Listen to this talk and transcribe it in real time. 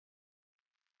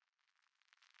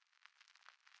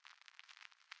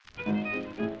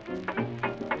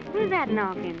that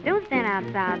knocking. Don't stand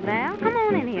outside there. Come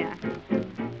on in here.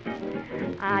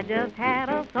 I just had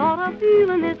a sort of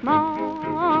feeling this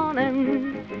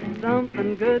morning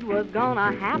something good was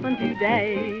gonna happen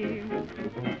today.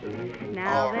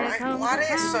 Now Alright,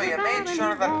 Lottie, so you made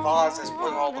sure that Vaz has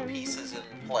put all the pieces in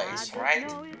place,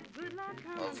 right?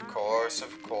 Of course,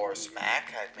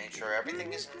 Mac. I've made sure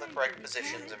everything is in the correct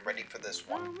positions and ready for this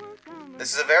one.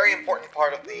 This is a very important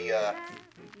part of the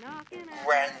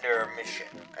grander mission,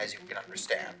 as you can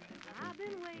understand.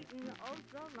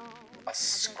 A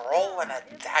scroll and a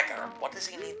dagger. What does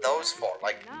he need those for?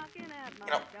 Like, you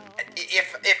know,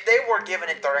 if they were given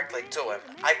it directly to him,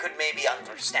 I could maybe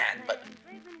understand, but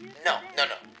no.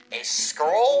 A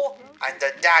scroll and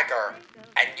a dagger,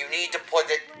 and you need to put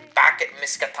it back at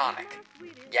Miskatonic.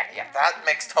 Yeah, that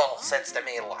makes total sense to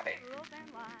me, Lottie.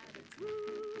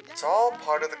 It's all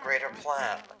part of the greater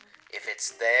plan. If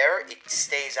it's there, it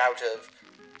stays out of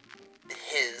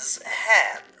his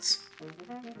hands.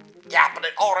 Yeah, but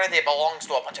it already belongs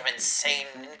to a bunch of insane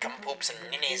nincompoops and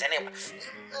ninnies anyway.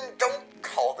 Don't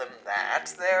call them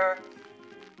that. They're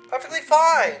perfectly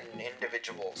fine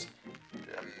individuals.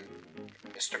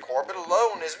 Mr. Corbit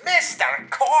alone is Mr.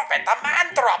 Corbit! The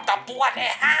man dropped a bloody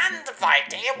hand,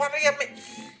 Whitey! What do you mean?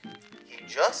 He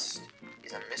just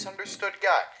is a misunderstood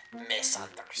guy.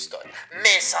 Misunderstood.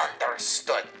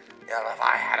 Yeah, if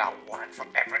I had a word for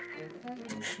every...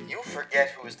 You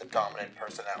forget who is the dominant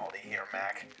personality here,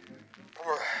 Mac.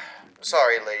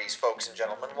 Sorry, ladies, folks, and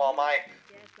gentlemen, while my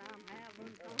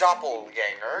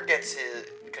doppelganger gets his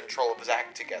control of his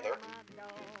act together,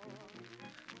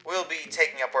 we'll be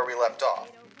taking up where we left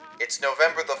off. It's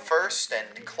November the 1st,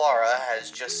 and Clara has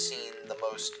just seen the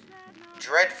most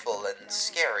dreadful and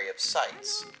scary of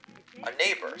sights. A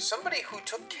neighbor, somebody who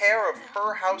took care of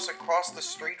her house across the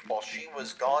street while she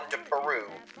was gone to Peru,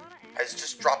 has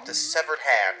just dropped a severed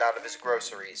hand out of his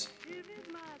groceries.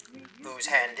 Whose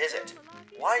hand is it?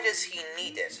 Why does he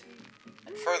need it?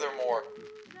 And furthermore,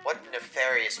 what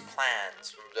nefarious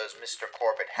plans does Mr.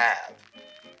 Corbit have?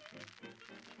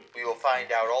 We will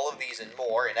find out all of these and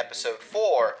more in episode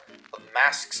 4 of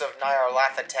Masks of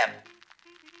Nyarlathotep,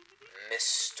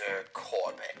 Mr.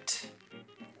 Corbit.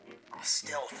 I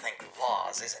still think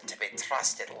Vaz isn't to be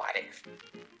trusted, laddie.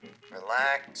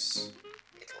 Relax.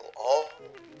 It'll all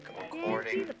go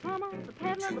according to plan.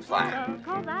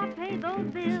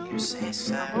 You say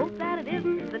so. I hope that it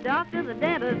isn't the doctor, the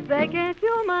dentist, they can't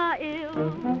cure my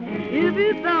ill. If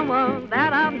it's someone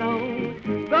that I've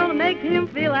known, gonna make him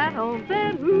feel at home,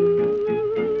 then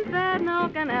who's that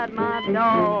knocking at my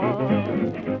door?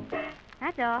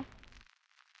 That's all.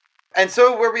 And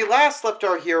so, where we last left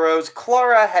our heroes,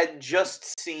 Clara had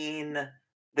just seen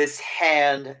this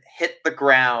hand hit the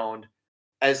ground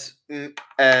as her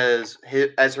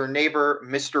neighbor,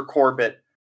 Mr. Corbit,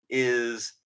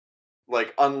 is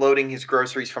like unloading his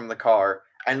groceries from the car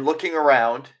and looking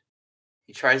around.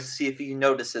 He tries to see if he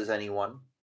notices anyone.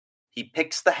 He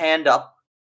picks the hand up,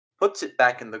 puts it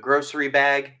back in the grocery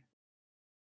bag,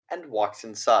 and walks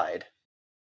inside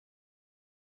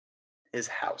his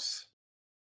house.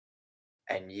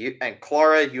 And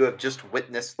Clara, you have just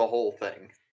witnessed the whole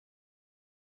thing.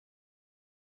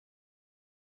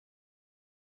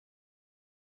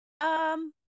 Yeah,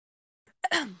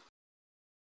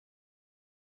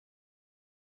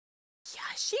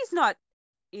 she's not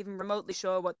even remotely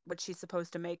sure what she's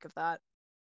supposed to make of that.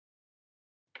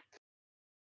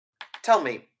 Tell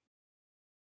me,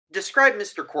 describe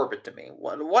Mr. Corbit to me.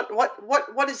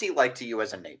 What is he like to you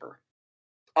as a neighbor?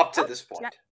 Up to this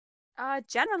point.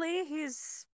 Generally,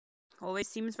 he's always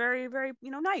seems very, very,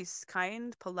 nice,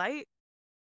 kind, polite.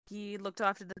 He looked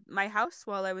after my house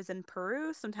while I was in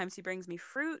Peru. Sometimes he brings me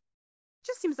fruit.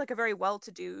 Just seems like a very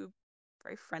well-to-do,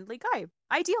 very friendly guy.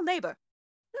 Ideal neighbor.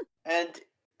 And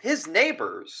his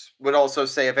neighbors would also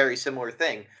say a very similar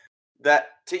thing. That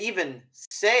to even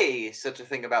say such a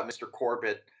thing about Mr.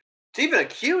 Corbit, to even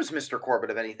accuse Mr.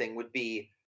 Corbit of anything would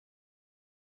be...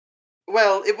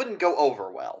 Well, it wouldn't go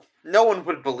over well. No one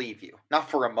would believe you. Not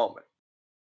for a moment.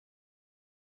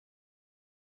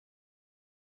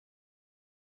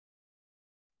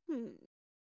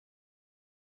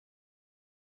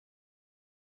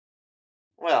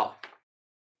 Well,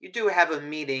 you do have a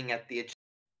meeting at the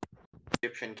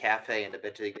Egyptian Cafe in a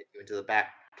bit to get you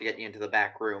into the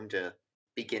back room to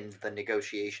begin the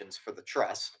negotiations for the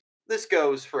trust. This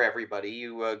goes for everybody.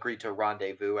 You agree to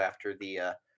rendezvous after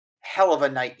the hell of a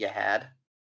night you had.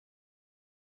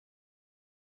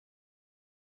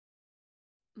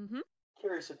 Mm-hmm.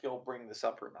 Curious if you'll bring this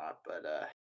up or not, but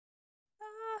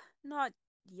not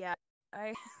yet.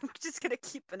 I'm just gonna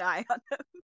keep an eye on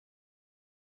him.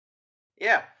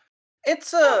 Yeah.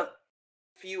 It's a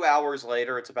few hours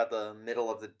later, it's about the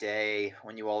middle of the day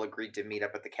when you all agreed to meet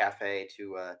up at the cafe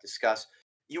to discuss.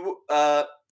 You uh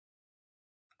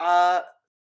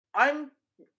I'm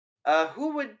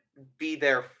who would be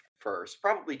there first?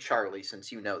 Probably Charlie,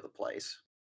 since you know the place.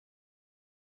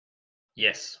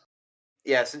 Yes,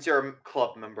 Yeah, since you're a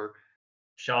club member.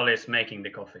 Charlie is making the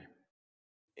coffee.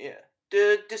 Yeah.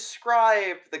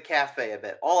 Describe the cafe a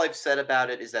bit. All I've said about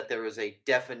it is that there is a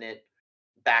definite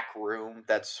back room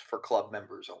that's for club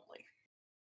members only.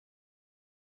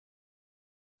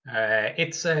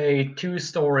 It's a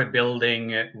two-story building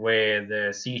with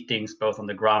seatings both on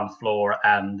the ground floor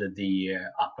and the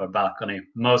upper balcony.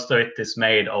 Most of it is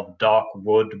made of dark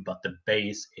wood, but the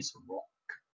base is rock.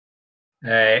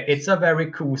 It's a very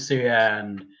cozy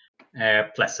and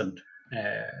pleasant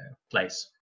place.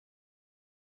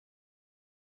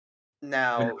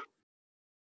 Now,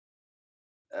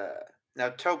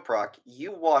 Toprock,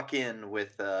 you walk in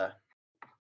with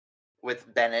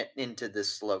Bennett into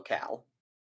this locale,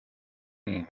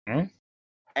 Mm-hmm.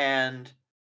 and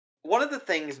one of the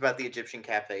things about the Egyptian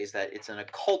cafe is that it's an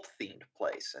occult themed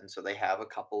place, and so they have a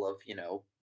couple of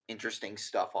interesting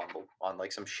stuff on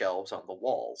like some shelves on the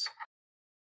walls.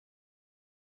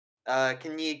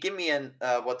 Can you give me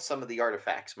what some of the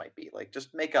artifacts might be? Like,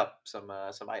 just make up some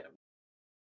items.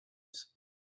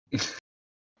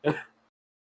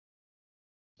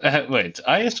 Wait,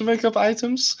 I have to make up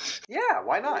items? Yeah,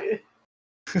 why not?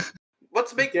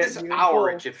 Let's make Get this you our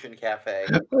involved. Egyptian cafe.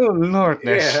 Oh, Lord,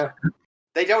 Nash. Yeah.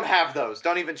 They don't have those.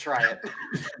 Don't even try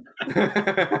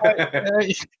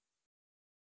it.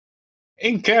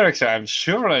 In character, I'm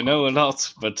sure I know a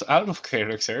lot, but out of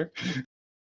character.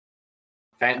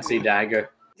 Fancy dagger.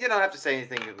 You don't have to say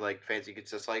anything like fancy.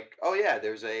 It's just like, oh yeah,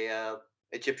 there's a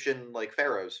Egyptian like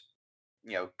pharaohs,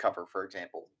 cover, for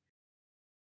example.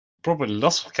 Probably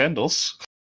lots of candles.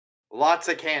 Lots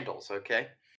of candles. Okay.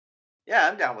 Yeah,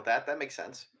 I'm down with that. That makes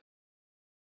sense.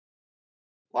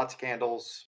 Lots of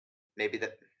candles. Maybe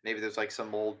there's like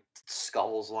some old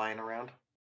skulls lying around.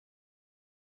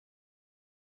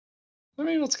 I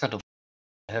mean, what kind of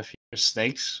have here?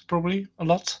 Snakes, probably a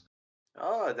lot.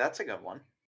 Oh, that's a good one.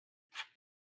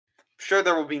 Sure,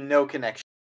 there will be no connections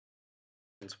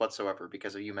whatsoever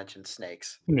because you mentioned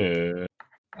snakes. No,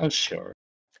 I'm sure.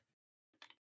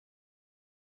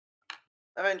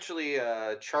 Eventually,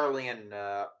 Charlie and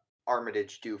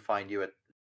Armitage do find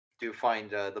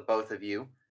the both of you.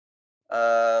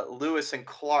 Lewis and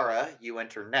Clara, you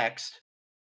enter next,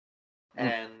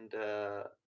 and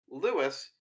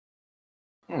Lewis.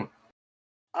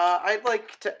 I'd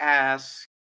like to ask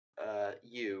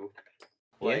you,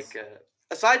 like, Yes?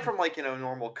 aside from like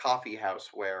normal coffee house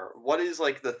ware, what is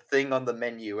like the thing on the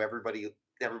menu everybody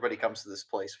comes to this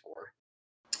place for?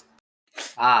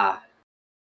 Ah.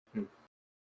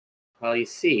 Well, you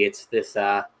see, it's this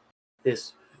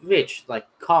rich, like,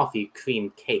 coffee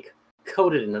cream cake,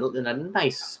 coated in a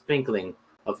nice sprinkling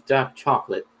of dark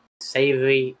chocolate,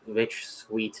 savory, rich,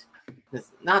 sweet.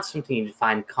 It's not something you'd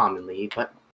find commonly,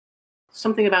 but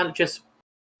something about it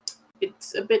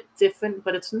it's a bit different,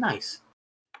 but it's nice.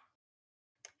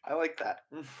 I like that.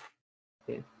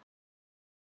 Yeah.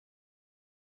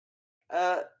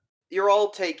 You're all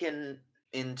taken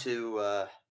into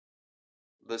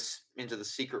the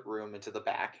secret room, into the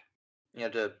back,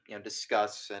 to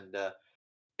discuss, and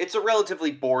it's a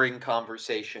relatively boring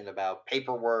conversation about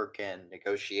paperwork and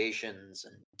negotiations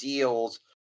and deals.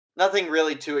 Nothing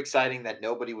really too exciting that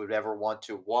nobody would ever want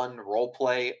to, one, role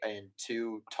play, and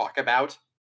two, talk about.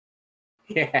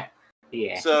 Yeah.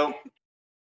 So,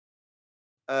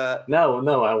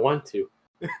 No, I want to.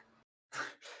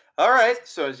 all right.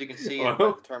 So as you can see, in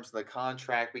Well. the terms of the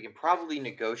contract, we can probably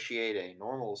negotiate a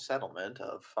normal settlement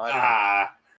of 5.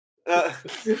 Ah.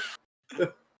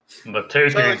 But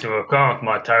taking Charlie- into account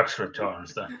my tax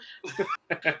returns, then.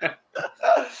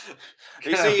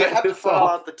 You see, you have to file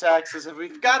out the taxes, and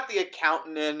we've got the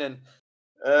accountant in, and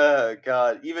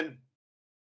God, even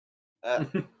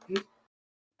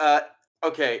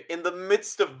okay. In the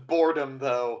midst of boredom,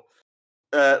 though,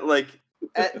 like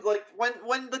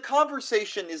when the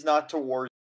conversation is not towards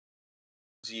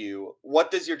you,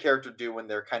 what does your character do when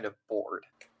they're kind of bored?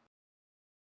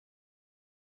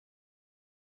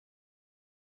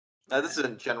 This is a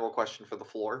general question for the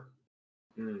floor.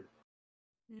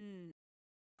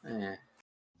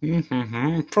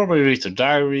 Probably read the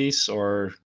diaries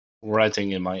or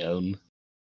writing in my own.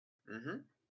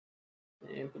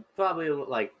 Yeah, but probably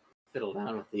like fiddle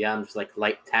down with the just like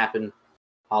light tapping,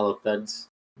 hollow thuds.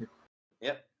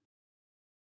 Yep.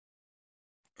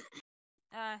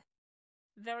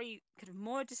 Very kind of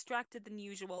more distracted than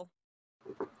usual,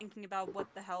 thinking about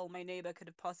what the hell my neighbor could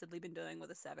have possibly been doing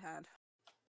with a severed hand.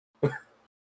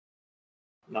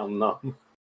 No.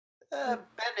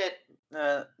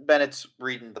 Bennett's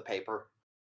reading the paper.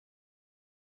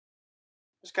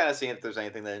 Just kind of seeing if there's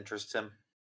anything that interests him.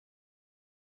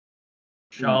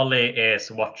 Charlie is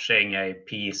watching a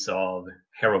piece of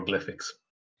hieroglyphics.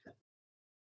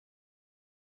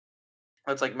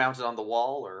 It's like mounted on the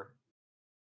wall, or?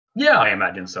 Yeah, I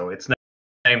imagine so. It's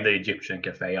named the Egyptian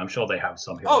Cafe. I'm sure they have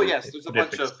some Oh yes, there's a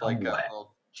bunch of like somewhere.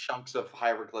 little chunks of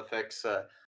hieroglyphics, a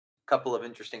couple of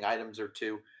interesting items or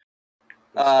two.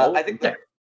 I think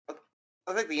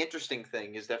the interesting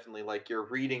thing is definitely like you're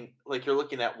reading, like you're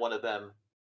looking at one of them.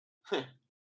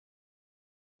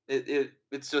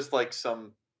 It's just like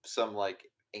some like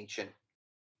ancient,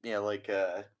 like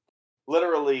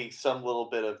literally some little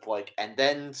bit of like, and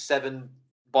then 7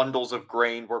 bundles of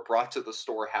grain were brought to the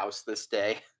storehouse this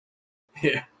day.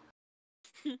 Yeah.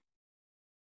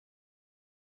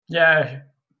 Yeah,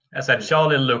 as I said,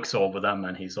 Charlie looks over them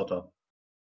and he sort of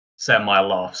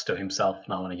semi-laughs to himself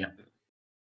now and again.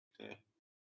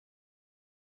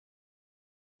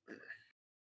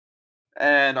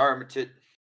 And Armitage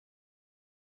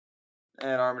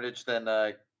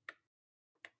then,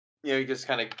 he just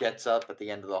kind of gets up at the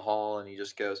end of the hall and he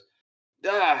just goes,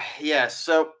 yes,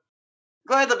 so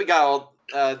glad that we got all,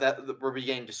 that we're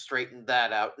beginning to straighten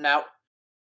that out. Now,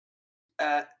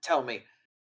 tell me,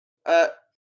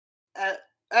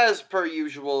 as per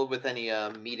usual with any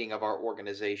meeting of our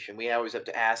organization, we always have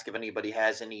to ask if anybody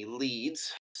has any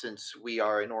leads, since we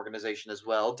are an organization as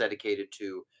well dedicated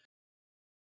to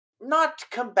not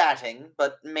combating,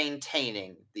 but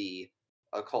maintaining the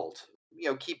occult.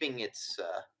 Keeping its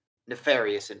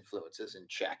nefarious influences in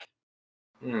check.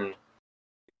 Nah,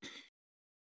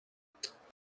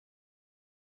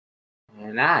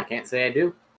 I can't say I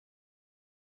do.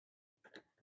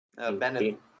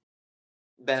 Bennett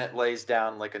lays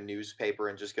down like a newspaper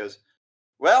and just goes,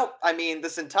 well, I mean,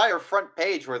 this entire front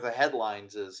page worth of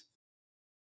headlines is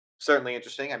certainly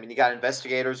interesting. I mean, you got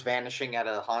investigators vanishing at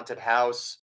a haunted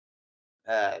house,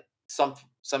 some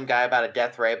guy about a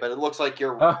death ray, but it looks like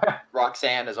your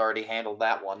Roxanne has already handled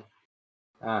that one.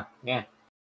 Yeah.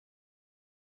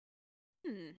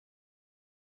 Hmm.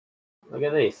 Look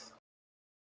at this.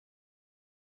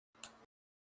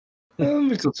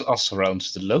 We could ask around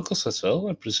the locals as well,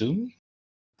 I presume.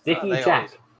 Sticky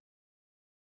Jack.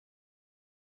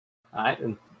 Alright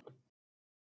then.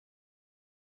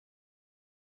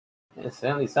 It's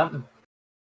certainly something.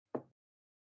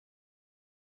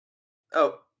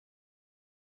 Oh.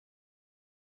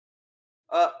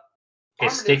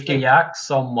 Is Sticky Jack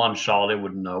someone Charlie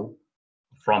would know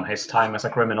from his time as a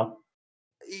criminal?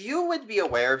 You would be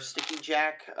aware of Sticky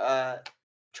Jack.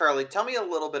 Charlie, tell me a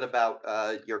little bit about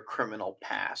your criminal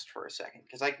past for a second,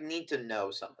 because I need to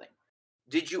know something.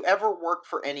 Did you ever work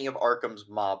for any of Arkham's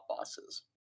mob bosses?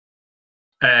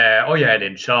 Oh yeah, I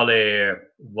did. Charlie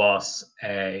was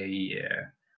a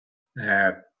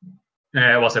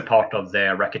part of the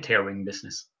racketeering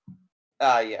business.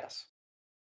 Yes.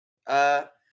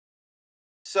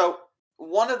 So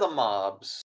one of the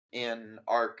mobs in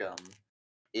Arkham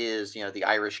is, the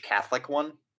Irish Catholic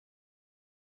one.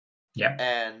 Yeah.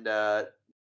 And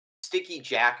Sticky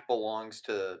Jack is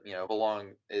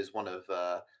one of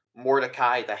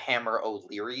Mordecai the Hammer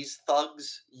O'Leary's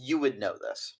thugs. You would know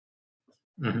this.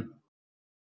 Mm-hmm.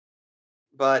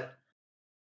 But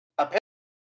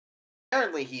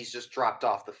apparently he's just dropped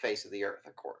off the face of the earth,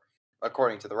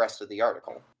 according to the rest of the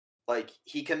article. Like,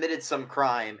 he committed some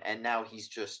crime and now he's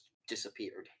just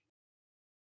disappeared.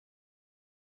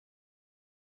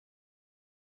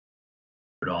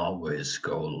 Would always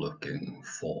go looking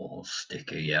for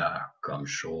Sticky Jack. I'm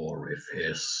sure if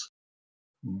his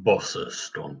bosses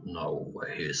don't know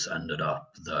where he's ended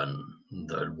up, then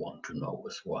they'll want to know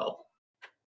as well.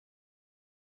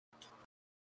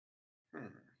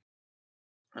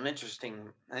 An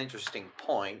interesting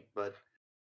point, but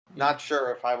not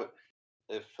sure if I would,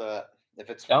 if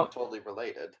it's totally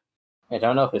related. I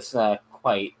don't know if it's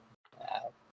quite.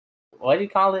 What do you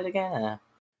call it again?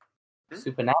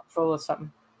 Supernatural or something?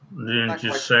 Didn't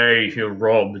you say he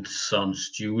robbed some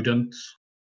students?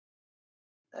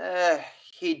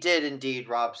 He did indeed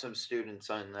rob some students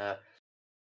on the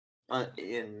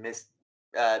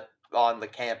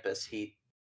campus. He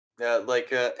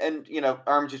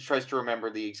Armitage tries to remember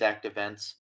the exact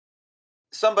events.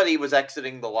 Somebody was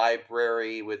exiting the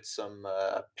library with some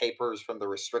papers from the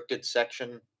restricted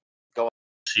section.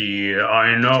 See,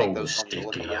 I know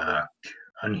Sticky Jack,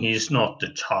 and he's not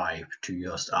the type to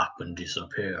just up and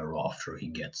disappear after he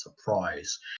gets a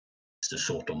prize. He's the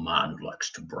sort of man who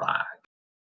likes to brag.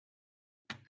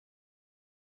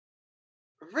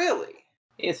 Really?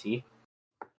 Is he?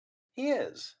 He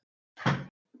is.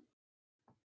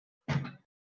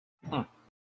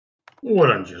 Why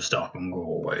don't you stop and go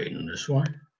away in this way?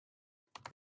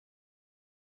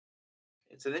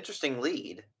 It's an interesting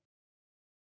lead.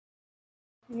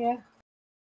 Yeah.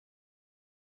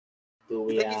 Do You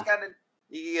we, think he's got it?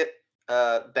 You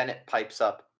get Bennett pipes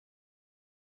up.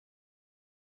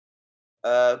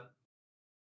 Bennett,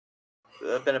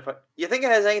 you think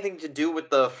it has anything to do with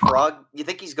the frog? You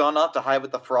think he's gone off to hide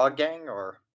with the frog gang,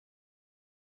 or?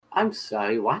 I'm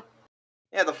sorry, what?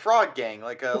 Yeah, the frog gang.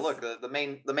 Like, look, the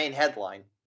main headline.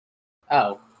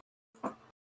 Oh.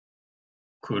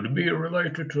 Could be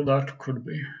related to that, could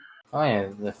be. Oh yeah,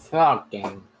 the frog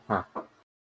gang. Huh.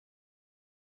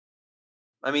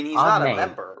 I mean, he's Odd not name. a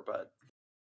member, but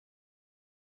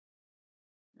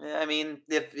yeah, I mean,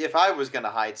 if I was gonna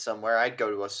hide somewhere, I'd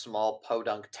go to a small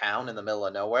podunk town in the middle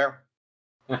of nowhere.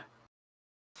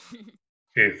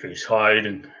 If he's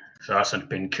hiding, he hasn't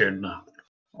been kidnapped.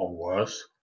 Or worse.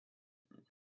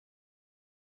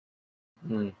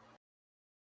 Hmm.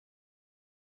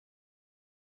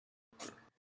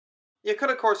 You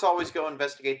could, of course, always go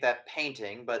investigate that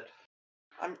painting, but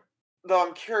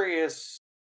I'm curious.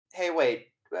 Hey, wait,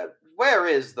 where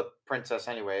is the princess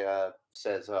anyway?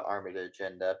 Says Armitage,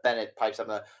 and Bennett pipes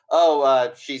up.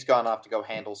 She's gone off to go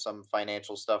handle some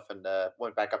financial stuff, and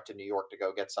went back up to New York to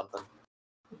go get something.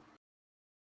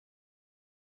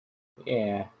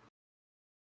 Yeah.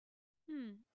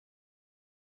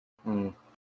 Hmm.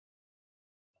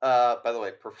 By the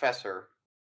way, Professor.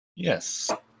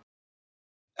 Yes.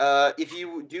 If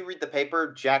you do read the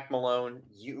paper, Jack Malone,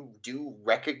 you do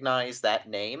recognize that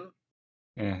name.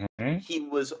 Mm-hmm. He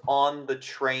was on the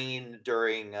train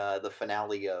during the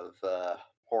finale of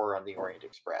Horror on the Orient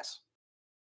Express.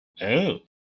 Oh.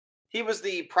 He was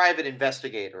the private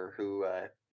investigator who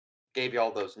gave you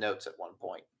all those notes at one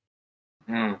point.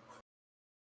 Hmm.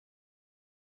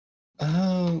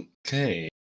 Okay.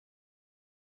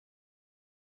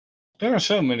 There are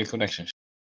so many connections.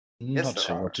 Yes, Not there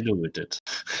sure are. what to do with it.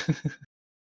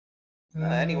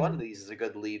 Any one of these is a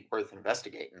good lead worth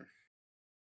investigating.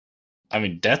 I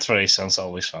mean, Death Ray sounds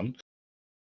always fun.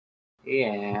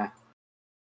 Yeah.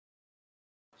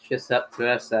 It's just up to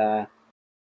us, what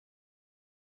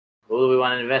do we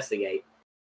want to investigate?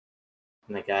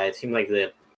 Like, it seemed like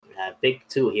the big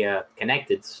two here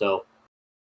connected, so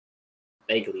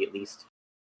vaguely at least.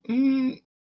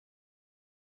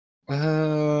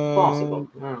 Possible.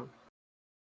 Oh.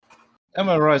 Am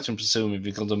I right in presuming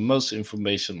we got the most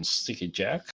information on Sticky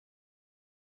Jack?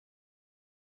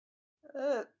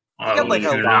 You I got like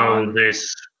want a to know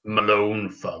this Malone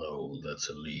fellow that's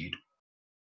a lead.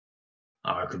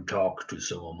 I could talk to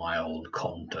some of my old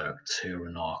contacts here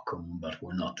in Arkham, but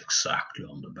we're not exactly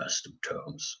on the best of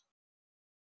terms.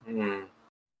 Hmm.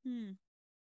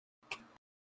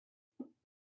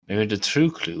 Maybe the true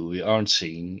clue we aren't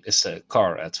seeing is the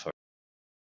car advert.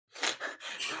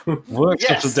 Works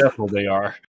Yes! of the devil they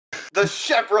are. The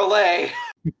Chevrolet!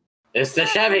 It's the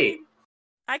Chevy!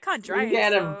 I can't drive,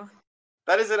 Get him. so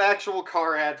That is an actual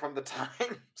car ad from the time.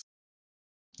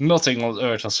 Nothing on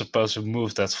Earth is supposed to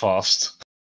move that fast.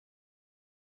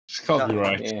 It's can't be No.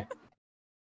 right. Yeah.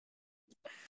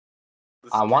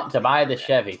 I want to buy the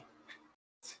Chevy.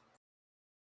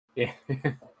 Yeah.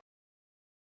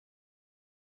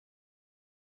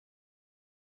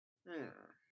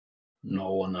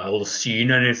 No one else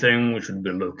seen anything we should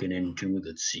be looking into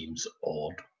that seems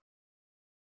odd.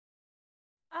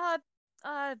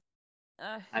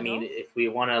 I mean, no? if we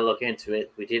want to look into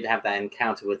it, we did have that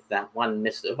encounter with that one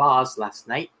Mr. Vaz last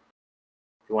night.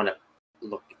 If you want to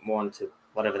look more into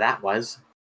whatever that was.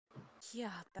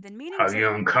 Yeah, I've been meaning Have to. you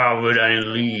uncovered any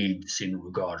leads in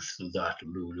regards to that,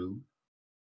 Lulu?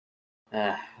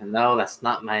 No, that's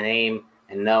not my name,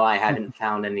 and no, I haven't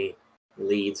found any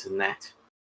leads in that.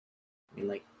 I mean,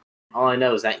 like, all I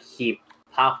know is that he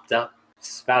popped up,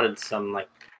 spouted some, like,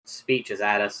 speeches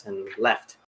at us, and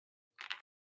left.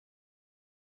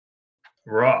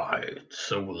 Right,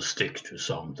 so we'll stick to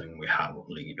something we have a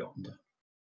lead on then.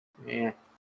 Yeah.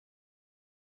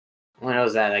 All I know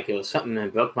is that, like, it was something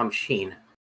that broke my machine.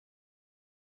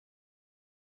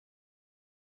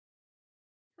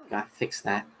 Gotta fix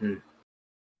that.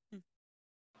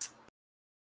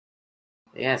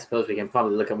 Yeah, I suppose we can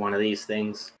probably look at one of these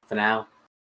things for now.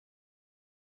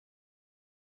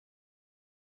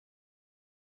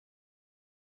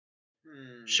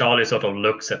 Charlie sort of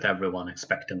looks at everyone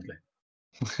expectantly.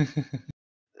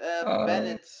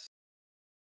 Bennett's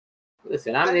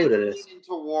Listen, I'm new to this. leaning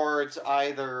towards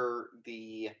either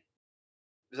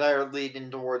leading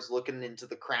towards looking into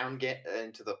the Crown Gang,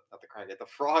 the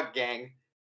Frog Gang,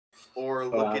 or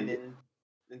looking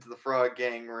into the Frog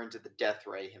Gang or into the Death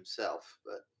Ray himself.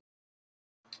 But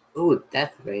Ooh,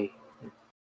 Death Ray.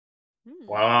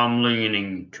 Well, I'm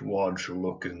leaning towards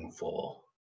looking for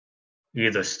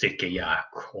either Sticky Yak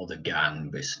or the gang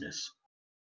business.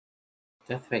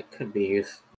 Death rate could be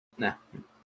used. Nah.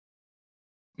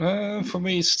 For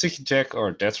me, Sticky Jack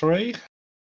or Death Ray.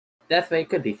 Death rate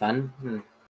could be fun.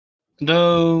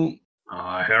 Though,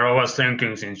 Here I was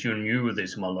thinking, since you knew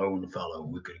this Malone fellow,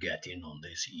 we could get in on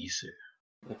this easy.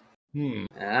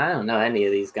 I don't know any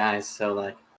of these guys, so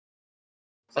like,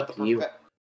 it's But up to you.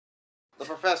 the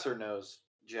professor knows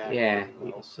Jack Yeah.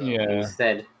 very well, so. yeah. He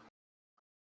said.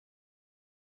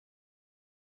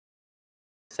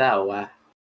 So,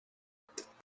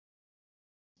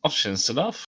 Options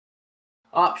enough.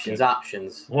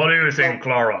 options. What do you think,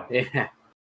 Clara? Yeah.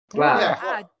 Wow.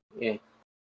 Yeah, Yeah.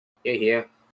 You're here.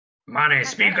 Manny,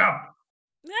 speak up!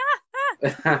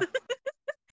 I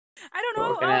don't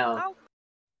know. Fucking hell.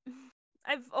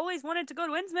 I've always wanted to go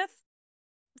to Innsmouth.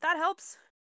 If that helps.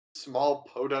 small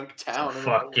podunk town. in the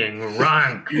Fucking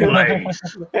rank place.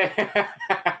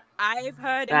 I've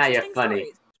heard Ah, you're interesting funny.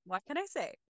 stories. What can I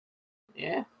say?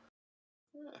 Yeah.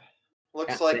 Looks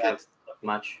Can't like say it's I've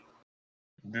much.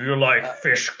 Do you like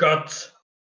fish guts?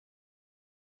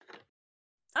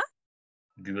 Huh?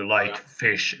 Do you like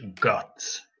fish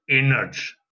guts?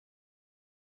 Innards?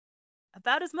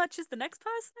 About as much as the next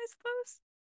person, I suppose.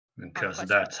 Because question.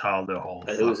 that's how the whole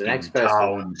But who's the fucking next person?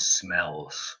 town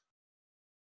smells.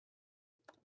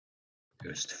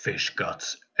 Just fish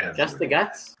guts everywhere. Just the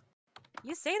guts?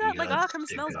 You say that like Just Arkham the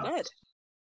smells guts. good.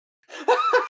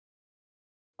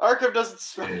 Arkham doesn't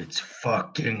smell. It's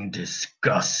fucking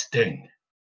disgusting.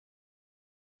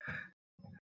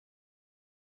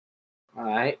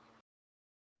 Alright.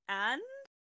 And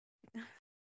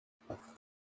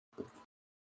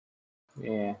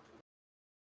Yeah.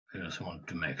 I just want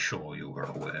to make sure you were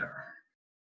aware.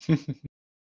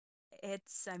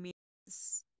 it's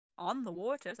on the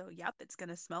water, so yep, it's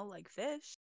gonna smell like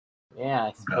fish. Yeah,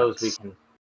 I suppose we Guts. can.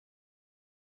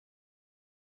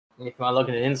 If you want to look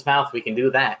at Innsmouth, we can do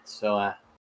that. So,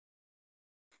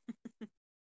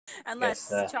 Unless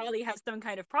Yes, Charlie has some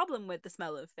kind of problem with the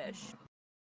smell of fish.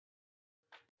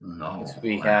 No, Yes,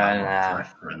 we I can, have a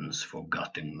preference for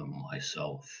gutting them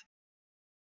myself.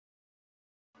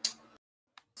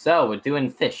 so we're doing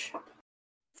fish.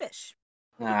 Fish.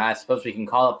 I suppose we can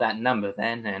call up that number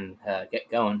then and get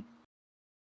going.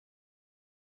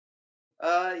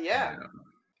 Yeah.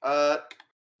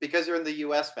 Because you're in the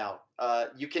U.S. now,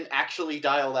 you can actually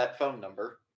dial that phone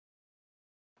number.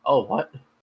 Oh, what?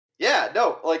 Yeah,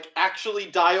 no, like actually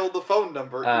dial the phone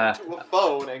number into a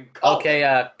phone and call. Okay,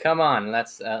 it. come on.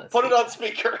 Let's Put it on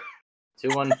speaker.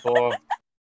 214-843-8393.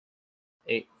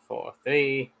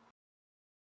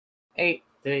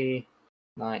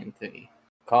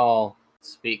 Call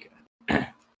speaker.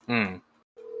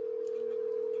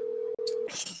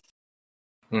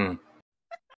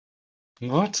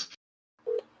 What?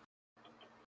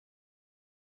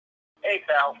 Hey,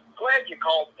 pal. Glad you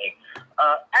called me.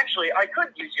 Actually, I could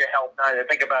use your help now that I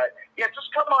think about it. Yeah,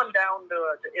 just come on down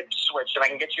to Ipswich and I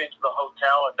can get you into the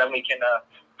hotel and then we can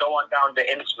go on down to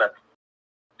Innsmouth.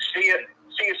 See you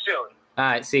soon.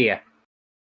 Alright, see ya.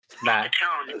 Bye.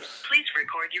 Tone, please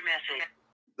record your message.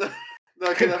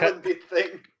 No, that wouldn't be a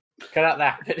thing. Cut out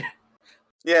that bit.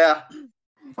 Yeah.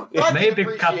 I Maybe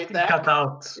appreciate that. cut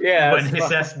out Yeah, when that's he fine.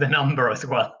 says the number as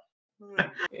well.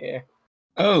 Yeah.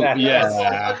 Oh, Yeah.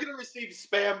 yeah. I'm gonna receive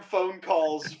spam phone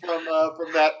calls from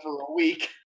that for a week.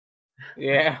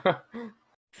 Yeah.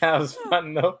 That was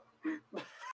fun though.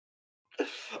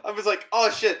 I was like, oh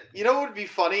shit, you know what would be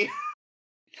funny?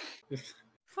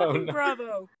 Fucking no.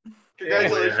 bravo.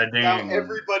 Congratulations, Yeah. now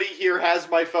everybody here has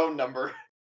my phone number.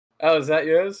 Oh, is that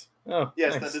yours? Oh,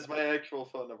 Yes, nice. that is my actual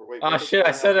phone number. Wait. Oh what shit!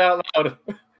 I the- said it out loud.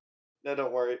 No,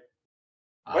 don't worry.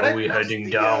 When I Are we post heading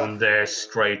the, down there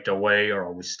straight away, or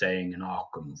are we staying in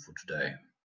Arkham for today?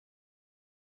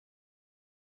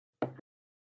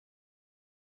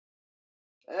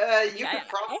 You I could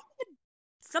probably. had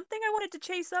something I wanted to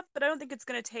chase up, but I don't think it's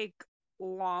gonna take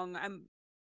long.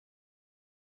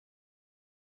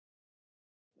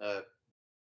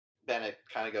 Bennett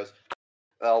kind of goes,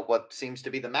 well, what seems to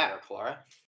be the matter, Clara?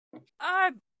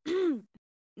 Nothing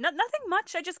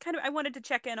much. I wanted to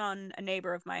check in on a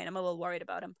neighbor of mine. I'm a little worried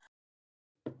about him.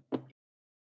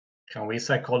 Can we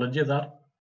psychology that?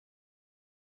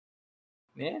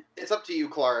 Yeah. It's up to you,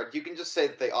 Clara. You can just say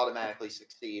that they automatically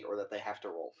succeed or that they have to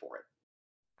roll for it.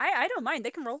 I don't mind.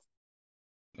 They can roll.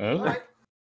 Oh. Alright.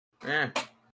 Yeah.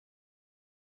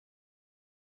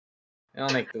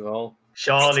 I'll make the roll.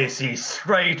 Charlie sees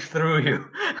straight through you.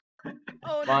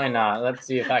 Oh Why no. not? Let's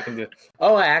see if I can do.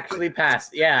 Oh, I actually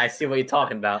passed. Yeah, I see what you're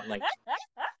talking about. Like,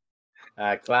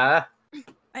 Clara.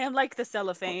 I am like the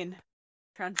cellophane.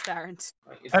 transparent.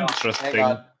 It's all- Interesting. Hang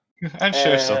on. I'm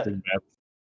sure something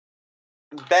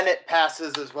bad. Bennett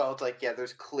passes as well. It's like, yeah,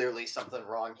 there's clearly something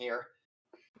wrong here.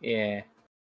 Yeah.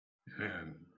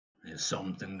 Is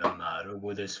something the matter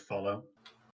with this fellow?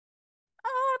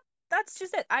 That's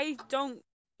just it. I don't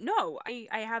know. I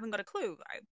haven't got a clue.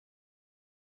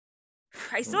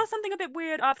 I saw something a bit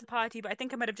weird after the party, but I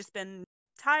think I might have just been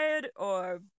tired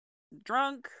or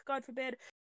drunk, God forbid.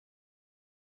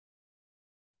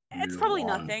 It's You probably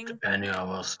want nothing. any of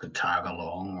us to tag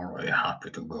along, or are you happy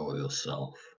to go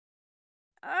yourself?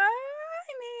 I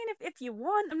mean, if you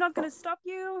want, I'm not gonna stop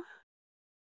you.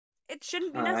 It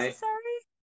shouldn't be All right. necessary.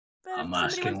 But I'm if somebody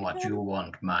asking wants what to you come,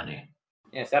 want, Manny.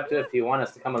 Yeah, it's up to if you want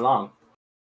us to come along.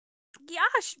 yeah,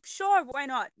 sure, why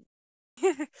not?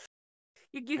 you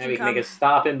Maybe can we can come. make a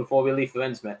stop in before we leave for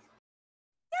Innsmouth.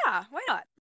 Yeah, why not?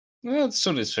 Well, as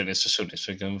soon as finished, as soon as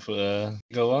we can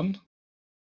go on.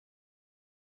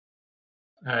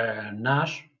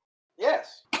 Nash,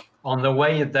 Yes. on the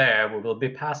way there, we will be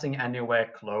passing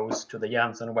anywhere close to the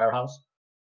Janssen warehouse.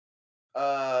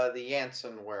 The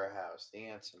Janssen warehouse. The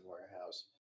Janssen warehouse.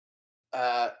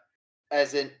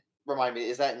 As in, remind me,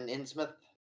 is that in Innsmouth?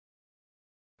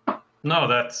 No,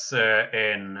 that's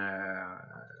in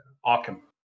Arkham.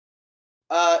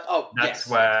 That's Yes.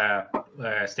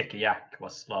 where Sticky Yak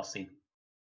was last seen.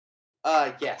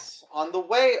 Yes. On the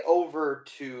way over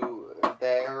to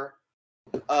there,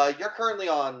 you're currently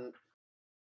on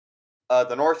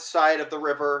the north side of the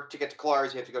river. To get to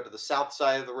Clara's, you have to go to the south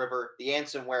side of the river. The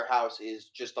Anson warehouse is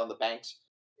just on the banks.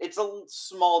 It's a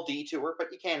small detour,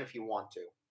 but you can if you want to.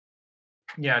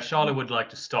 Yeah, Charlie would like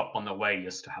to stop on the way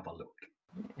just to have a look.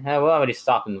 We're already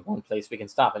stopped in one place. We can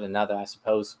stop in another, I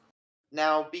suppose.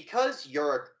 Now, because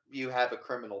you have a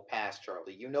criminal past,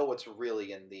 Charlie, you know what's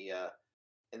really in the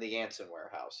Anson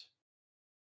warehouse.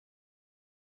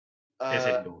 Is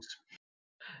it booze?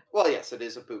 Well, yes, it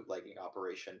is a bootlegging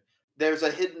operation. There's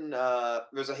a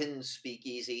hidden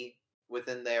speakeasy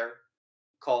within there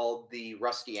called the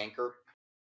Rusty Anchor.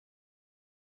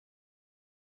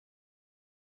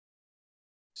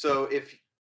 So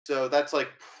that's like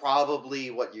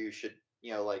probably what you should,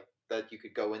 like that you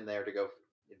could go in there to go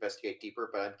investigate deeper,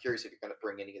 but I'm curious if you're going to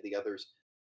bring any of the others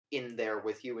in there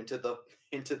with you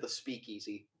into the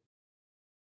speakeasy.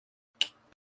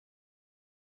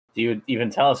 Do you even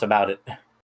tell us about it?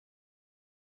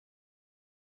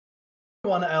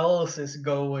 Everyone else is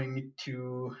going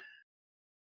to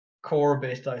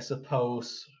Corbit, I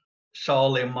suppose.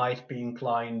 Charlie might be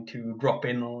inclined to drop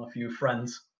in on a few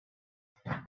friends.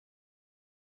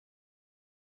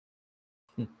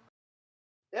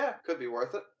 Yeah, could be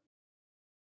worth it.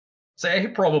 So he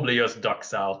probably just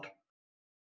ducks out.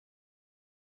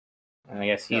 I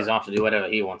guess he's off to do whatever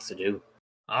he wants to do.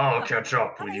 I'll catch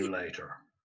up with you later.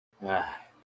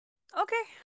 Okay.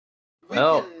 We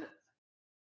Well- can.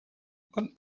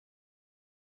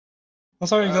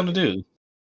 What are you gonna do?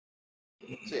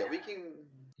 So yeah, we can.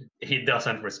 He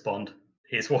doesn't respond.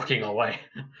 He's walking away.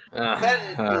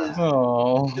 Bennett is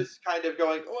Oh, just kind of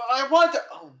going. Well, I want to.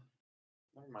 Oh,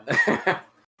 never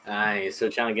mind. You're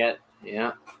still trying to get,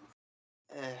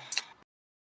 Eh,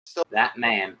 that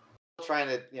man. trying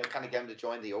to kind of get him to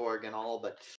join the org and all,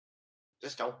 but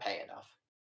just don't pay enough.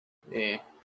 Yeah.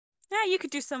 Yeah, you could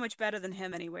do so much better than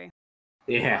him anyway.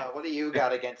 Yeah. What do you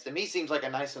got against him? He seems like a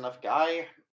nice enough guy.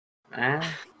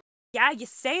 Yeah, you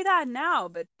say that now,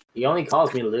 but He only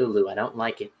calls me Lulu. I don't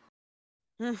like it.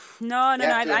 no, You have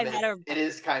to I've admit, had a it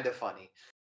is kind of funny.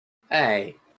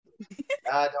 Hey,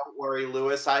 Don't worry,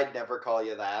 Lewis. I'd never call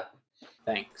you that.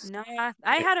 thanks. no.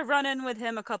 I had a run-in with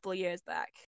him a couple of years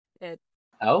back.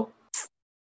 Oh?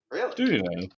 Really? do you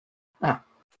know?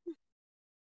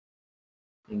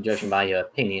 Judging by your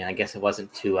opinion, I guess it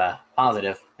wasn't too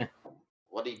positive.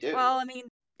 What do you do? Well, I mean,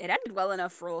 it ended well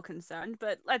enough for all concerned,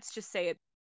 but let's just say it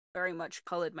very much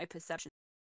colored my perception.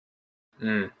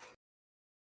 Mm.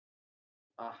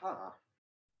 Uh-huh.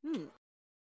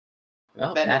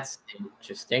 Well, Bennett. that's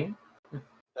interesting.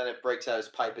 Then it breaks out his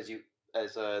pipe as you're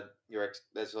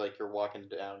walking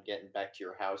down, getting back to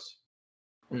your house.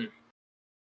 Hmm.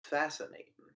 Fascinating.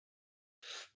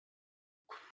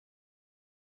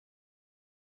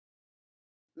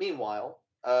 Meanwhile,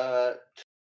 Charlie,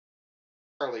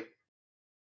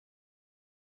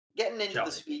 getting into Charlie.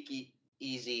 the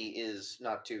speakeasy is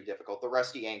not too difficult. The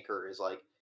Rusty Anchor is like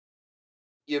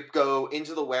you go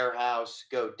into the warehouse,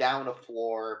 go down a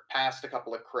floor, past a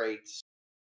couple of crates.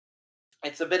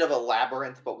 It's a bit of a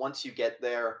labyrinth, but once you get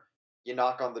there, you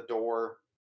knock on the door,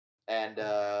 and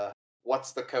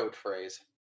what's the code phrase?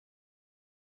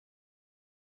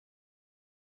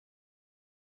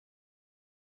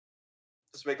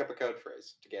 Just make up a code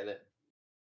phrase to get in.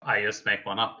 I just make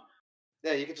one up.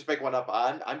 Yeah, you can just make one up.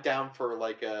 I'm down for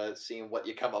like seeing what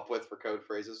you come up with for code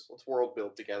phrases. Let's world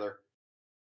build together.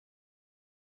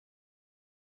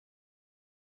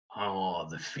 How are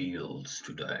the fields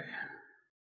today?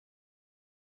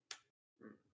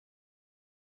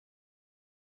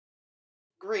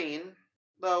 Green,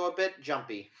 though a bit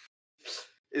jumpy,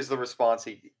 is the response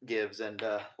he gives, and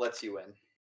lets you in.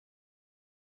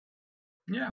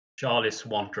 Yeah. Charlie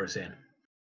wanders in.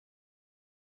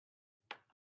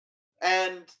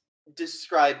 And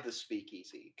describe the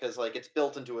speakeasy, because like it's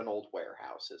built into an old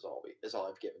warehouse. Is all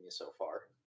I've given you so far.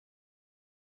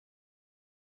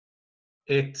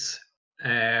 It's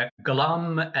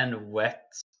glum and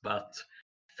wet, but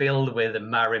filled with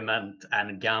merriment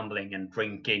and gambling and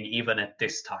drinking, even at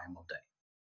this time of day.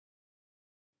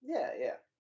 Yeah.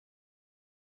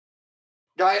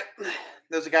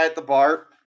 There's a guy at the bar,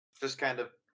 just kind of,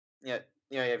 you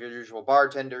have your usual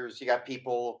bartenders. You got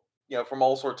people, from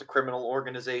all sorts of criminal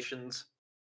organizations,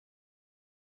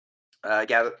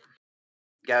 gathered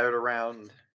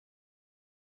around.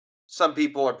 Some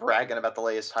people are bragging about the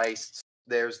latest heists.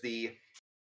 There's the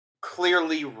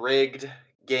clearly rigged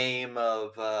game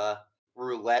of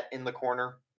roulette in the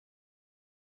corner.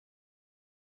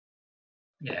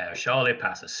 Yeah, Charlie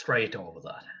passes straight over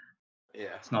that.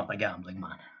 Yeah. It's not a gambling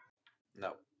man.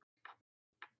 No.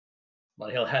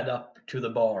 But he'll head up to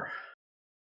the bar.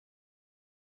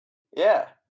 Yeah.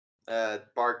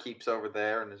 Barkeep's over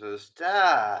there and says,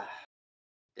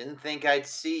 didn't think I'd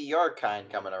see your kind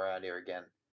coming around here again.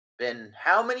 Been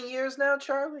how many years now,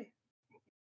 Charlie?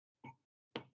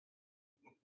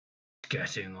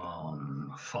 Getting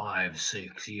on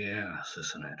 5-6 years,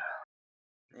 isn't it?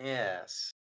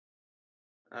 Yes.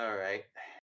 All right.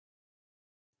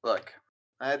 Look,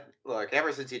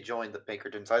 ever since you joined the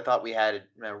Pinkertons, I thought we had an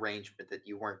arrangement that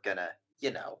you weren't gonna,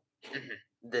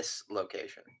 this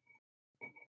location.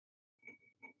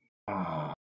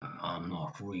 I'm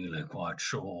not really quite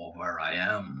sure where I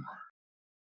am.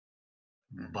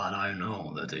 But I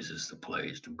know that this is the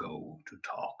place to go to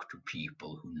talk to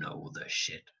people who know their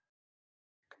shit.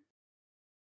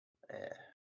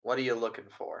 What are you looking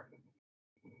for?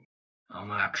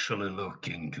 I'm actually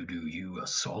looking to do you a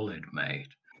solid,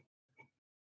 mate.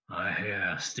 I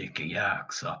hear Sticky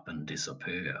Yak's up and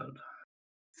disappeared.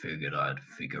 Figured I'd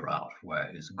figure out where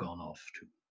he's gone off to.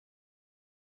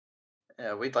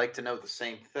 Yeah, we'd like to know the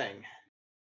same thing.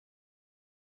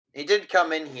 He did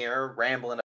come in here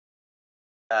rambling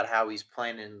about how he's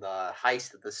planning the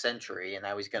heist of the century and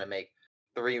how he's going to make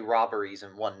 3 robberies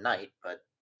in one night, but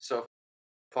so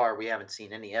far we haven't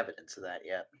seen any evidence of that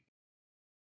yet.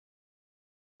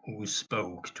 Who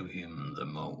spoke to him the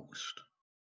most?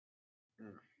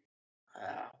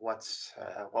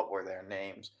 What were their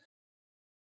names?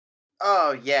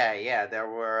 Oh, yeah, there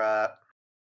were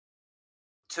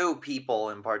 2 people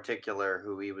in particular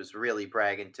who he was really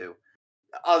bragging to.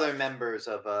 Other members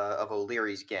of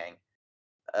O'Leary's gang.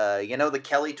 The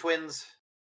Kelly twins?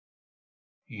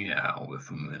 Yeah, we're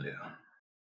familiar.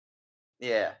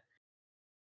 Yeah.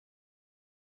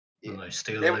 Do they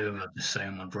still live at the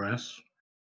same address?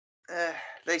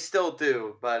 They still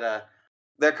do, but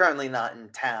they're currently not in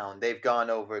town. They've gone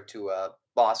over to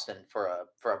Boston for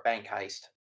a bank heist.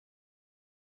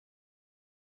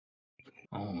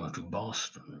 Over to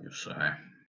Boston, you say?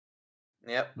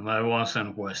 Yep. That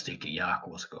wasn't where Sticky Yak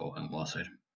was going, was it?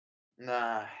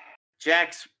 Nah.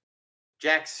 Jack's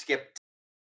skipped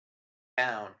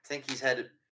town. Think he's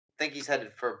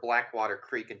headed for Blackwater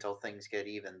Creek until things get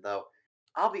even, though.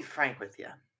 I'll be frank with you.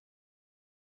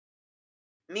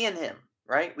 Me and him,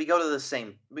 right? We go to the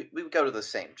same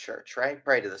church, right?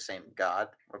 Pray to the same God.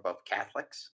 We're both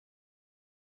Catholics.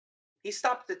 He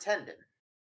stopped attending.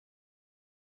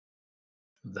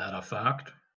 That a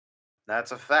fact?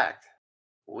 That's a fact.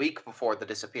 Week before the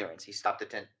disappearance, he stopped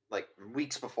attending. Like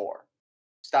weeks before,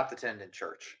 stopped attending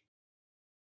church.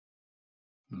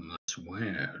 That's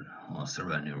weird. Was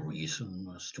there any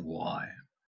reason as to why?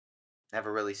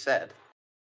 Never really said.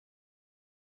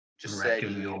 Just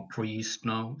Reckon said your priest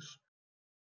knows?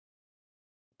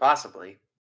 Possibly.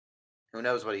 Who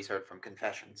knows what he's heard from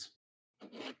confessions?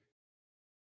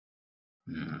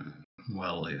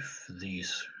 Well, if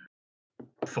these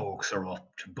folks are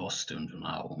up to Boston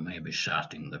now, maybe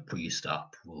shutting the priest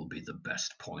up will be the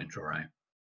best pointer, right?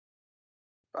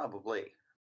 Probably.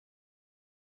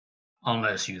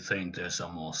 Unless you think there's a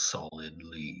more solid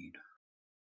lead.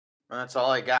 That's all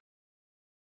I got.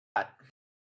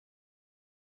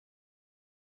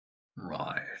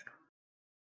 Right.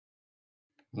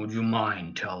 Would you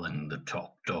mind telling the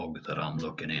top dog that I'm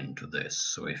looking into this,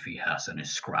 so if he has any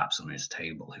scraps on his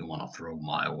table he want to throw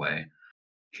my way,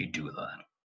 he'd do that?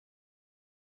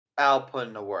 I'll put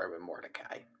in a word with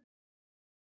Mordecai.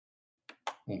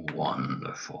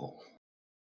 Wonderful.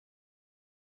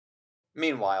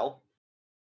 Meanwhile,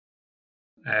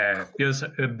 Just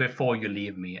before you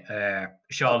leave me,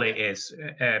 Charlie is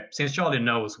since Charlie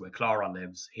knows where Clara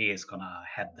lives, he is gonna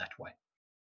head that way.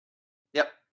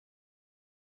 yep.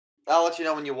 I'll let you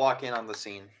know when you walk in on the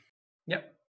scene.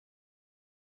 Yep.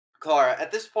 Clara,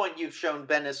 at this point, you've shown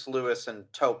Bennis, Lewis, and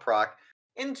Toprock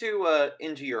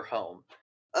into your home.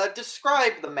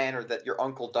 Describe the manner that your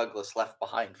Uncle Douglas left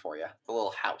behind for you, the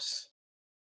little house.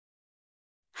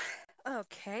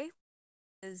 Okay.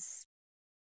 Is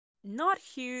not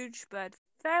huge, but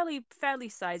fairly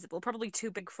sizable. Probably too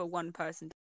big for one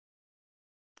person.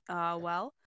 A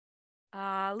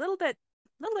little bit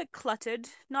cluttered.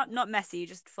 Not messy,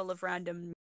 just full of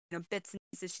random, bits and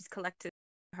pieces she's collected.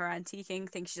 Her antiquing,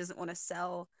 things she doesn't want to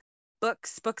sell.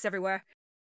 Books everywhere.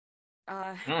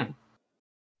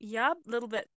 Yeah, a little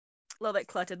bit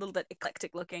cluttered, a little bit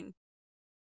eclectic looking.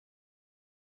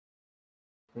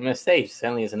 I'm gonna say,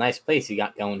 certainly is a nice place you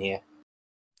got going here.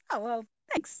 Oh well,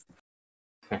 thanks.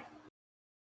 Oh,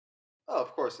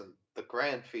 of course, and the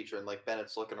grand feature, and like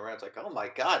Bennett's looking around, it's like, oh my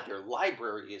god, your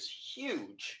library is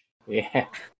huge. Yeah.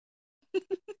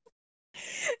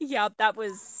 Yeah, that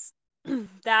was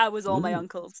all my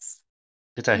uncle's.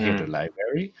 Did I hear the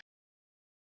library?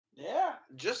 Yeah,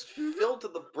 just filled to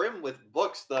the brim with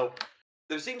books, though.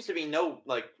 There seems to be no,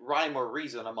 rhyme or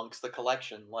reason amongst the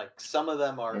collection. Like, some of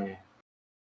them are...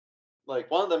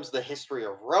 Like, one of them's the history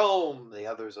of Rome, the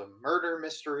other's a murder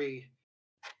mystery.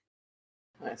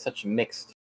 It's such a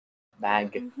mixed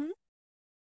bag. Mm-hmm.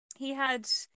 He had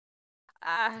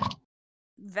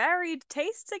varied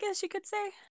tastes, I guess you could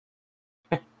say.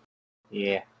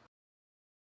 Yeah.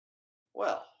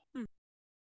 Well,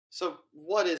 so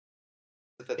what is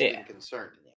it that's been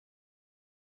concerning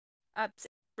you?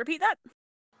 Repeat that?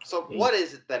 So what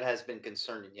is it that has been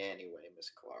concerning you anyway, Miss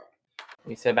Clara?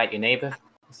 You said about your neighbor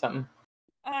or something?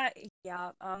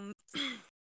 Yeah,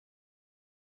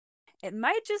 it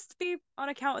might just be on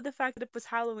account of the fact that it was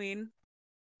Halloween,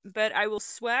 but I will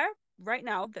swear right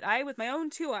now that I, with my own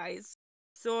 2 eyes,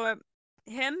 saw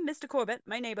him, Mr. Corbit,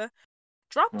 my neighbor,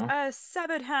 drop a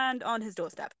severed hand on his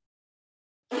doorstep.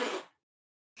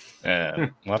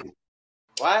 What?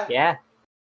 What? Yeah.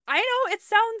 I know, it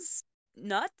sounds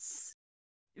nuts.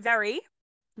 Very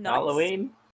nuts.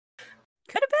 Halloween?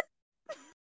 Could have been.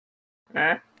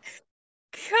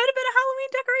 Could have been a Halloween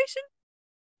decoration.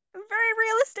 A very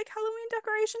realistic Halloween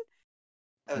decoration.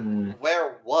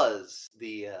 Where was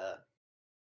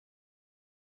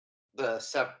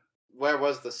where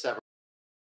was the severed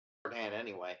hand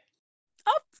anyway?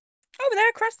 Oh, over there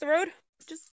across the road.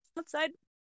 Just outside.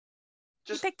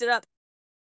 Just he picked it up.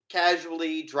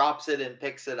 Casually drops it and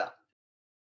picks it up.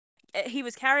 He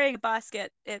was carrying a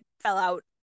basket. It fell out.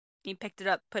 He picked it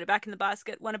up, put it back in the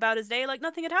basket, went about his day like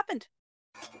nothing had happened.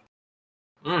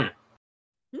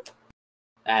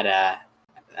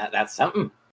 That's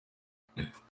something. A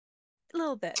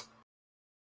little bit.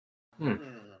 Well,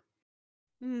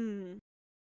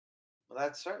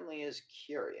 that certainly is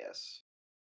curious.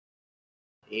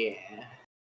 Yeah.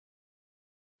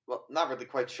 Well, not really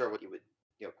quite sure what you would,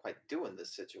 quite do in this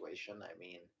situation. I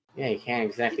mean... Yeah, you can't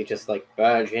exactly just,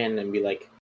 barge in and be like,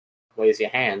 where's your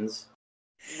hands?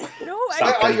 No,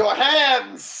 Where are your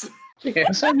hands?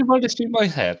 Has anybody seen my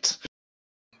hat?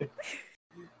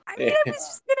 I mean, I was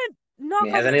just gonna knock on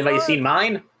Has the anybody door. seen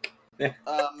mine?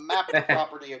 Map the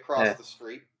property across the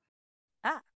street.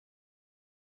 I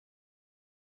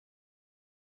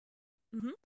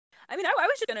mean, I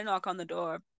was just gonna knock on the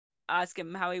door, ask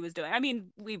him how he was doing. I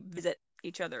mean, we visit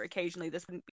each other occasionally. This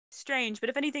wouldn't be strange, but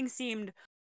if anything seemed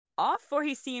off or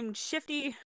he seemed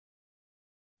shifty,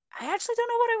 I actually don't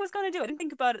know what I was gonna do. I didn't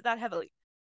think about it that heavily.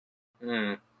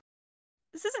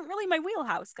 This isn't really my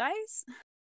wheelhouse, guys.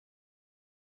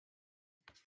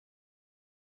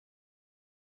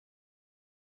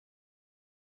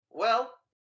 Well,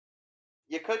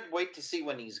 you could wait to see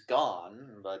when he's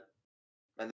gone,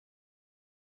 and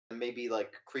maybe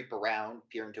creep around,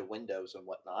 peer into windows and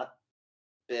whatnot.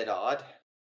 Bit odd.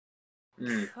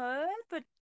 Could, but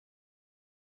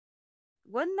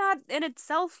wouldn't that in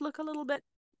itself look a little bit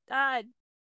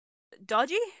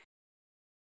dodgy?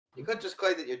 You could just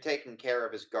claim that you're taking care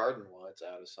of his garden while it's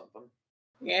out or something.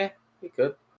 Yeah, you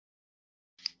could.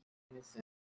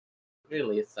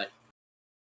 Really, it's like...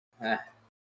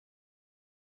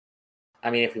 I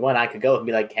mean, if you want, I could go and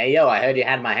be like, hey, yo, I heard you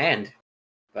had my hand.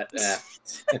 But,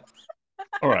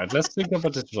 Alright, let's think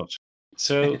about this logic.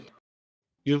 So,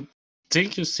 you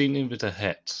think you've seen him with a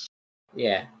hat?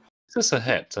 Yeah. If there's a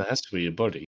hat, there has to be a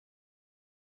body.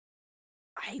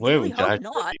 I Where really would you hope hide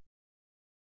not.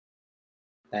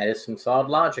 That is some solid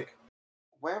logic.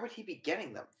 Where would he be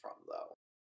getting them from, though?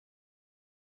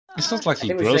 It's not like I he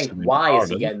think we should grows think, them in the why is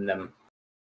he garden. getting them?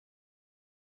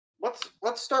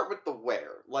 Let's start with the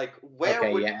where. Like, where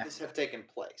Okay, would yeah. this have taken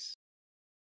place?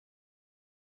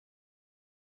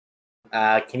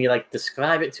 Can you like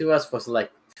describe it to us? Was it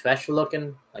like fresh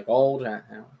looking, like old?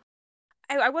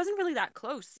 I wasn't really that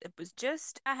close. It was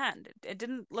just a hand. It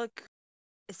didn't look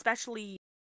especially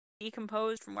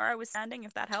decomposed from where I was standing,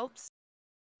 if that helps.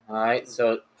 Alright,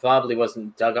 so it probably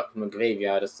wasn't dug up from a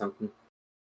graveyard or something.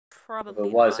 Probably If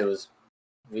it was, not. it was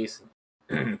recent.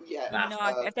 Yeah. No,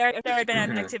 if there had been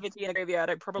an activity in the graveyard,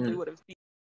 I probably would have been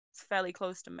fairly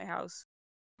close to my house.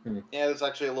 Yeah, there's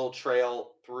actually a little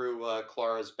trail through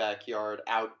Clara's backyard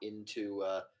out into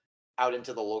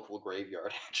the local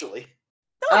graveyard. Actually,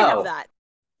 Oh, I have that.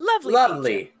 Lovely.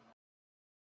 Lovely. Feature.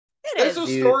 It there's is.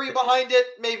 a story behind it.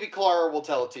 Maybe Clara will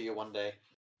tell it to you one day.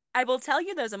 I will tell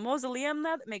you, there's a mausoleum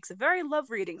there that makes a very love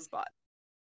reading spot.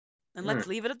 And let's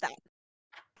leave it at that.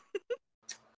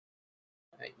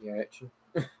 You're itching.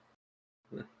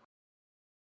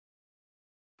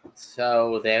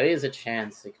 So there is a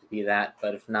chance it could be that,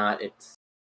 but if not, it's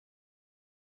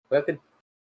where could.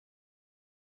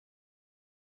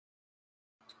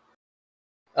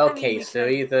 Okay, so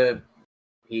either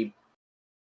he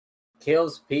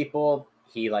kills people,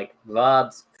 he like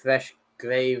robs fresh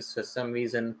graves for some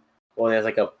reason, or there's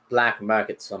like a black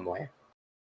market somewhere.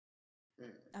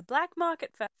 A black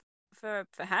market for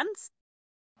hands?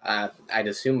 I'd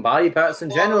assume body parts in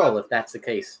general, if that's the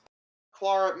case.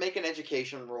 Clara, make an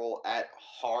education roll at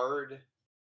hard.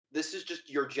 This is just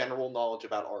your general knowledge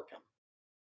about Arkham.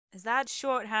 Is that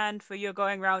shorthand for you're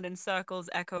going round in circles?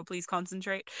 Echo, please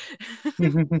concentrate.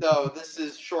 No, this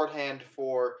is shorthand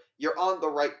for you're on the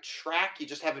right track. You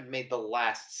just haven't made the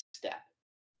last step.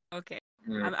 Okay,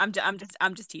 I'm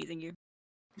just teasing you.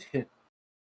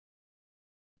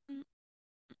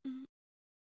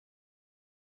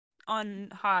 On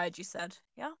hard, you said,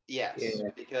 yeah? Yes, Yeah.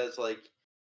 because like.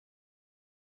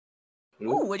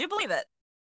 Ooh, would you believe it?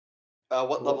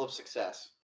 What level of success?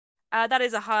 That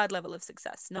is a hard level of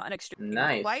success, not an extreme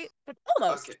Nice. quite, but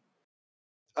almost.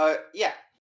 Okay. Yeah.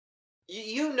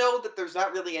 You know that there's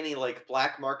not really any like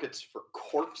black markets for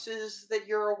corpses that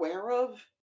you're aware of.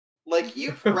 Like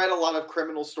you've read a lot of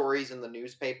criminal stories in the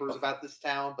newspapers about this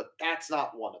town, but that's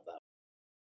not one of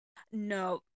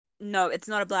them. No, it's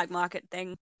not a black market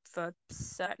thing for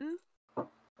certain.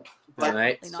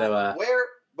 Alright, so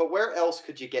where else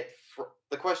could you get?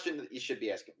 The question that you should be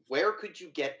asking: where could you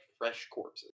get fresh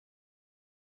corpses?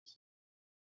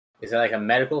 is it like a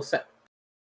medical set?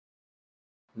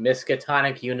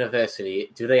 Miskatonic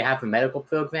University. Do they have a medical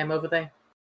program over there?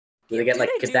 Do they get like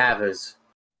cadavers?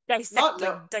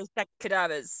 Dissect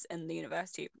cadavers in the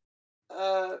university.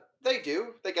 They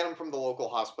do. They get them from the local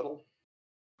hospital.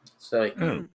 So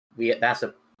that's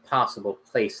a possible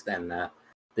place then.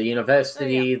 The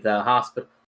university, the hospital.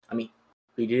 I mean,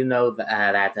 we do know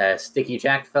that Sticky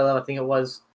Jack fellow, I think it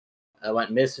was,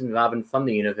 went missing, robbing from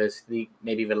the university.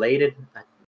 Maybe related. I'm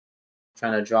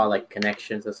trying to draw like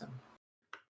connections or something.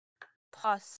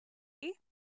 Possibly.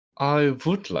 I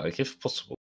would like, if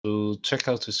possible, to check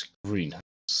out his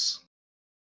greenhouse.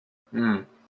 You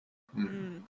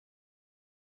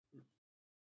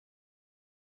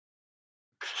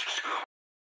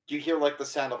hear like the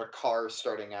sound of a car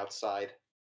starting outside.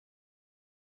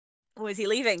 Oh, is he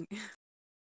leaving?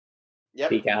 Yep.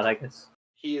 Peek out, I guess.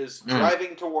 He is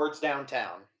driving towards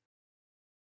downtown.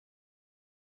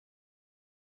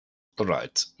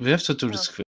 Alright, we have to do this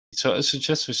quickly, so I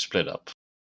suggest we split up.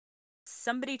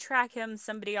 Somebody track him,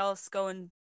 somebody else go and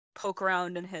poke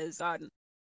around in his garden.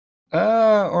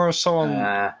 Or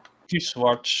someone keeps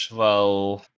watch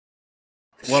while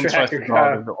one tries the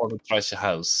garden, the other tries the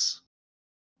house.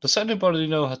 Does anybody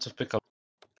know how to pick up?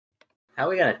 How are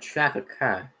we gonna track a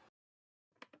car?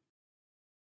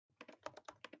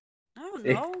 I don't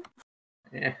know.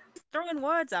 Yeah. Just throwing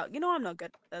words out. You know I'm not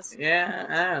good at this. Yeah,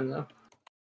 I don't know.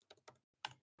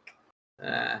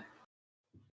 I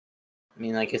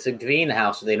mean, like, it's a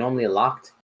greenhouse. Are they normally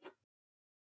locked?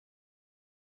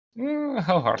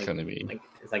 How hard can it be? Like,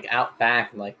 it's like out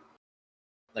back, like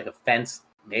a fence,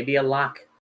 maybe a lock.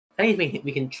 If anything,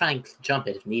 we can try and jump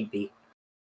it if need be.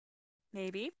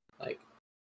 Maybe. Like,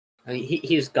 I mean,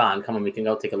 he's gone. Come on, we can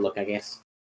go take a look, I guess.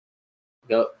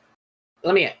 Go.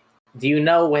 Do you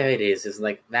know where it is? Is it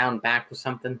like round back or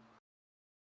something?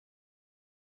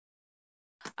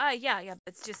 Yeah.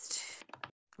 It's just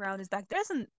round his back. There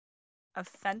isn't a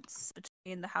fence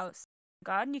between the house and the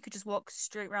garden. You could just walk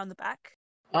straight round the back.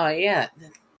 Oh yeah.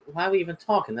 Why are we even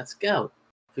talking? Let's go.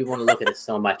 If we want to look at it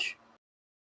so much.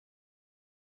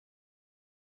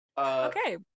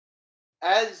 Okay.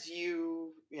 As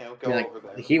you go over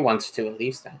there, he wants to at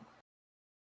least.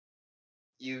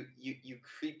 you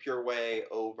creep your way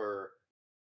over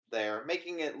there,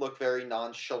 making it look very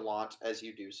nonchalant as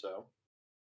you do so.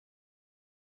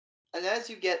 And as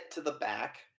you get to the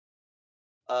back,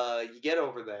 you get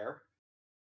over there,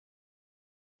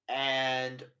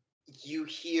 and you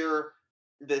hear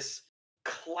this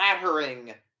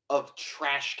clattering of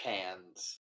trash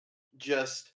cans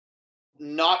just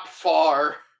not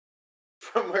far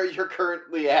from where you're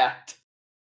currently at.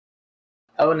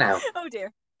 Oh no. Oh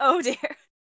dear. Oh dear.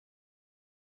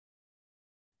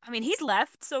 I mean, he's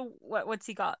left, so what's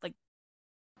he got? Like,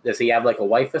 Does he have like a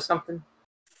wife or something?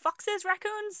 foxes,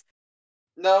 raccoons?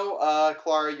 No,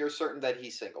 Clara, you're certain that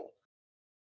he's single.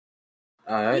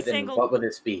 Alright, He's then single. what would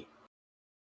this be?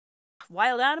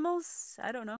 Wild animals?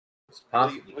 I don't know. It's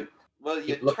possibly.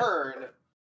 You turn,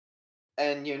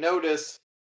 and you notice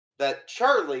that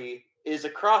Charlie is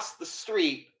across the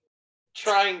street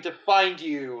trying to find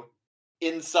you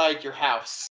inside your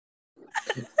house.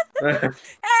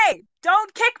 Hey!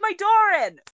 Don't kick my door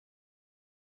in!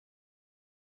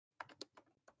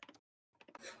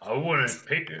 I wouldn't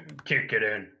kick it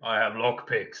in. I have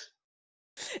lockpicks.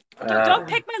 Don't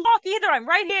pick my lock either. I'm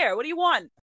right here. What do you want?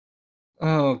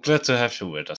 Oh, glad to have you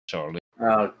with us, Charlie.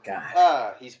 Oh god.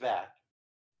 Ah, he's back.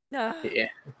 Yeah.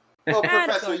 Well, And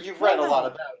Professor, going, you've read a "Hold lot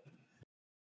on." about it.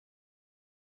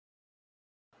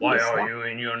 Why Yes, are sir. you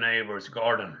in your neighbor's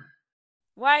garden?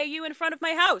 Why are you in front of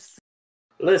my house?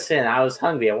 Listen, I was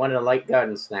hungry. I wanted a light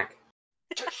garden snack.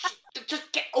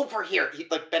 Just get over here.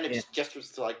 Bennett just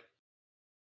gestures to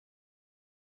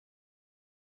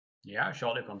Yeah,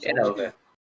 Charlie comes Get over. over.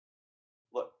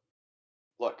 Look.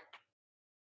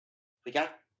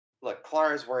 Look,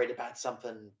 Clara's worried about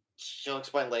something. She'll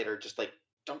explain later. Just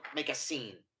don't make a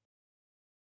scene.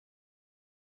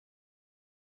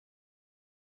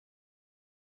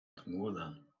 More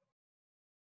than.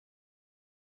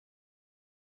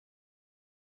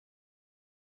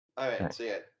 Alright, so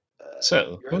yeah.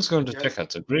 So, who's going to check out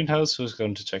the greenhouse? Who's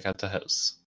going to check out the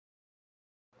house?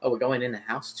 Oh, we're going in the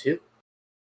house too?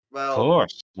 Well, Of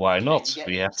course. Why can not? you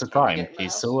We have the can you time. get in the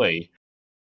He's house? away.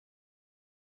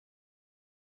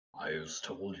 I just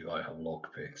told you I have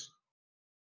lockpicks.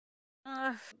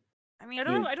 I mean, I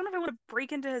don't know if I want to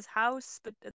break into his house,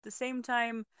 but at the same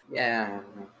time, Yeah.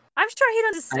 I'm sure he'd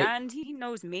understand. He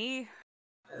knows me.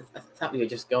 I thought we were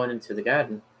just going into the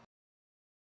garden.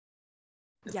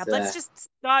 Yeah, but let's just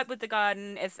start with the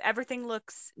garden. If everything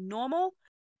looks normal,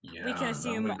 Yeah, we can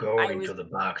assume then we go I into was... the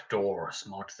back door.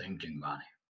 Smart thinking, Manny.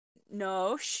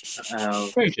 No, shh.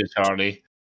 Thank you, Charlie.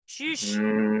 Shh.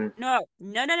 Mm, No.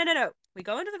 We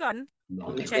go into the garden.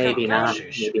 We check maybe out not.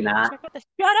 garden. Maybe not.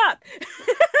 Shut up!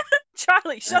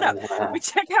 Charlie, shut up! We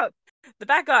check out the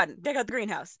back garden. Check out the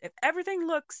greenhouse. If everything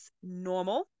looks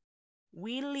normal,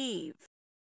 we leave.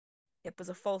 It was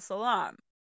a false alarm.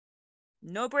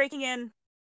 No breaking in,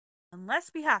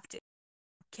 unless we have to.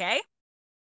 Okay?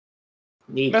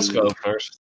 Let's go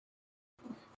first.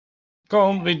 Go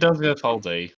on, we don't have all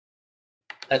day.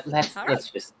 Let's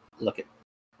just look at.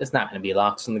 There's not going to be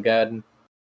locks in the garden.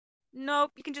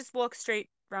 Nope, you can just walk straight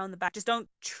around the back. Just don't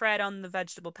tread on the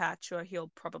vegetable patch, or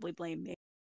he'll probably blame me.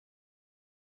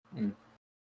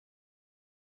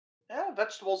 Yeah,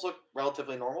 vegetables look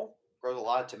relatively normal. Grows a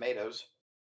lot of tomatoes.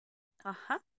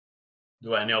 Uh-huh.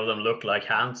 Do any of them look like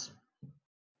hands?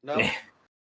 No.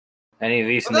 Any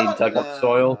recently dug up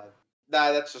soil?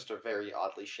 Nah, that's just a very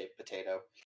oddly shaped potato.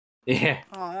 Yeah.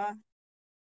 Aw.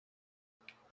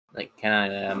 Like,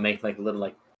 can I make like a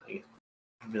little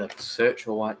be like search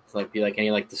or what? Like, be like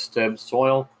any like disturbed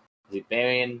soil? Is he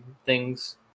burying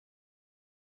things?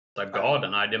 The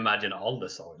garden, I'd imagine all the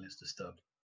soil is disturbed.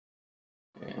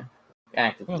 Yeah.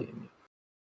 Actively.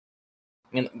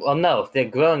 I mean, well, no. If they're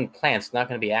growing plants, not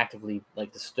going to be actively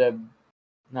like disturbed.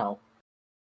 No.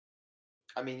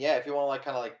 I mean, yeah, if you want to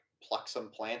kind of pluck some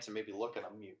plants and maybe look at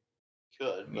them, you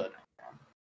could, but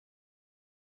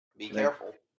be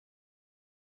careful.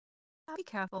 Be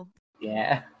careful.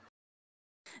 Yeah.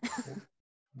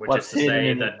 Which is to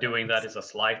say that doing that is a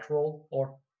sleight roll,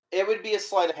 or? It would be a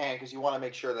sleight of hand because you want to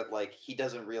make sure that he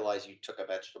doesn't realize you took a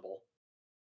vegetable.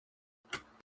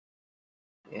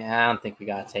 Yeah, I don't think we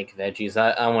gotta take veggies.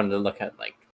 I wanted to look at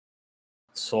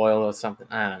soil or something.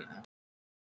 I don't know.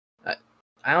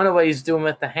 I don't know what he's doing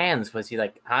with the hands. Was he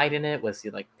hiding it? Was he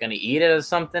gonna eat it or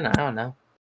something? I don't know.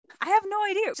 I have no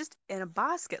idea. It's just in a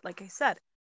basket, like I said.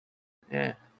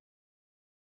 Yeah.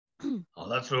 Oh,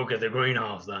 let's look at the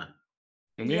greenhouse then.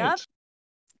 Yep.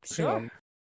 Sure.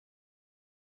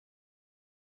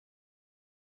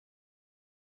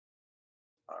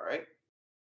 All right.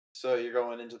 So you're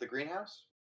going into the greenhouse?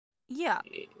 Yeah.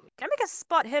 Can I make a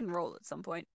spot hidden roll at some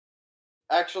point?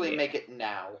 Actually, Yeah. make it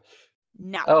now.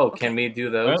 No. Oh, Okay. can we do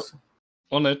those?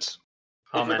 On it.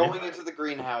 How If you're many? going into the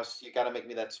greenhouse, you gotta make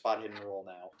me that spot hidden roll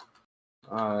now.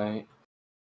 Alright.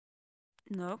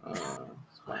 Nope.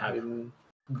 I have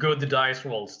good dice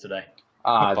rolls today.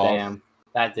 Ah, Above. damn.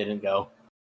 That didn't go.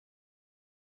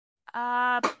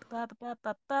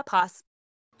 Pass.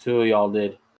 2 of y'all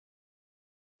did.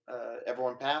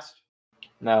 Everyone passed?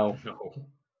 No, No.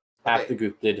 half Okay. the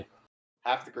group did.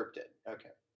 Half the group did.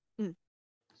 Okay. Mm.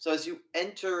 So as you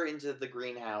enter into the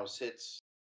greenhouse, it's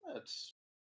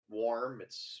warm,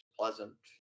 it's pleasant,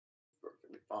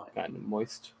 perfectly fine. Kind of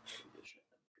moist.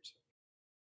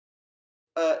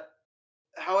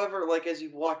 However, like as you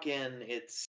walk in,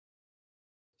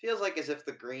 feels like as if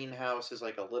the greenhouse is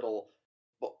like a little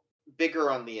bigger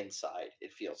on the inside.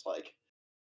 It feels like.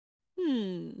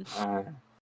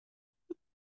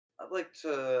 I'd like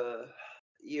to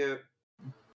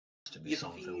To be you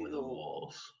something with the feel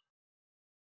walls.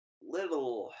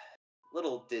 little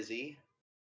dizzy.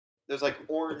 There's like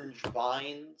orange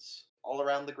vines all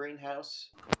around the greenhouse.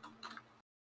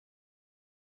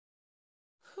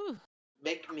 Whew.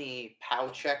 Make me POW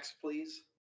checks, please.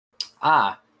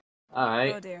 Ah,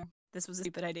 alright. Oh dear. This was a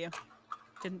stupid idea.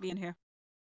 Didn't be in here.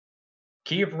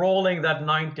 Keep rolling that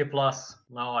 90 plus.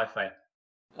 Now I fail.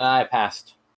 I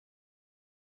passed.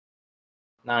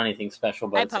 Not anything special,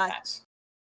 but I it's a passed. pass.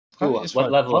 How Ooh, is what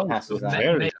my level of power pass is so that?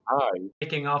 very high?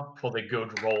 Making up for the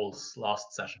good rolls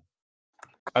last session.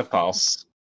 I pass.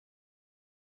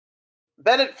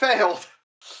 Bennett failed.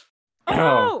 Oh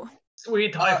no!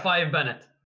 Sweet high five, Bennett.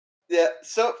 Yeah,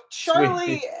 so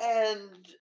Charlie Sweet.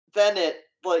 and Bennett,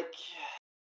 like,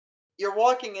 you're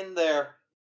walking in there,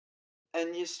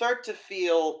 and you start to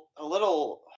feel a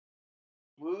little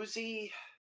woozy.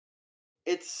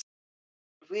 It's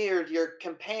weird. Your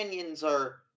companions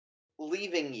are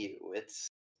leaving you.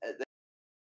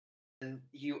 And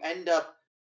you end up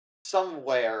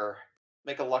somewhere.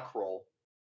 Make a luck roll,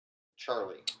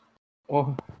 Charlie.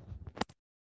 Oh.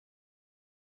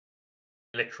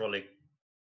 Literally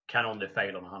can only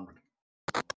fail on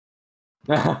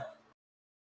 100.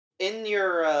 In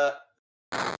your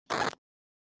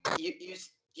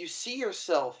you see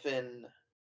yourself in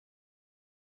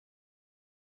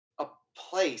a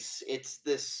place. It's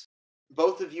this.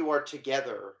 Both of you are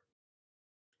together.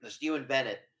 Just you and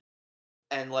Bennett,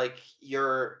 and like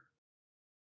you're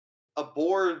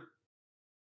aboard.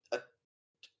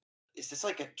 Is this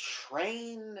like a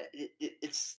train?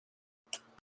 It's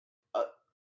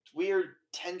weird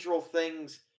tendril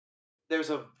things. There's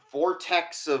a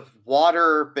vortex of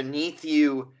water beneath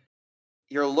you.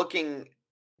 You're looking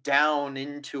down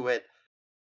into it,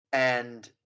 and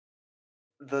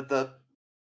a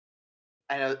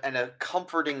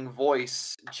comforting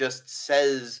voice just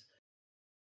says,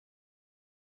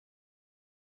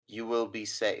 "You will be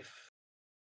safe."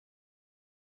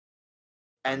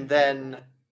 And then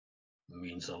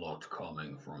Means a lot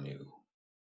coming from you.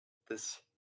 this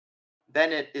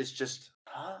Bennett is just,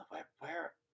 huh?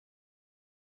 Where?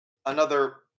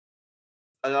 Another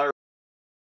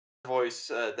voice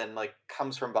then like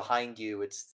comes from behind you.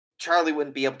 It's Charlie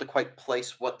wouldn't be able to quite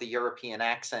place what the European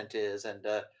accent is, and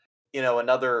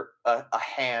another a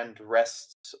hand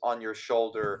rests on your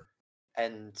shoulder,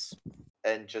 and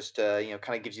just kind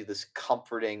of gives you this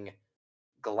comforting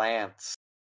glance.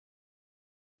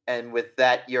 And with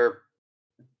that, you're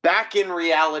back in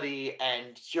reality,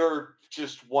 and you're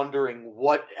just wondering,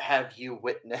 what have you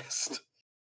witnessed?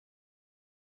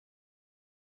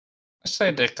 I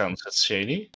say that counts as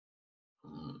shady.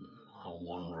 I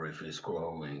wonder if he's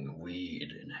growing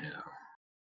weed in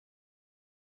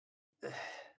here.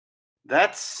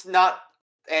 That's not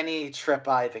any trip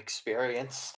I've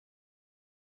experienced.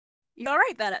 You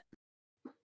alright, Bennett?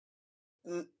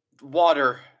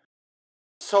 Water.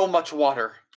 So much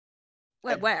water.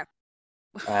 Wait, where?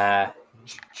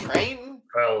 Train?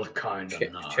 Felt kind of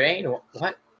nice. Train?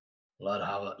 What?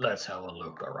 Let's have a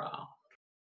look around.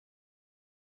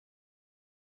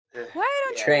 Why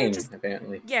don't Train, you just...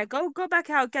 apparently. Yeah, go back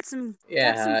out, get some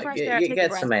Yeah, fresh air, take a get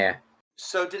breath. some air.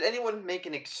 So, did anyone make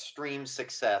an extreme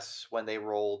success when they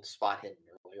rolled spot hidden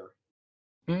earlier?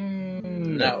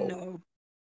 No. No.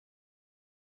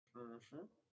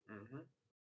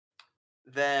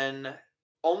 Then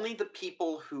only the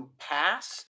people who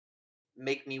passed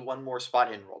make me one more spot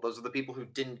hidden roll. Those are the people who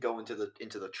didn't go into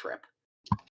the trip.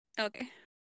 Okay.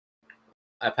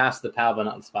 I passed the POW, but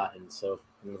not the spot hidden, so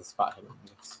I'm the spot hidden.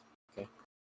 Okay.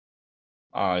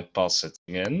 I pass it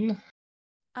again.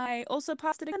 I also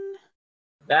passed it again.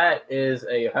 That is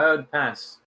a hard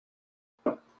pass.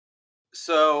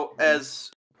 So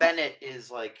as Bennett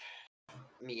is like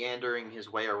meandering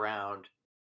his way around,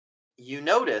 you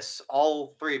notice,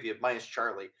 all three of you, minus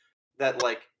Charlie, that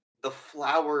like the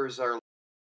flowers are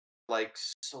like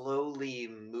slowly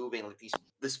moving, like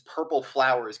this purple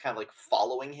flower is kind of like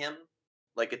following him,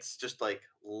 like it's just like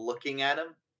looking at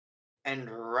him, and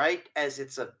right as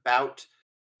it's about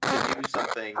to do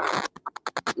something,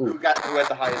 who had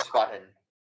the highest spot in?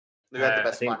 Who had the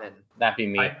best spot in? That'd be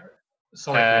me.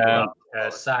 Sorry to interrupt.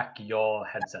 Zach, your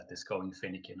headset is going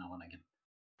finicky now and again.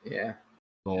 Yeah.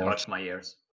 It hurts my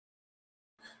ears.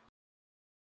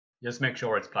 Just make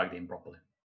sure it's plugged in properly.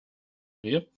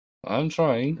 Yep, I'm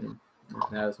trying.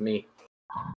 That was me.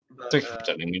 Thanks for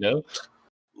telling me, though.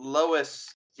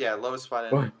 Lois spot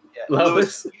in. What? Yeah,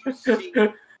 Lois?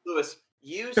 Lewis,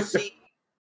 you see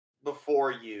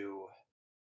before you,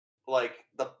 like,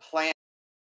 the plant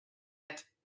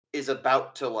is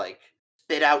about to, like,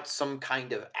 spit out some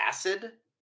kind of acid,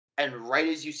 and right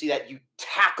as you see that, you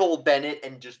tackle Bennett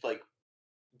and just, like,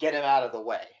 get him out of the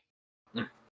way.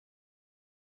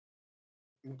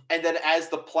 And then as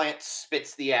the plant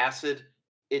spits the acid,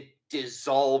 it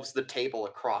dissolves the table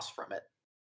across from it.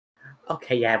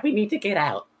 Okay, yeah, we need to get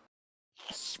out.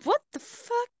 What the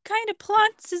fuck kind of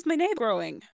plants is my neighbor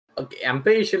growing? Okay, I'm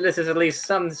pretty sure this is at least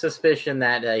some suspicion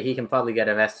that he can probably get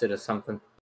arrested or something.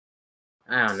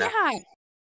 I don't know. Yeah.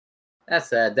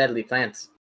 That's deadly plants.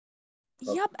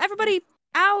 Yep. Everybody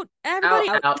out. Everybody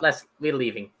out. We're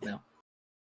leaving. No.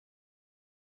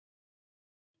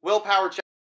 Willpower check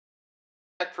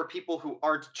for people who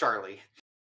aren't Charlie.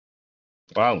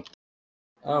 Wow.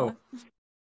 Oh.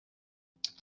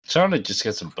 Charlie just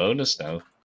gets a bonus now.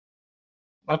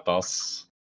 My boss.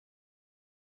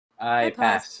 I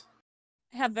pass.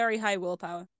 I have very high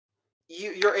willpower.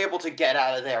 You're able to get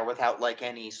out of there without like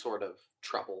any sort of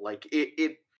trouble. Like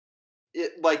it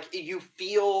like you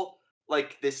feel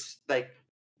like this, like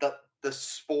the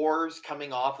spores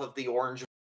coming off of the orange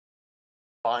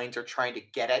vines are trying to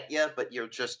get at you, but you're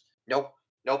just nope,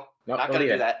 not gonna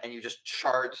do that, and you just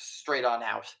charge straight on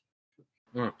out.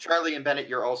 Charlie and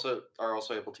Bennett, are also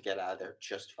able to get out of there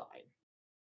just fine.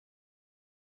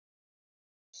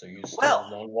 So you still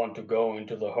don't want to go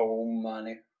into the home,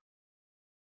 Manny?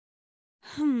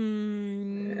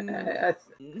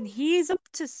 He's up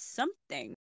to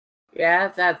something. Yeah,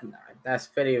 that's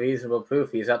pretty reasonable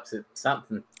proof he's up to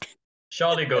something.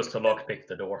 Charlie goes to lockpick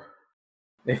the door.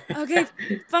 Okay,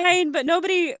 fine, but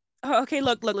nobody. Oh, okay,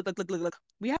 look.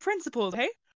 We have principles, okay?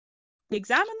 We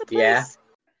examine the place. Yeah.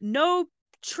 No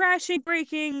trashing,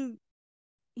 breaking.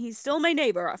 He's still my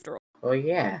neighbor, after all. Oh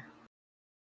yeah.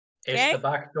 Is the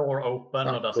back door open,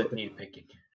 or does it need picking?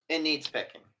 It needs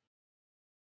picking.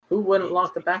 Who wouldn't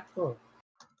lock the back door?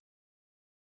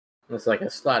 It's like a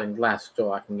sliding glass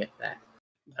door. I can get that.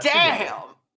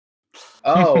 Damn!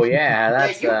 Oh yeah,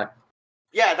 that's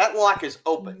Yeah, that lock is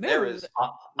open. Move. There is.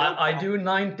 I do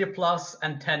 90 plus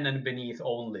and 10 and beneath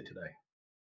only today.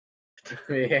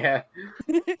 Yeah.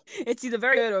 It's either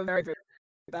very good or very, very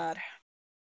bad.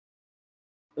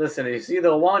 Listen, it's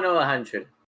either 1 or 100.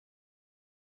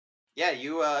 Yeah,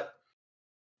 you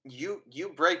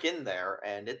break in there,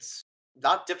 and it's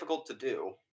not difficult to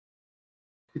do.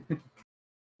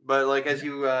 But like as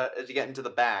you get into the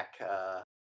back,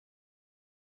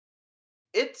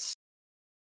 it's a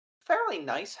fairly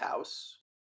nice house.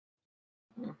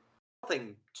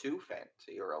 Nothing too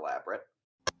fancy or elaborate.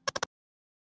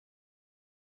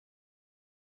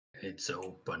 It's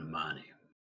open, Manny.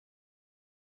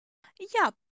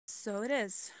 Yep, so it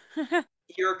is.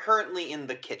 You're currently in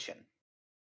the kitchen.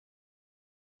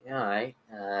 Alright.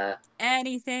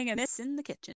 Anything amiss in the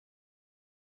kitchen?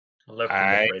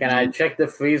 Can I check the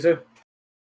freezer?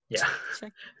 Yeah.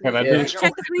 Check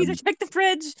the freezer, check the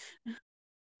fridge.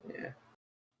 Yeah.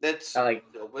 It's like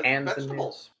filled with hands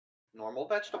vegetables. Normal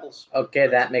vegetables. Okay,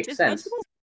 that makes Just sense. vegetables?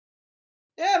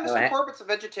 Yeah, Mr. No, Corbit's a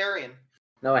vegetarian.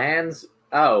 No hands?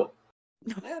 Oh.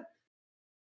 Yeah.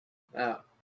 Oh.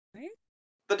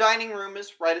 The dining room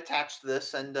is right attached to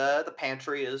this, and the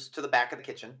pantry is to the back of the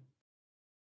kitchen.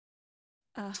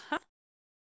 Uh-huh.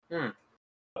 Well,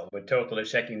 we're totally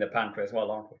checking the pantry as well,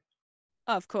 aren't we?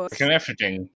 Of course. Look at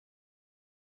everything.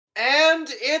 And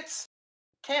it's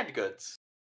canned goods.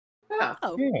 Yeah.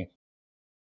 Oh. Yeah.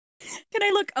 Can I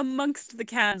look amongst the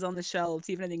cans on the shelves,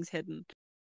 see if anything's hidden?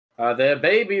 Are there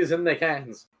babies in the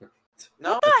cans?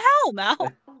 No, What the hell, Mal?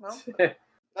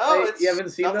 no, Wait, you haven't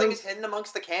seen nothing's those? hidden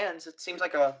amongst the cans. It seems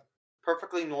like a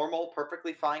perfectly normal,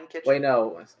 perfectly fine kitchen. Wait,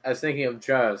 no. I was thinking of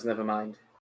jars. Never mind.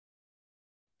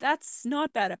 That's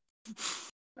not bad.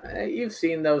 You've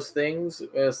seen those things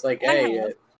where it's like, I hey,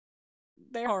 have.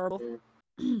 They're horrible.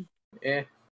 yeah.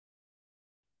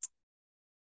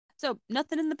 So,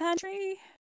 nothing in the pantry?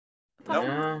 Nope.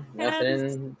 No, nothing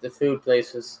Cans? in the food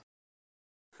places.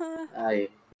 Huh. I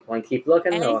want to keep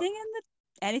looking. Or...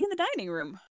 Anything in the dining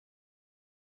room?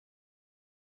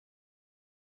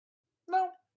 No.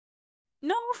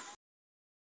 No.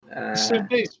 It's a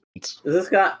basement. Is this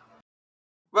got?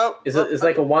 Well, It's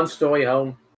like a one-story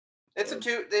home. It's a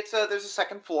two. There's a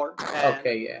second floor.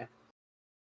 Okay, yeah.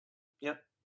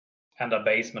 And a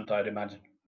basement, I'd imagine.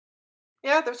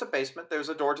 Yeah, there's a basement. There's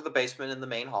a door to the basement in the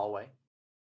main hallway.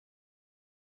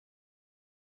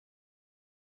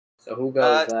 So who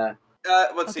goes?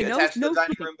 Let's see. Okay, Attached to no the dining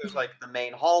sleeping. room, there's like the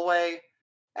main hallway,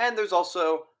 and there's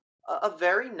also a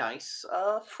very nice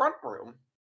front room.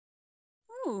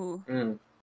 Ooh.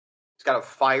 It's got a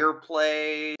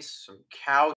fireplace, some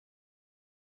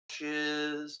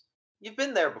couches. You've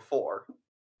been there before.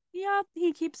 Yeah,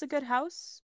 he keeps a good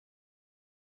house.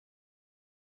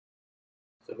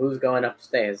 So who's going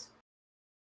upstairs?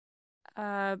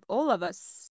 All of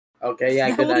us. Okay, yeah,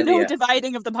 There good will be no idea.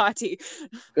 dividing of the party.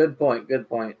 Good point. Good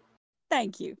point.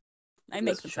 Thank you. I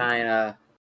make Let's them try something. and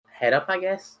head up, I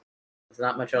guess. There's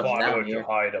not much else If I down were here. to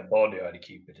hide a body, I'd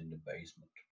keep it in the basement.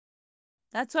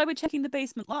 That's why we're checking the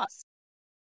basement last.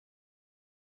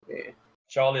 Okay.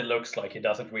 Charlie looks like he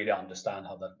doesn't really understand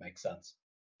how that makes sense.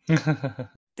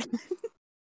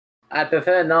 I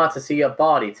prefer not to see your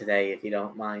body today, if you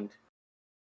don't mind.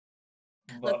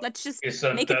 But Let's just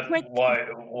isn't make it that quick. why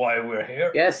we're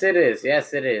here? Yes, it is.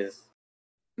 Yes, it is.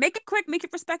 Make it quick. Make it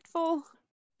respectful.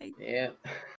 Yeah.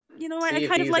 You know, See I if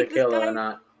kind of he's a like this killer guy. or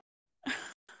not.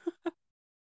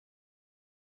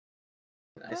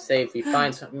 I say if we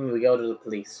find something, we go to the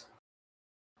police.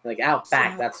 Like out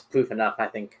back, So- that's proof enough, I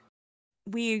think.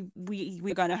 We're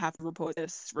gonna have to report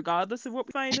this regardless of what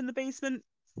we find in the basement.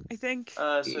 I think.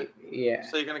 Yeah.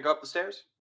 So you're gonna go up the stairs?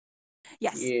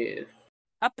 Yes. Yeah.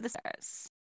 Up the stairs.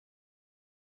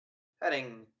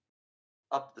 Heading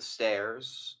up the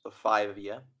stairs, the five of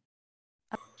you.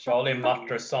 Charlie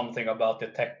mutters something about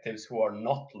detectives who are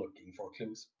not looking for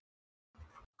clues.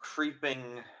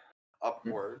 Creeping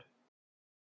upward.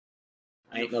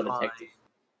 I ain't no detective.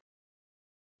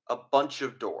 A bunch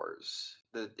of doors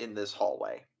in this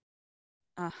hallway.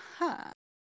 Uh-huh.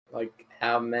 Like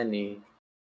how many?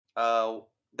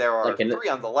 There are Like 3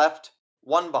 on the left,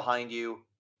 1 behind you,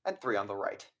 and 3 on the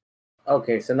right.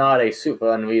 Okay, so not a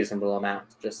super unreasonable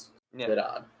amount, just Yeah. a bit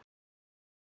odd.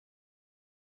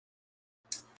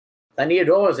 Plenty of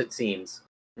doors, it seems.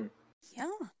 Yeah.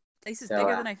 Place is So,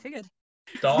 bigger than I figured.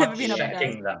 Start Never been up there.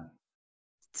 checking them.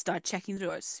 Start checking the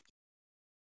doors.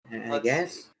 I Let's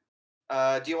guess. see.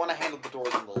 Do you want to handle the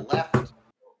doors on the left,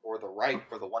 or the right,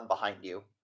 or the one behind you?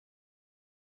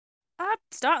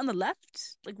 Start on the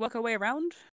left. Like work our way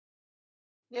around.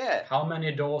 Yeah. How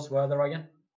many doors were there again?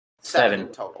 7 in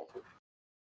total.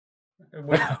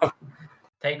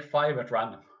 Take 5 at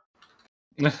random.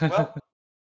 Well,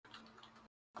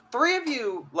 3 of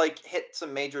you hit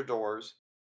some major doors.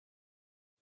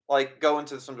 Go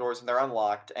into some doors and they're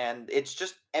unlocked, and it's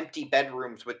just empty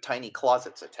bedrooms with tiny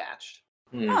closets attached.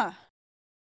 Huh.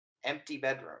 Empty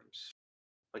bedrooms,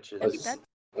 which is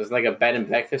Was it like a bed and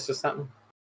breakfast or something?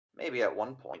 maybe at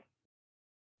one point.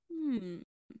 Not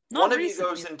One of recently. you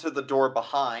goes into the door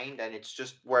behind, and it's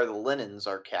just where the linens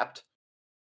are kept.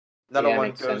 Yeah, Another one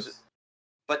makes goes. sense.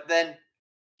 But then,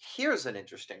 here's an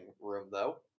interesting room,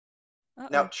 though. Uh-oh.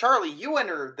 Now, Charlie, you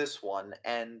enter this one,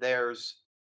 and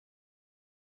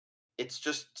it's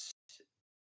just.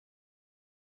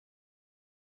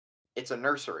 It's a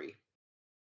nursery.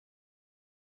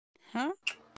 Huh?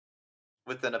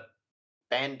 With an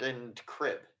abandoned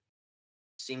crib.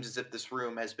 Seems as if this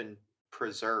room has been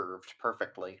preserved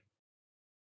perfectly.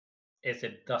 Is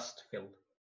it dust filled?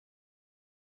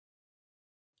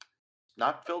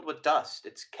 Not filled with dust.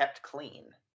 It's kept clean.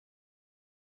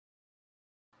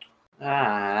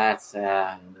 That's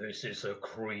This is a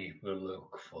creepy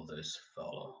look for this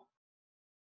fellow.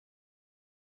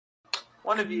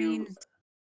 One of you. As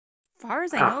far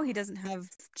as I know, he doesn't have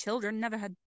children. Never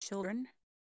had children.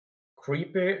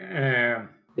 Creepy.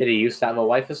 Did he used to have a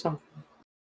wife or something?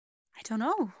 I don't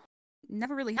know.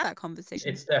 Never really had that conversation.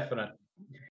 It's definitely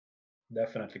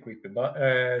creepy.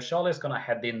 But Charlie's gonna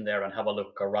head in there and have a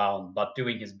look around, but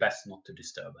doing his best not to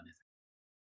disturb anything.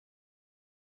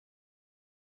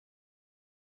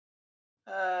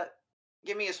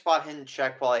 Give me a spot hidden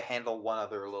check while I handle one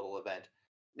other little event.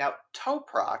 Now,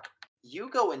 Toprak, you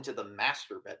go into the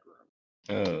master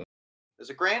bedroom. There's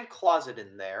a grand closet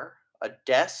in there, a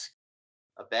desk,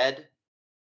 a bed.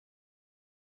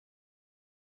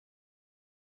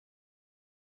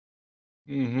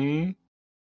 Mm-hmm.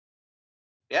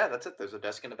 Yeah, that's it. There's a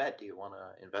desk and a bed. Do you want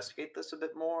to investigate this a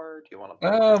bit more? Do you want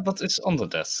to? But it's on the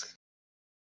desk.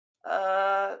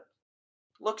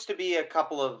 Looks to be a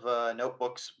couple of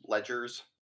notebooks, ledgers.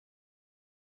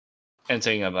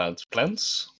 Anything about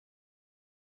plants?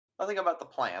 Nothing about the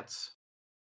plants.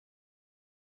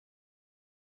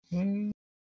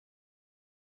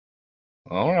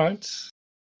 All right.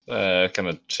 Can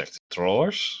I check the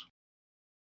drawers?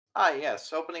 Ah,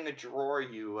 yes. Opening a drawer,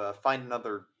 you find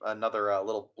another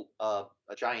little a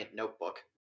giant notebook.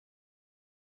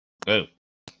 Oh.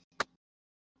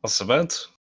 What's about?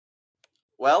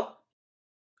 Well,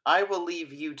 I will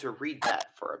leave you to read that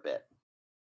for a bit.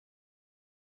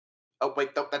 Oh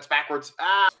wait, no, that's backwards.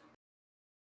 Ah!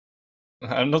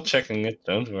 I'm not checking it.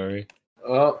 Don't worry.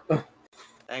 Oh,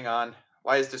 Hang on.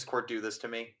 Why does Discord do this to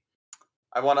me?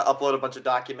 I want to upload a bunch of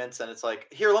documents, and it's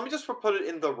like, here, let me just put it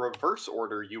in the reverse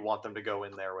order you want them to go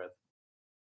in there with.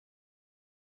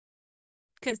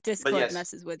 Because Discord yes.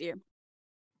 messes with you.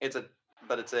 It's a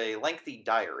lengthy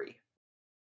diary.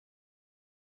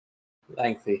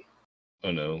 lengthy.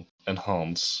 Oh no.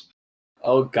 Enhance.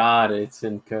 Oh god, it's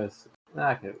in cursive.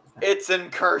 Okay. It's in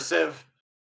cursive.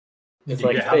 It's Do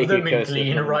like you have fake them in cursive.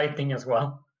 clean writing as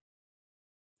well?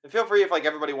 Feel free if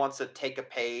everybody wants to take a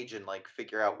page and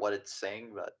figure out what it's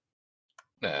saying,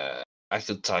 but I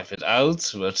could type it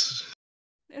out, but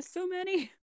There's so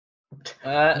many.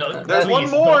 No, there's one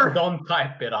please more! Don't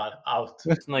type it out.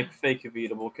 It's like fake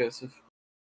readable cursive.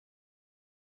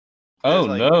 oh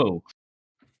There's, no.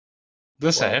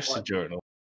 This is a Well, hefty what? journal.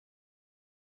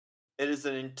 It is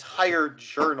an entire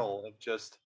journal of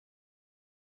just...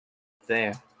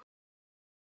 There.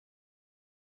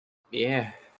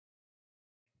 Yeah.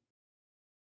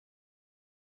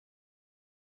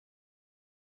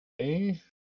 Okay.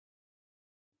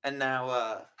 And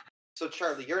now, so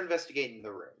Charlie, you're investigating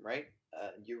the room, right?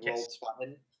 You Yes. rolled spot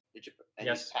hidden? Did you? And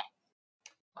Yes. You passed.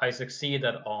 I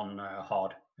succeeded on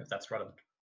hard, if that's relevant.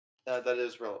 That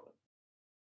is relevant.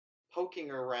 Poking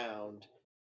around,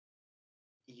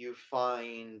 you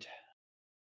find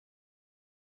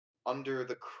under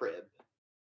the crib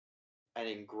an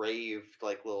engraved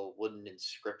little wooden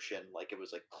inscription, it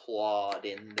was clawed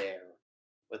in there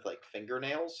with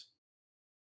fingernails.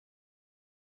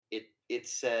 It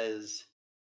says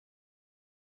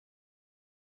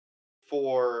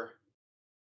for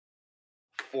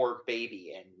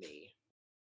baby and me.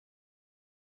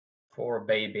 For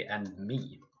baby and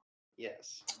me.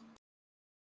 Yes.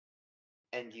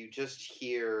 And you just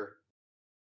hear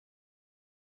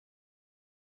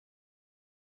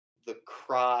the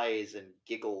cries and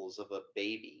giggles of a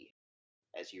baby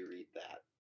as you read that.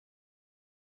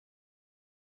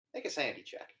 Make a sanity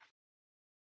check.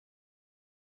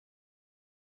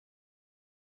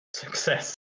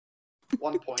 Success.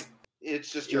 1 point.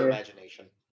 It's just your Yeah. imagination.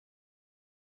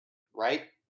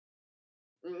 Right?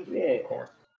 Yeah. Of course.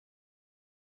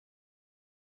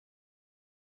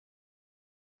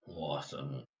 What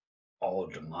an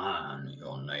odd man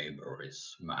your neighbor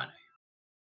is, Manny.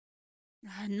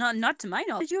 Not to my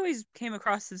knowledge. You always came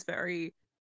across as very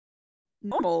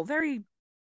normal, very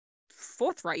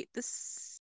forthright.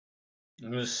 This.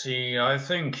 You see, I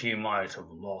think he might have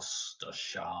lost a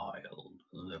child.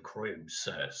 The crib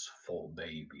says for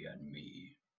baby and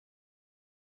me.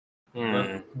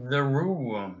 But the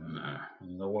room,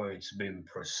 the way it's been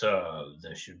preserved,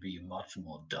 there should be much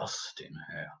more dust in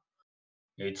here.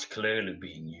 It's clearly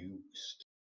being used.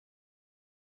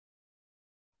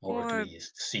 Or at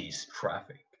least cease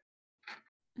traffic.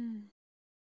 I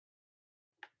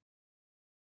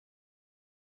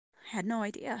had no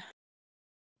idea.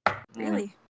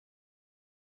 Really?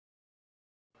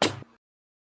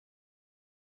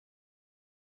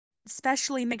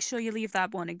 Especially make sure you leave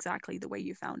that one exactly the way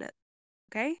you found it.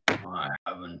 Okay? I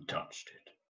haven't touched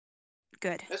it.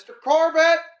 Good. Mr.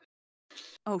 Corbit!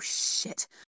 Oh, shit.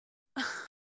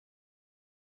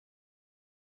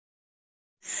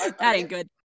 That ain't good.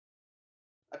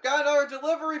 I've got another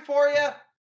delivery for you!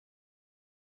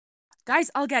 Guys,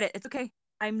 I'll get it. It's okay.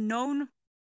 I'm known.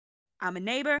 I'm a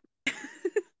neighbor.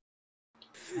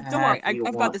 Don't worry.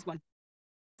 I've got this one.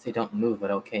 They don't move,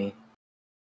 but okay.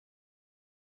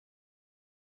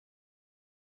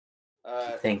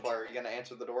 Claire, are you gonna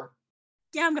answer the door?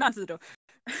 Yeah, I'm gonna answer the door.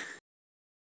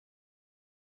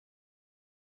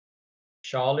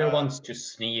 Charlie wants to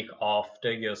sneak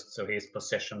after just so he's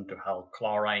positioned to help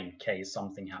Clara in case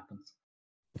something happens.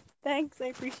 Thanks, I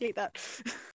appreciate that.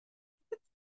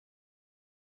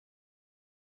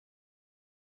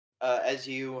 As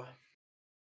you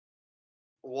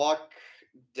walk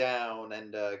down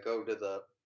and go to the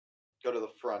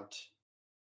front,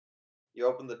 you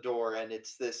open the door and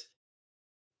it's this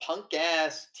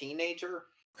punk-ass teenager.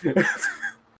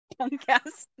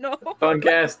 Punk-ass, no.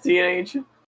 Punk-ass teenager.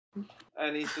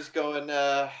 And he's just going,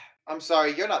 I'm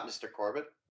sorry, you're not Mr. Corbit.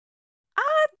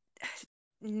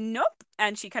 Nope.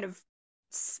 And she kind of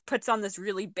puts on this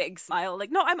really big smile,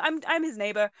 like, no, I'm his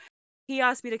neighbor. He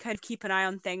asked me to kind of keep an eye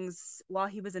on things while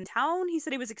he was in town. He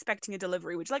said he was expecting a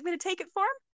delivery. Would you like me to take it for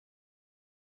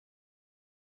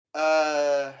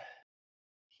him?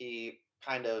 He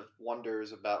kind of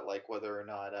wonders about, like, whether or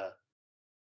not,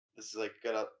 this is, like, a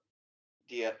good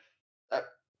idea.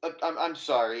 I'm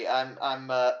sorry,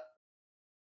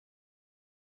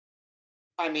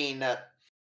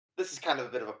 this is kind of a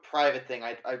bit of a private thing.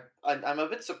 I'm a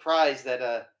bit surprised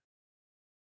that,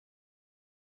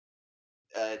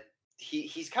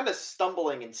 he's kind of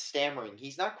stumbling and stammering.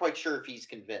 He's not quite sure if he's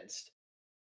convinced.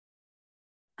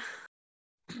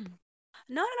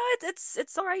 No,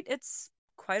 it's all right. It's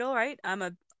quite all right. I'm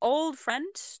a old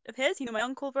friend of his. He knew my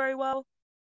uncle very well.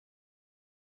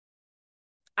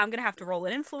 I'm gonna have to roll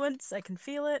an influence. I can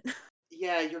feel it.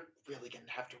 Yeah, you're really gonna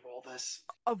have to roll this.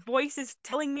 A voice is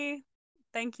telling me.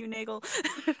 Thank you, Nagel.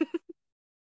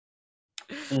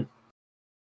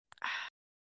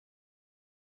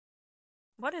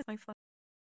 What is my fuck?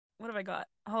 What have I got?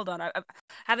 Hold on, I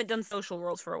haven't done social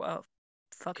rolls for a while.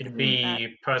 Fuck. Could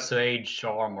be persuade,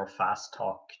 charm, or fast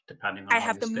talk, depending on I how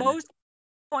have you the spin most it.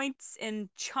 points in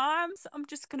charms. I'm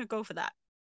just gonna go for that.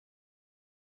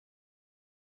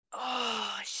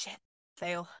 Oh shit!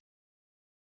 Fail.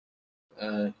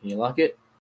 You like it?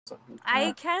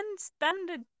 I can spend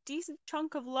a decent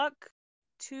chunk of luck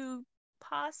to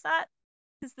pass that,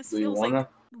 because this Do you feels wanna? like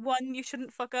one you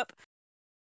shouldn't fuck up.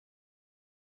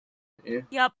 Yeah.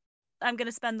 Yep, I'm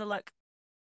gonna spend the luck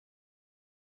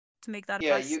to make that a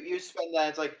Yeah, plus. you spend that.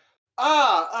 It's like,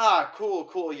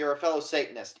 cool. You're a fellow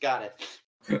Satanist. Got it.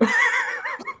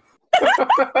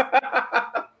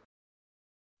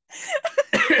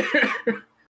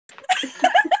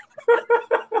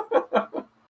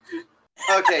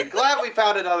 Okay, glad we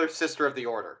found another sister of the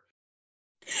order.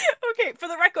 Okay, for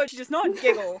the record, she does not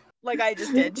giggle like I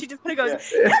just did. She just kind of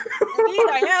goes, Yeah. "Yes, indeed,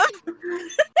 I am."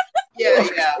 Yeah.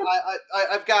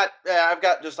 I've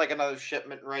got just like another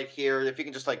shipment right here. If you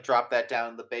can just like drop that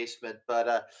down in the basement.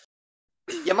 But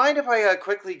you mind if I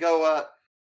quickly go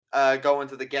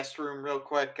into the guest room real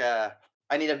quick? I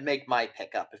need to make my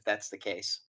pickup if that's the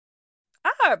case.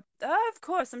 Of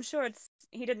course. I'm sure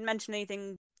he didn't mention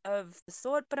anything of the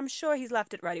sort, but I'm sure he's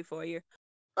left it ready for you.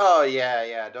 Oh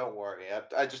yeah. Don't worry.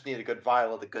 I just need a good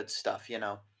vial of the good stuff, you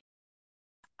know.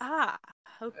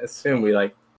 Okay. I assume we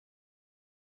like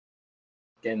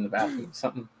get in the bathroom or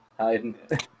something, hiding.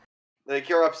 Like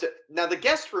you're upset. Now the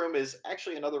guest room is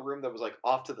actually another room that was like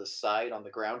off to the side on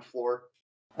the ground floor.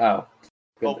 Oh.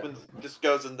 Good Opens, just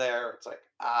goes in there. It's like,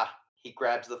 he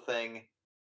grabs the thing.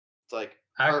 It's like,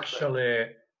 perfect. Actually,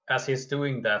 as he's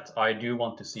doing that, I do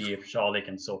want to see if Charlie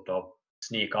can sort of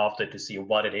sneak after to see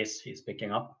what it is he's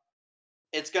picking up.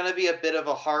 It's going to be a bit of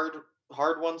a hard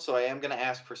one, so I am going to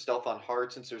ask for stealth on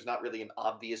hard since there's not really an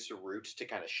obvious route to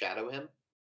kind of shadow him.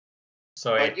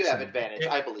 So but you have advantage.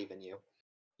 I believe in you.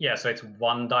 Yeah, so it's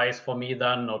 1 dice for me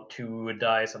then, or 2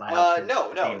 dice, and I have to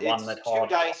no, be one it's at 2 hard.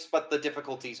 dice, but the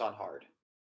difficulty's on hard.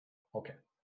 Okay.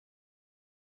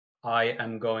 I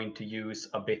am going to use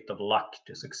a bit of luck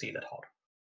to succeed at hard.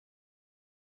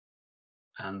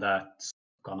 And that's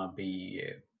gonna be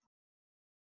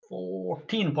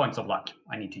 14 points of luck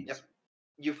I need to use. Yep.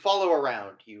 You follow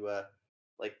around. You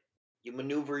you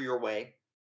maneuver your way.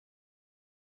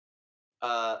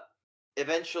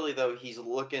 Eventually, though,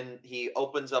 he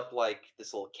opens up like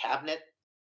this little cabinet,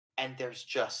 and there's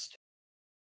just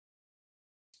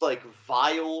like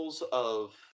vials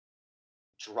of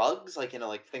drugs, like,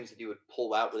 like things that you would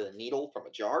pull out with a needle from a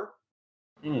jar.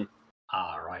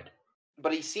 Right.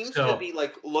 But he seems to be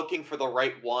like looking for the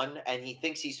right one, and he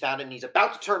thinks he's found it, and he's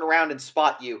about to turn around and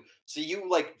spot you. So you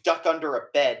like duck under a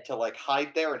bed to like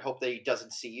hide there and hope that he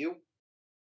doesn't see you.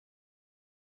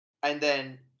 And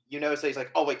then you notice that he's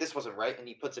like, oh wait, this wasn't right, and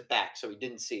he puts it back so he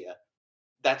didn't see you.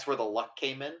 That's where the luck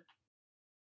came in.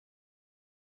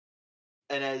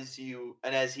 And as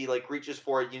he like reaches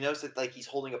for it, you notice that like he's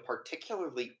holding a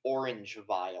particularly orange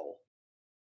vial.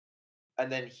 And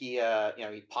then he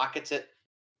he pockets it,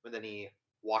 and then he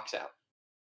walks out.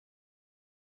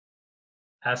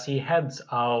 As he heads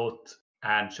out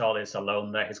and Charlie's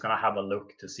alone there, he's gonna have a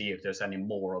look to see if there's any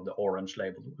more of the orange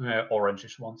labeled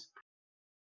orangish ones.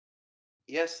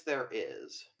 Yes, there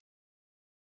is.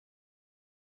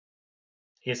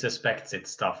 He suspects it's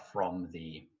stuff from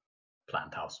the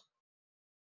plant house.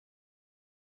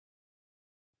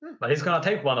 But he's gonna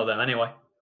take one of them anyway.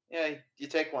 Yeah, you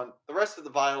take one. The rest of the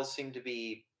vials seem to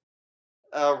be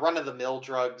run-of-the-mill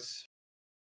drugs.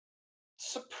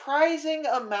 Surprising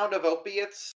amount of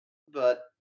opiates, but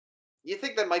you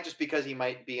think that might just because he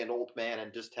might be an old man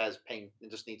and just has pain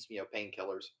and just needs,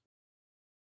 painkillers.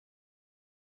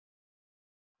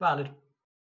 Valid.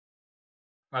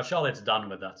 Well, Charlotte's done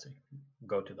with that, so you can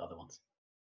go to the other ones.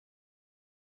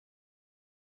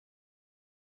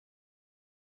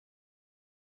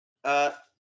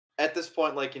 At this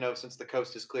point, since the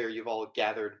coast is clear, you've all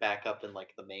gathered back up in,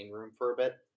 the main room for a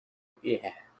bit.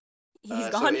 Yeah. He's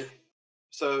gone.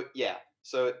 So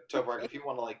Tovarg, if you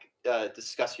want to,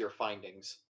 discuss your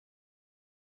findings.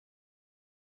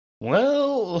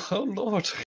 Well, oh lord.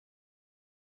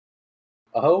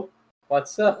 Oh,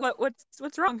 what's up?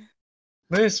 What's wrong?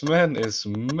 This man is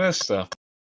messed up.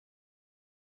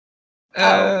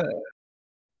 How?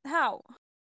 How?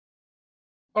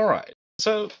 Alright,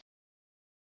 so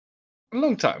a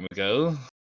long time ago,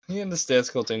 he and his dad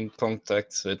got in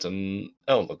contact with an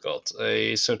elder god,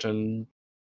 a certain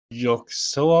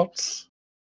Yog-Sothoth.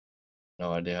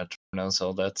 No idea how to pronounce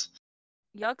all that.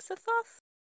 Yog-Sothoth?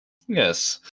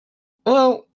 Yes.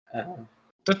 Well,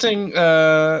 the thing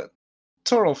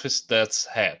tore off his dad's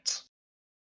head.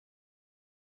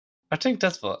 I think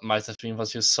that might have been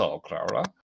what you saw, Clara.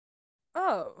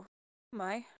 Oh,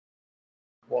 my.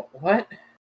 What?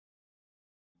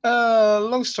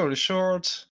 Long story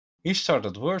short, he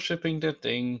started worshipping the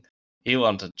thing. He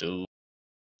wanted to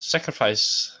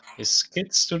sacrifice his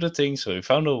kids to the thing, so he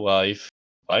found a wife.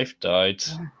 Wife died.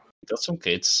 He got some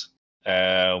kids.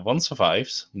 One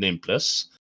survived, limbless.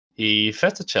 He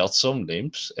fed the child some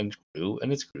limbs, and it grew,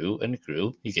 and it grew, and it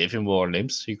grew. He gave him more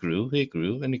limbs. He grew,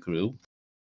 and he grew.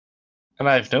 And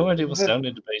I have no idea what's down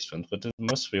in the basement, but it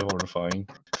must be horrifying.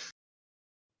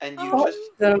 And you Oh,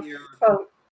 just hear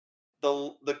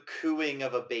the cooing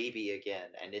of a baby again,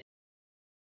 and it's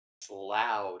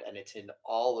loud, and it's in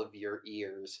all of your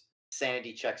ears.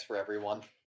 Sanity checks for everyone.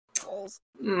 I was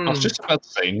just about to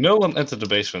say, no one enter the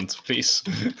basement, please.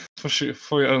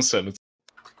 for your own sanity.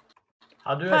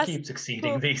 How do I keep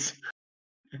succeeding these?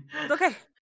 Okay.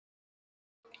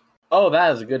 Oh,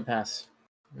 that is a good pass.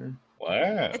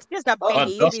 Wow. It's just a That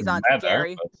baby. doesn't Babies aren't matter,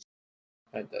 scary. but-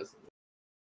 That doesn't.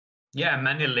 Yeah,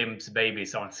 many limbs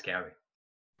babies aren't scary.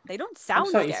 They don't I'm sound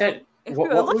sorry, you scary. said. If What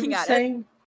we were were looking you at saying?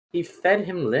 He fed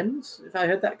him limbs, if I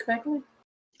heard that correctly?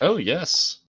 Oh,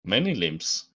 yes. Many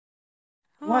limbs.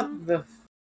 it. What the.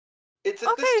 It's at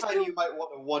Okay, this time so- you might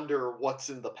want to wonder what's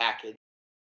in the package.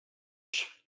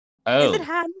 Oh. Is it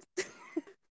hands?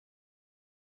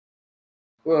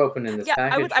 We're opening this Yeah,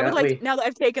 package, I would like. aren't we? Now that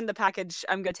I've taken the package,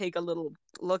 I'm gonna take a little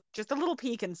look, just a little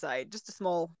peek inside, just a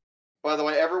small. By the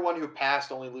way, everyone who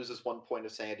passed only loses 1 point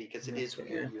of sanity because it is Okay.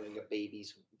 weird hearing a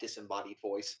baby's disembodied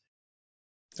voice.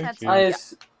 Thank That's you. fine. I Yeah.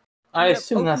 I gonna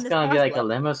assume open that's this gonna be like a parcel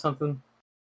up. limb or something.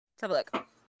 Let's have a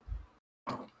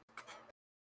look.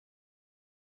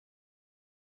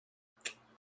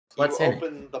 What's you in it?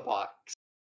 open the box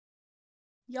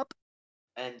Yup.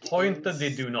 and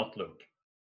Pointedly do not look.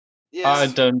 Yes. I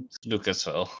don't look as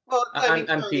well. Well, I'm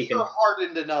you're peeking.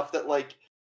 hardened enough that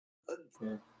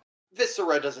Yeah.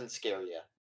 Viscera doesn't scare you.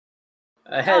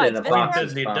 A head in it's a box is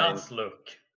Pointedly fine. does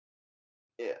look.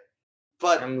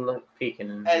 But I'm peeking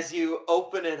in. as you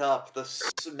open it up, the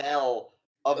smell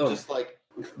of Oh. just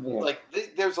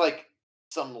there's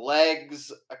some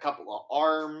legs, a couple of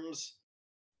arms.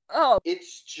 Oh.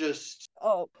 It's just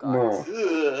Oh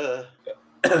god.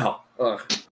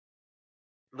 ugh.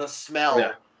 The smell.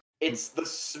 Yeah. It's the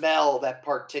smell that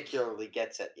particularly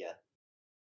gets at you.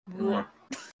 Mm.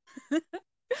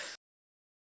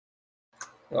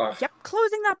 Yep.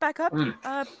 Closing that back up.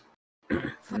 Mm.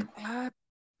 Fuck,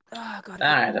 oh god.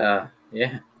 That,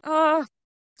 yeah. Okay,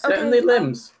 Certainly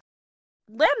limbs.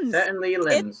 Limbs. Certainly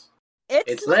limbs.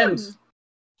 It's limbs.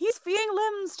 He's feeding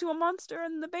limbs to a monster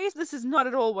in the base. This is not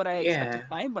at all what I expected to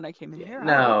find when I came in here.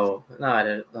 No, I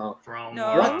didn't know. From No.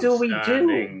 our What do we do?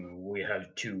 understanding, we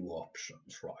have two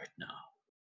options right now.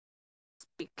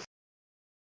 Speak.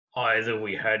 Either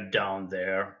we head down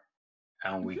there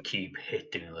and we keep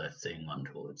hitting that thing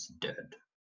until it's dead.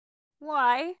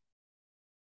 Why?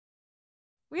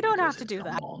 We don't because have to it's do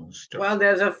a that. monster. Well,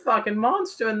 there's a fucking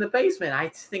monster in the basement. I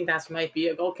think that might be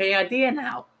an okay idea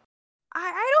now.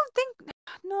 I don't think.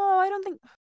 No, I don't think.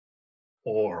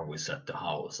 Or we set the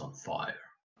house on fire.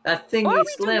 That thing Or we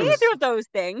eats do limbs. neither of those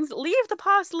things. Leave the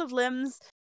parcel of limbs.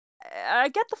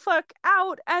 Get the fuck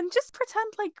out and just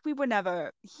pretend like we were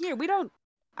never here. We don't.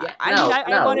 Yeah,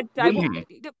 I wanted.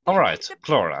 All right,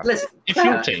 Clara. Listen, If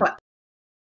Clara, you think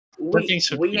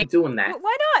Clara, we ain't doing that.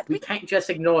 Why not? We can't just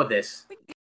ignore this.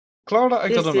 Clara, I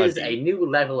This got an is idea. a new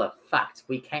level of fact.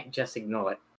 We can't just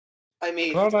ignore it. I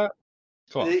mean, Clara,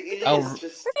 Come on. It I'll, is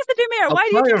just... Mr. Demir, I'll why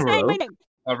do you tie keep a saying my rope name?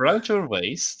 around your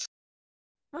waist.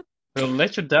 What? We'll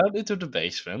let you down into the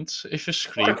basement. If you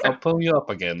scream, I'll pull you up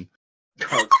again.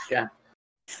 Oh, God.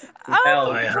 Oh,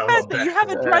 Well, I have a Professor, you have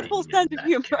a better dreadful opinion sense in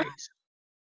of that humor. case.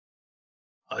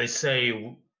 I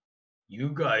say you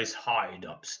guys hide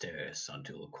upstairs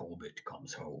until Corbit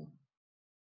comes home.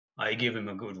 I give him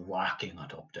a good whacking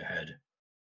atop the head.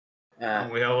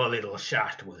 And we have a little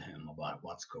chat with him about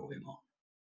what's going on.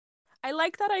 I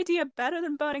like that idea better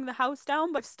than burning the house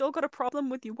down, but I've still got a problem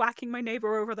with you whacking my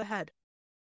neighbor over the head.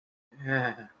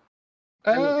 I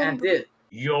mean, and this,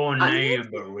 Your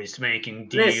neighbor is making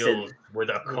deals Listen. with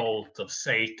a cult of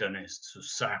Satanists who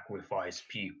sacrifice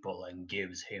people and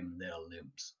gives him their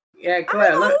limbs. yeah,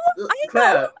 Claire, I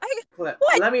Claire, What?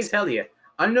 let me tell you.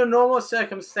 Under normal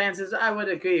circumstances, I would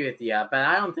agree with you, but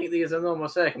I don't think these are normal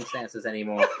circumstances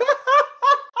anymore.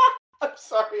 I'm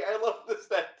sorry, I love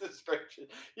that description.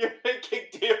 You're making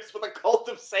deals with a cult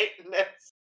of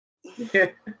Satanists.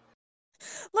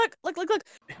 Look.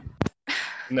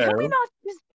 No. Can we not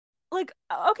just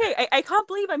okay, I can't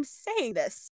believe I'm saying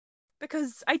this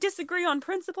because I disagree on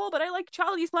principle, but I like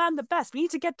Charlie's plan the best. We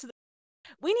need to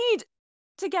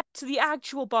get to the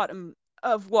actual bottom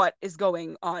of what is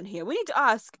going on here. We need to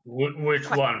ask Which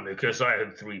one? Because I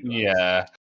have 3 plans. Yeah.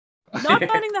 not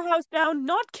burning the house down,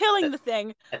 not killing the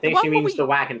thing. I think one she where means we the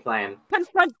whacking plan.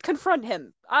 confront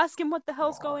him. Ask him what the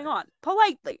hell's going on.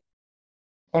 Politely.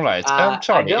 Alright,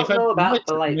 Charlie, I don't if I know about might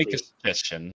politely. make a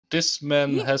suggestion. This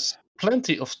man Yeah. has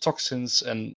plenty of toxins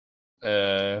and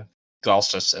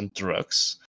gases and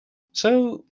drugs.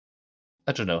 So,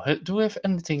 I don't know, do we have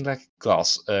anything like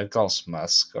gas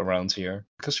mask around here?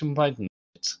 Because you might need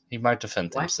it. He might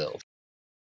defend What? himself.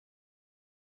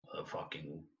 A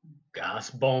fucking gas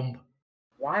bomb.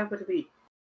 Why would it be?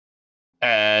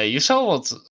 You saw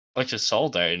what you saw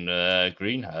there in the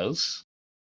greenhouse.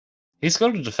 He's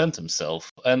going to defend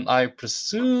himself, and I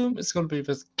presume it's going to be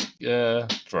with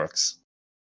drugs.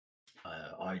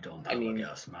 I don't have mean- a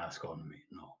gas mask on me,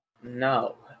 no.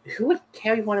 No. Who would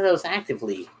carry one of those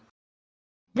actively?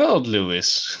 Well,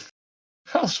 Lewis,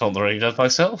 I was wondering that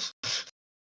myself.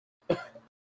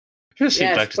 You seem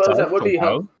Yeah, I like the suppose type that would be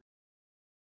somehow.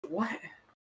 What?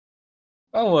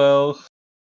 Oh well.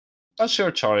 I'm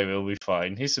sure Charlie will be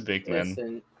fine. He's a big man.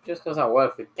 Listen, just because I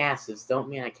work with gases don't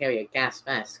mean I carry a gas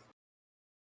mask.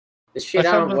 The shit I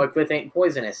I found don't a- work with ain't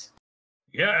poisonous.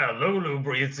 Yeah, Lulu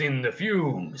breathes in the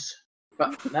fumes.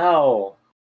 But no.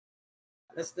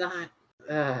 That's not...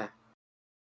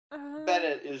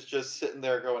 Bennett is just sitting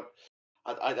there going,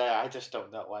 I just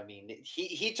don't know. I mean,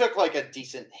 he took like a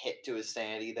decent hit to his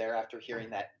sanity there after hearing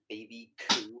that baby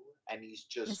coo, and he's Is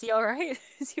just... he alright?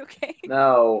 Is he okay?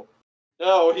 No.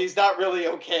 No, he's not really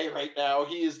okay right now.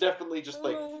 He is definitely just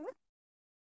like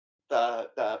the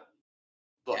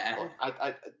look. Yeah. Look,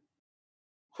 I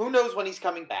who knows when he's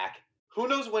coming back? Who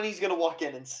knows when he's gonna walk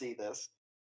in and see this?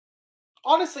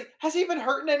 Honestly, has he been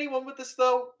hurting anyone with this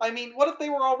though? I mean, what if they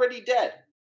were already dead?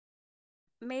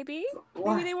 Maybe?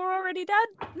 What? Maybe they were already dead?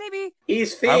 Maybe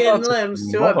He's How feeding about limbs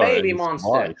his to a mother baby and his monster.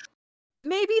 wife?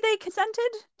 maybe they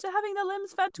consented to having their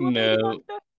limbs fed to a baby No.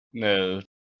 monster? No.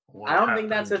 What I don't think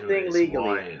that's happened a to thing his legally.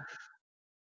 wife?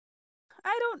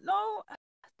 I don't know.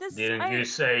 Didn't you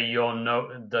say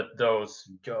that those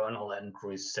journal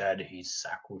entries said he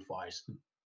sacrificed them?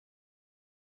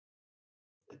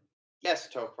 Yes,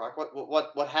 Tokrock.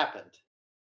 What happened?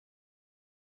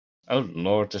 Oh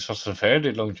Lord, this was a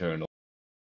very long journal.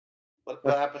 What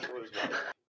happened to his wife?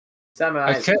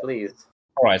 Summarize, Okay. please.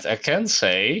 Alright, I can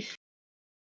say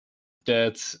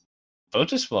that both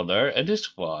his mother and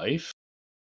his wife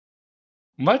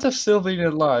might have still been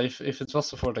alive if it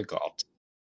wasn't for the god.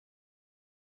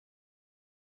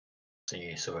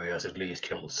 See, so he has at least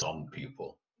killed some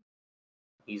people.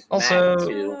 He's Also- mad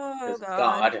too. Oh, 'Cause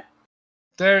God. God.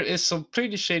 There is some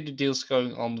pretty shady deals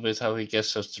going on with how he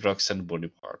gets those drugs and body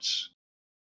parts.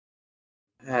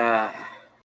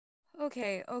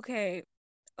 Okay.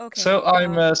 So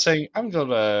I'm saying I'm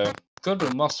gonna go to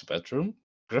the master bedroom,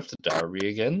 grab the diary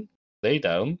again, lay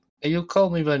down, and you'll call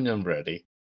me when I'm ready.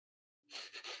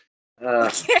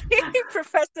 Okay,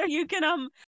 Professor, you can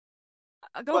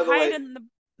go By the hide way- in the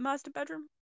master bedroom.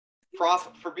 Prof,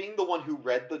 for being the one who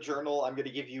read the journal, I'm going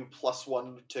to give you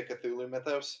 +1 to Cthulhu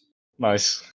Mythos.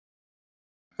 Nice.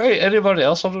 Hey, anybody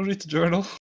else want to read the journal?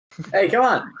 Hey, come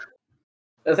on.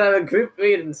 Let's have a group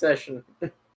reading session.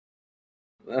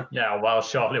 Yeah, while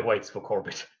Charlie waits for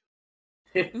Corbett.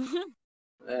 Okay.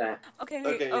 Okay, you're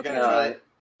Okay. gonna try it.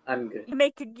 I'm good. You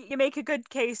make a good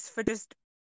case for just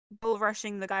bull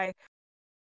rushing the guy.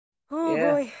 Oh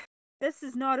Yeah. boy, this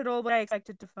is not at all what I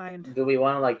expected to find. Do we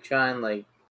want to try and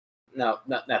No,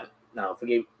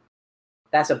 forgive.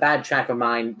 That's a bad track of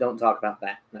mine. Don't talk about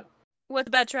that. No. What's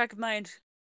a bad track of mind?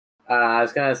 I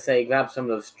was gonna say grab some of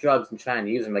those drugs and try and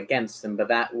use them against them, but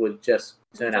that would just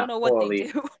turn don't out know what poorly.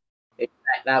 they do.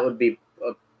 That would be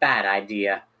a bad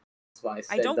idea. That's why I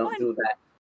said don't do that.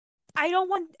 I don't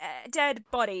want a dead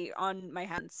body on my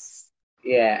hands.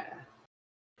 Yeah.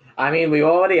 I mean, we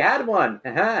already had one.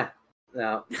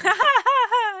 No.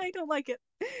 I don't like it.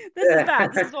 This is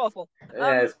bad. This is awful.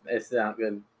 Yeah, it's not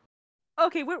good.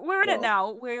 Okay, we're in it Well.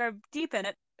 now. We're deep in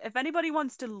it. If anybody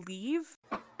wants to leave,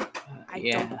 I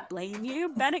don't blame you.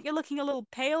 Bennett, you're looking a little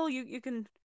pale. You can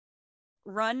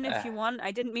run if you want.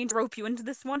 I didn't mean to rope you into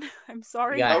this one. I'm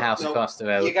sorry. You got a house across the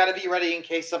road. You gotta be ready in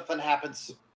case something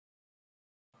happens.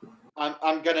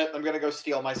 I'm gonna go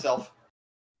steal myself.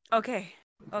 Okay.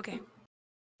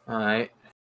 Alright.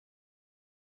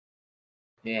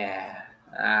 Yeah.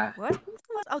 What?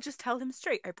 I'll just tell him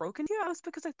straight. I broke into your house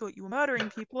because I thought you were murdering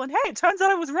people, and hey, it turns out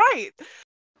I was right.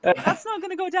 That's not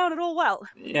gonna go down at all well.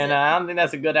 Yeah, no, I don't think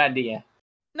that's a good idea.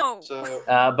 No. So,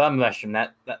 Bum mushroom.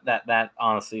 That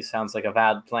honestly sounds like a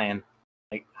valid plan.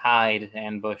 Like hide,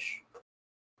 ambush.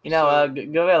 You know,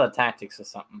 guerrilla tactics or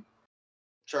something.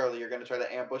 Charlie, you're gonna try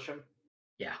to ambush him?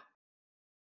 Yeah.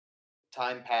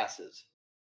 Time passes.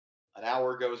 An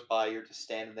hour goes by, you're just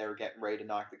standing there getting ready to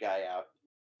knock the guy out.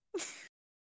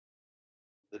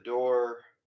 The door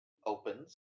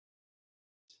opens.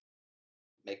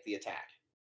 Make the attack.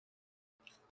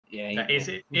 Yeah, is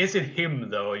it him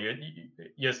though?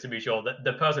 Just to be sure, that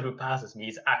the person who passes me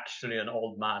is actually an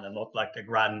old man and not like a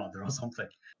grandmother or something.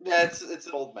 Yeah, it's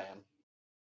an old man.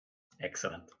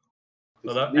 Excellent.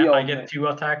 So I get 2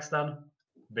 attacks then,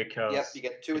 because yep, you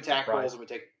get 2 attack rolls, and we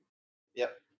take.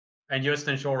 Yep. And just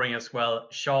ensuring as well,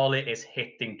 Charlie is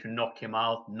hitting to knock him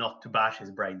out, not to bash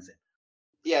his brains in.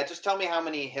 Yeah, just tell me how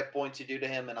many hit points you do to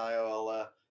him, and I will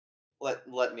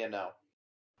let me know.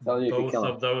 Both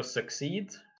of those succeed.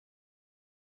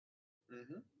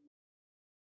 Mm-hmm.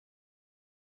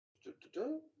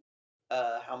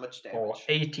 How much damage? Or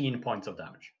 18 points of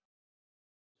damage.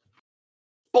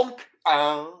 Bonk!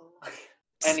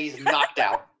 And he's knocked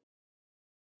out.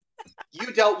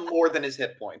 You dealt more than his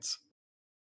hit points.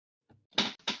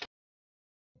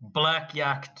 Black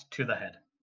yacked to the head.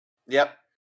 Yep.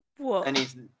 Whoa. And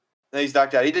he's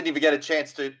knocked out. He didn't even get a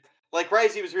chance to, like, right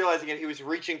as he was realizing it, he was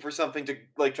reaching for something to,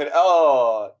 like, try to,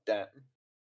 oh, damn.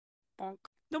 Bonk.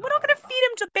 No, we're not gonna feed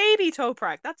him to baby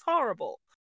Toprak. That's horrible.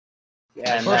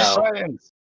 Yeah, For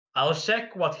science. I'll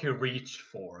check what he reached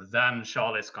for. Then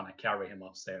Charlie's gonna carry him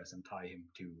upstairs and tie him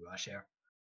to a chair.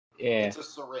 Yeah. It's a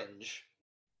syringe.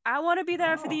 I want to be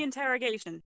there for the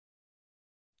interrogation.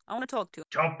 I want to talk to him.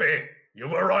 Chompy, you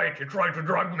were right. You tried to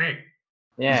drug me.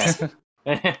 Yeah.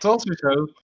 Told you so.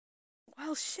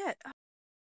 Well, shit.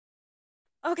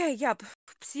 Okay, yep.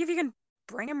 See if you can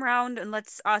bring him round and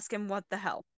let's ask him what the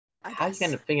hell. How are you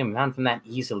going to bring him around from that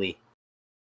easily?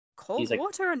 Cold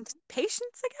water and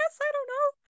patience, I guess? I don't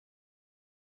know.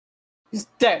 He's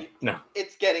dead. No.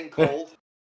 It's getting cold.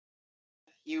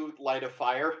 You light a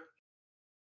fire.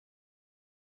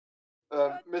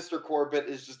 Mr. Corbit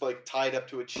is just like tied up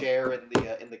to a chair in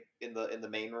the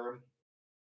main room.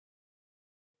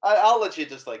 I'll let you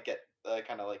just like get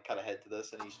kind of like cut ahead to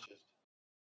this, and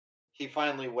he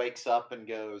finally wakes up and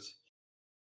goes,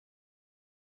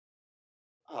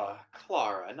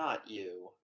 Clara, not you.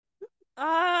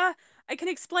 I can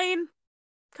explain,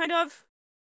 kind of.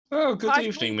 Oh, good Possibly.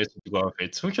 evening, Mr.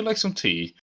 Corbit. Would you like some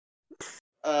tea?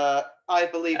 I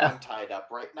believe I'm tied up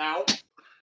right now.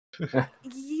 Yeah,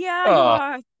 you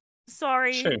are.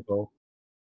 Sorry. Shameful.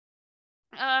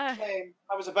 Shame.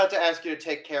 I was about to ask you to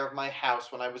take care of my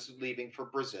house when I was leaving for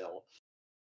Brazil.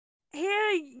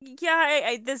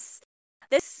 This,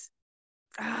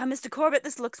 Mr. Corbett,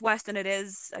 this looks worse than it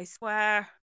is, I swear.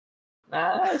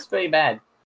 It's pretty bad.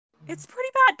 It's pretty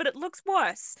bad, but it looks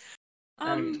worse.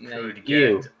 Could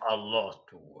get a lot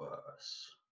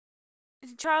worse.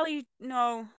 Charlie,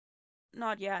 no,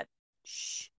 not yet.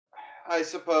 Shh. I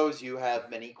suppose you have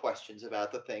many questions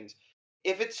about the things.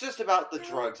 If it's just about the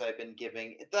drugs I've been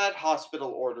giving, that hospital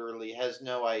orderly has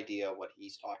no idea what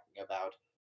he's talking about.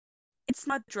 It's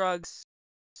not drugs,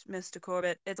 Mr.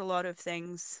 Corbett. It's a lot of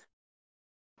things.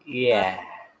 Yeah.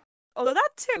 Although that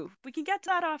too, we can get to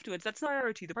that afterwards. That's not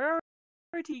priority. The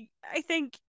priority, I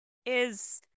think,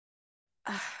 is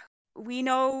we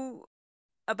know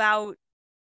about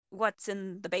what's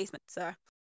in the basement, sir.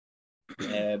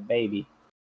 Baby.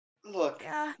 Look,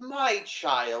 my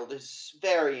child is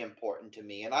very important to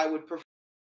me, and I would prefer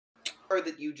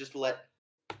that you just let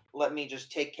me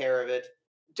just take care of it.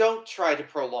 Don't try to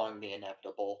prolong the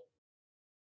inevitable.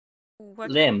 What?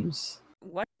 Limbs.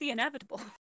 What's the inevitable?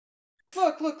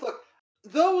 Look.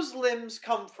 Those limbs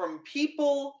come from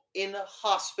people in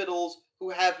hospitals who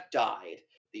have died.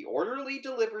 The orderly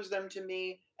delivers them to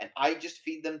me, and I just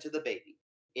feed them to the baby.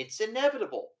 It's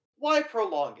inevitable. Why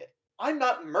prolong it? I'm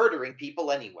not murdering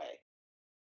people anyway.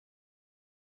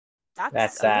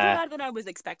 That's a little bad than I was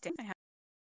expecting.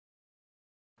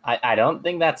 I don't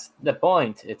think that's the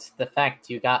point. It's the fact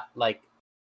you got, like,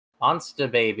 monster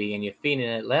baby and you're feeding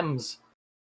it limbs.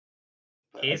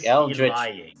 Is Like Eldritch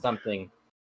lying? something.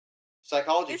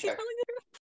 Psychology Is he check. telling the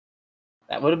truth?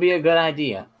 That would be a good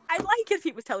idea. I'd like if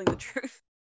he was telling the truth.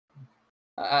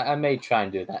 I may try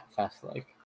and do that fast,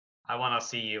 like. I want to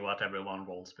see what everyone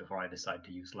rolls before I decide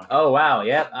to use luck. Oh wow,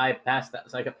 yep, I passed that.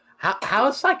 How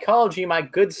is psychology my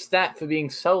good stat for being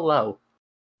so low?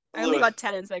 I only Lewis, got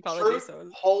 10 in psychology, Truth, so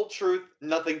whole truth,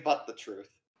 nothing but the truth.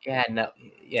 Yeah, no,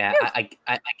 yeah, I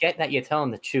get that you're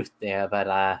telling the truth there,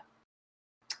 but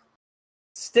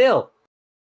still,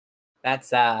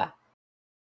 that's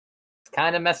it's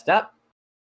kind of messed up.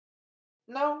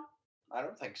 No, I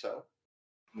don't think so.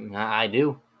 I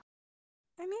do.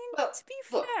 I mean, Well, to be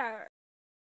look. fair,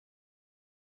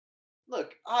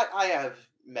 Look, I have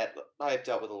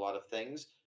dealt with a lot of things.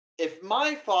 If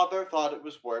my father thought it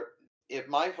was worth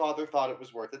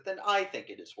it, then I think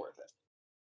it is worth it.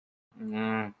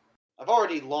 Mm, I've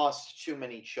already lost too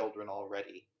many children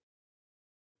already.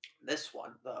 This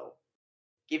one, though,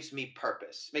 gives me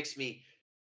purpose,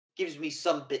 gives me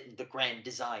some bit in the grand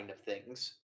design of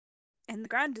things. in the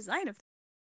grand design of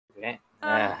okay.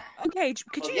 okay,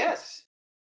 could Well, you? yes,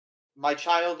 my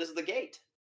child is the gate.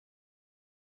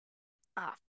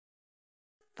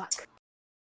 Fuck.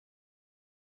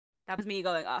 That was me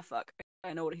going, fuck.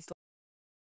 I know what he's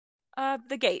talking.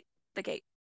 The gate.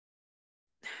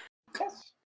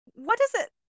 Yes. What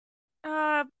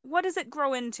does it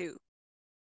grow into?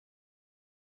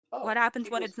 Oh, What happens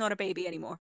when it's not a baby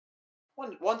anymore?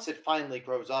 Once it finally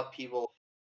grows up, he will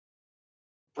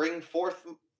bring forth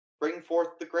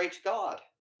the great god.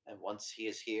 And once he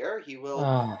is here, he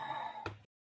will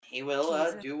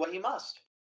Jesus. do what he must.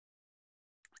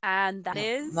 And that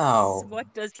is No.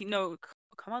 what does he know?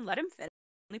 Come on, let him finish.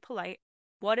 Only polite.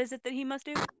 What is it that he must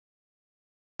do?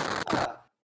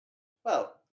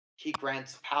 Well, he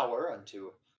grants power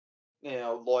unto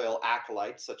loyal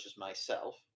acolytes such as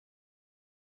myself,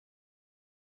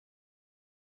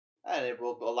 and it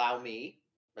will allow me,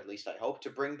 at least I hope, to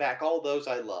bring back all those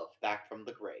I love back from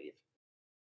the grave.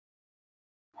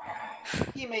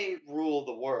 He may rule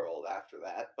the world after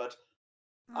that, but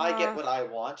I get what I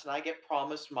want, and I get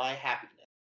promised my happiness.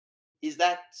 Is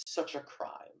that such a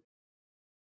crime?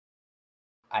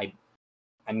 I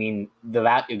mean, the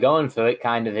route you're going for it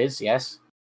kind of is, yes.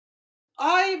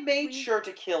 I made sure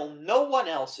to kill no one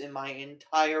else in my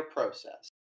entire process.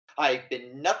 I've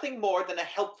been nothing more than a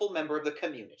helpful member of the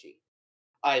community.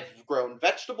 I've grown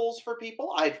vegetables for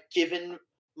people. I've given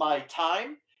my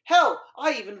time. Hell,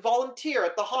 I even volunteer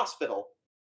at the hospital.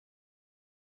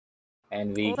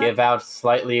 And we give out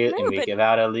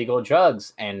illegal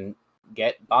drugs and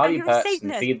get body you're a parts and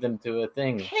Satanist. feed them to a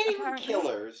thing.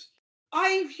 Painkillers.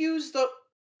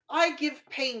 I give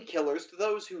painkillers to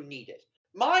those who need it.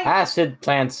 My Acid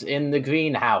plants in the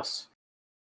greenhouse.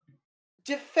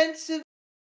 defensive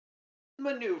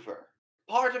maneuver,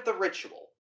 part of the ritual.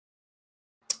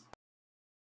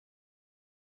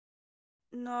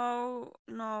 No,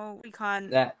 we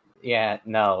can't. We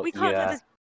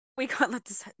We can't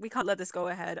let this go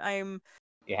ahead. I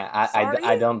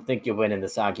sorry? don't think you're winning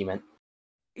this argument.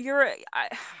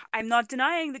 I'm not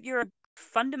denying that you're a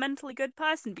fundamentally good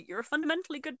person, but you're a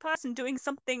fundamentally good person doing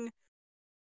something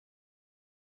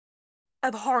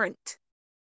abhorrent.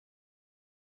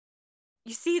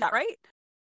 You see that, right?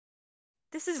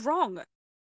 This is wrong.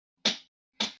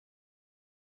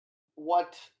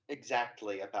 What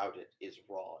exactly about it is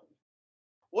wrong?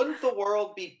 Wouldn't the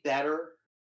world be better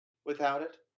without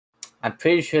it? I'm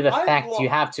pretty sure the fact you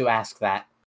have to ask that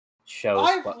shows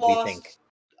we think.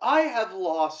 I have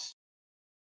lost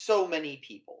so many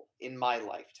people in my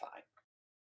lifetime.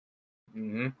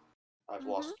 Mm-hmm. I've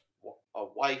lost a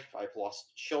wife, I've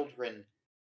lost children,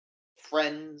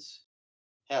 friends,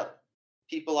 hell,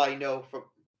 people I know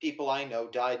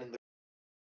died in the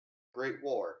Great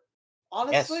War.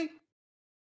 Honestly,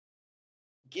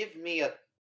 give me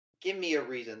a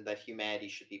reason that humanity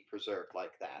should be preserved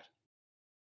like that.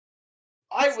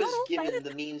 I was given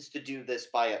the means to do this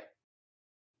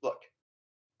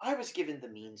I was given the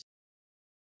means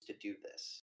to do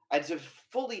this. And to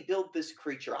fully build this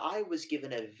creature, I was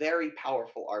given a very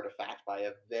powerful artifact by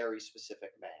a very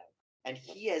specific man. And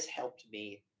he has helped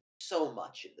me so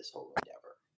much in this whole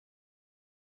endeavor.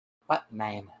 What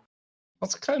man?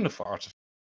 What kind of artifact?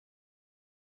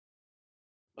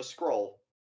 A scroll.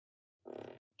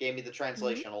 Gave me the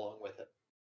translation along with it.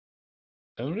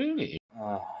 Oh, really?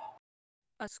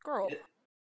 A scroll.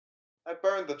 I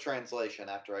burned the translation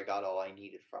after I got all I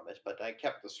needed from it, but I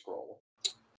kept the scroll.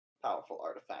 Powerful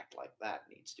artifact like that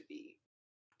needs to be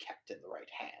kept in the right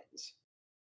hands.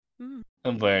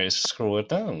 And where is the scroll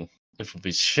now? It would be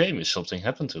a shame if something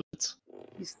happened to it.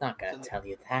 He's not gonna tell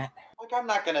you that. Like, I'm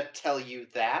not gonna tell you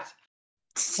that.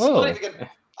 Well,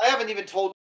 I haven't even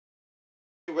told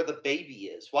you where the baby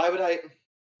is. Why would I? In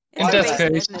It's that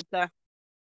amazing, case- isn't it, sir?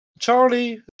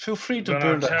 Charlie, feel free to You're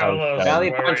burn gonna the tell house us down.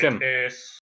 Charlie, where punch him. it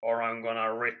is, or I'm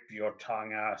gonna rip your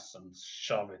tongue ass and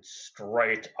shove it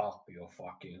straight up your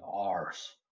fucking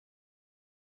arse.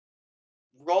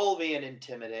 Roll me and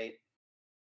intimidate.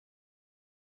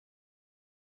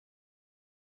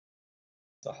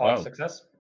 It's a hard Wow. success.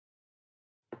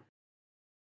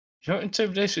 Your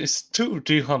intimidation is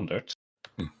 2d100.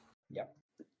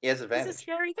 He has He's a advantage.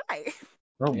 scary guy.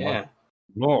 Oh Yeah. my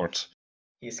lord.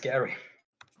 He's scary.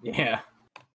 Yeah.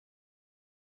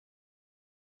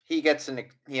 He has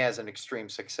an extreme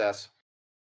success.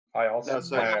 I also. No,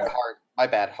 sorry, hard. My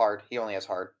bad. Hard. He only has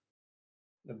hard.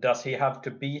 Does he have to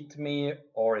beat me,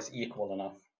 or is equal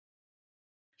enough?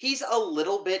 He's a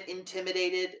little bit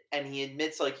intimidated, and he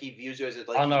admits like he views you as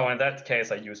like. Oh no! In that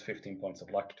case, I use 15 points of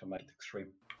luck to make it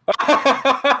extreme.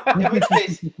 In which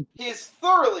case, he is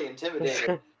thoroughly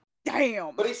intimidated,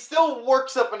 Damn. but he still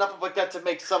works up enough of like that to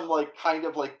make some like kind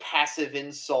of like passive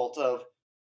insult of.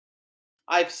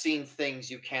 I've seen things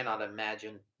you cannot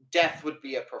imagine. Death would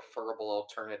be a preferable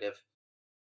alternative.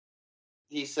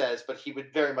 He says, but he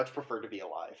would very much prefer to be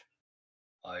alive.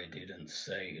 I didn't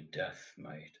say death,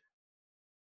 mate.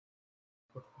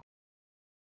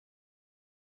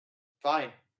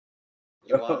 Fine.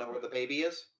 You want to know where the baby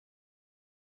is?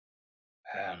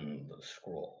 And the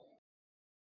scroll.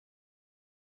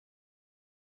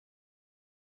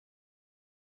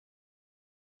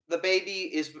 The baby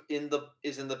is in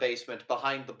the basement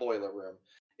behind the boiler room.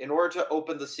 In order to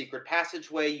open the secret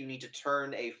passageway, you need to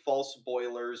turn a false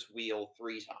boiler's wheel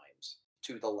 3 times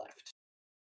to the left.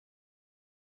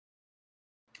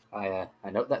 I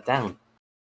note that down.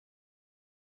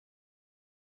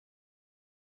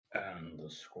 And the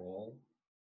scroll.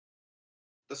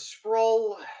 The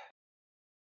scroll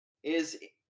is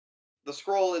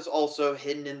also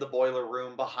hidden in the boiler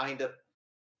room behind a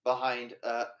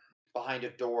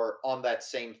door on that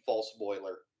same false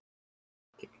boiler.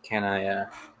 Can I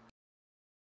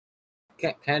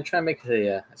can I try and make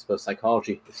a I suppose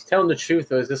psychology? Is he telling the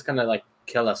truth, or is this gonna like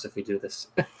kill us if we do this?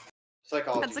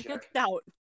 Psychology That's a good check. stout.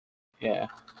 Yeah.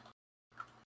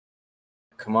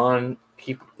 Come on,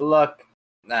 keep the luck.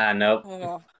 Ah, nope.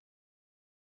 Oh.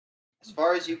 As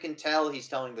far as you can tell, he's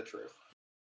telling the truth.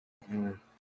 Mm.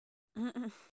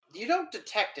 Mm-mm. You don't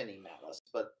detect any malice,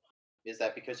 but is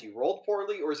that because you rolled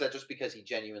poorly, or is that just because he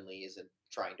genuinely isn't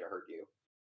trying to hurt you?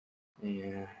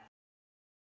 Yeah.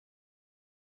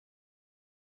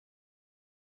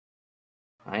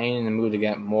 I ain't in the mood to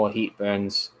get more heat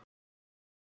burns.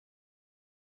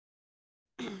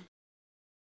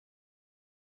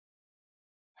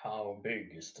 How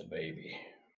big is the baby?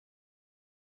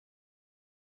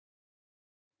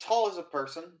 Tall as a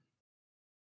person.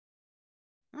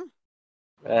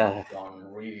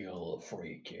 Gone real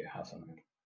freaky, hasn't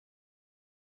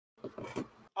it?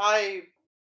 I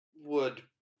would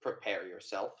prepare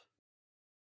yourself.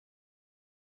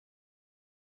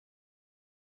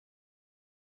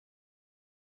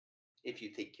 If you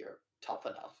think you're tough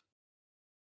enough.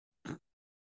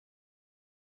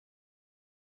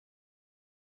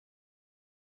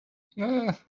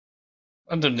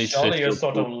 Underneath Charlie 50 just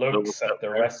sort of will looks at the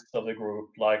there. rest of the group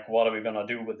like, what are we gonna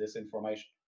do with this information?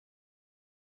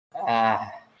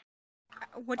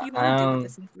 What do you want to do with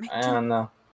this I information? don't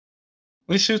know.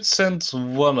 We should send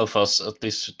one of us at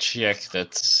least to check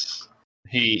that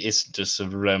he isn't just a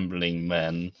rambling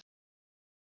man.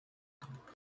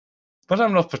 But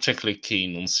I'm not particularly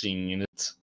keen on seeing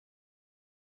it.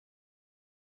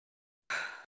 Oh.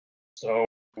 So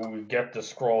we get the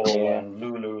scroll Yeah. and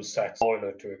Lulu sets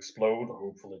boiler to explode,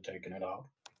 hopefully taking it out.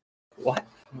 What?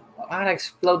 Why'd I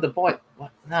explode the boy?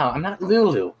 What? No, I'm not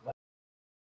Lulu.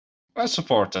 I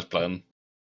support that plan.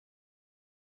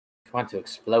 I want to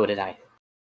explode it,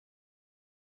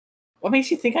 What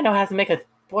makes you think I know how to make a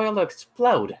boiler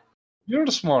explode? You're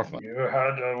the smart one. You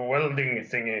had a welding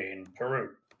thingy in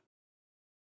Peru.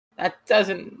 That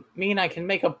doesn't mean I can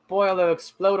make a boiler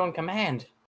explode on command.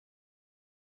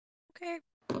 Okay.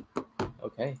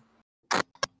 Okay.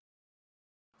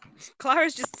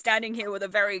 Clara's just standing here with a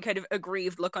very kind of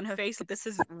aggrieved look on her face. Like this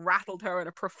has rattled her in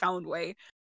a profound way.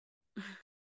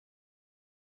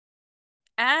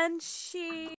 And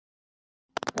she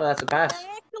Well, that's a pass.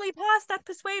 actually passed that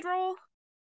persuade roll.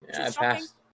 Yeah, I is shocking.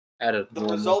 passed out of The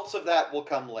normal. results of that will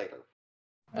come later.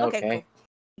 Okay, Okay. cool.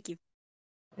 Thank you.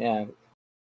 Yeah.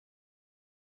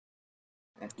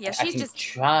 Yeah, I she's can just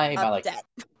try by like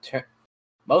upset.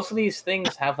 most of these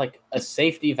things have like a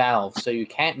safety valve, so you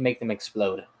can't make them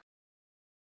explode.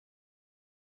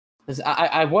 'Cause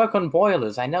I work on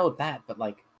boilers, I know that, but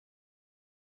like,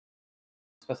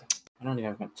 I don't even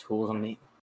have my tools on me.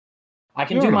 I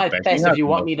can You're do not my backing best up if you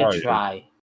want enough, me to are you? try.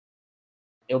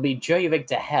 It'll be jury-rigged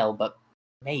to hell, but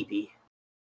maybe.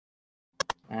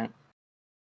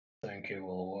 Think it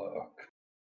will work.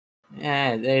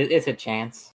 Yeah, it's a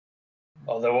chance.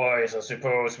 Otherwise, I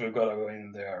suppose we've got to go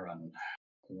in there and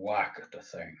whack at the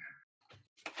thing.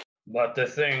 But the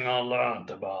thing I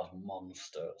learned about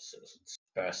monsters is it's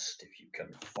best if you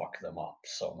can fuck them up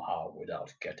somehow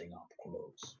without getting up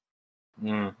close.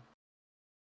 Mm.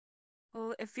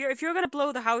 Well, if you're gonna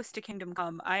blow the house to Kingdom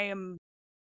Come, I'm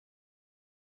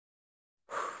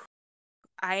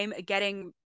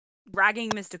dragging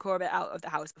Mr. Corbett out of the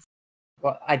house.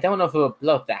 Well, I don't know if it will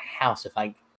blow up the house if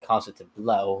I cause it to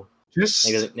blow. Just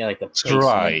Maybe like the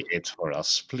try basement. it for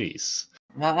us, please.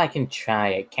 Well, I can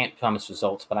try. I can't promise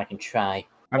results, but I can try.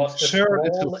 I'm Was the sure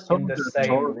it will scroll in the same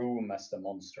thunder. room as the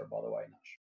monster, by the way,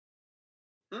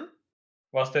 Nash? Hmm?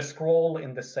 Was the scroll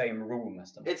in the same room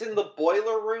as the monster? It's in the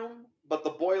boiler room, but the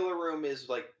boiler room is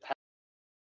like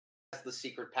has the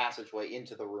secret passageway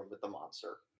into the room with the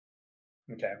monster.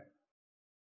 Okay.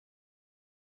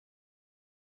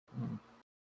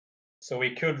 So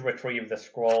we could retrieve the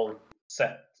scroll,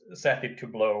 set it to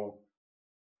blow,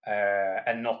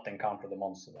 and not encounter the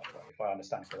monster that way, if I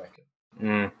understand correctly.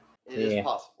 Mm. It is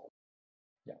possible.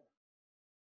 Yeah.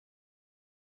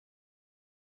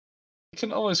 You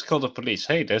can always call the police.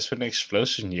 Hey, there's been an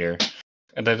explosion here.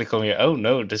 And then they call me, oh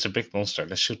no, there's a big monster,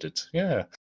 let's shoot it. Yeah.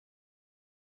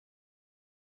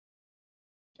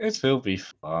 It will be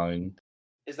fine.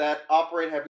 Is that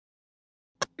operate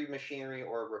heavy machinery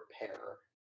or repair?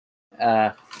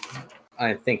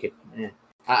 I think it. Yeah.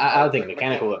 I think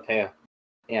mechanical repair.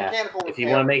 Yeah. Mechanical If you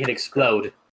repair. want to make it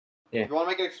explode. If you want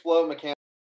to make it explode, mechanical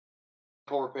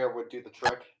repair would do the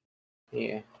trick.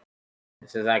 Yeah. It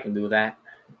says I can do that.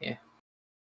 Yeah.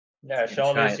 Yeah, Can try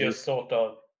Charlie's at just least. sort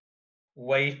of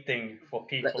waiting for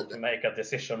people to make a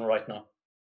decision right now.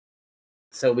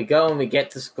 So we go and we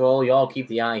get to scroll. You all keep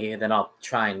the eye here, then I'll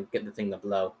try and get the thing to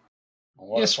blow.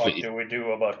 What Yes, the fuck please. do we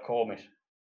do about Corbit?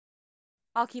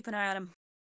 I'll keep an eye on him.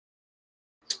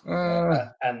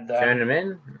 And Turn him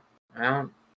in. Out.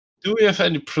 Do we have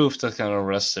any proof that can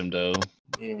arrest him, though?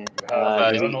 Yeah.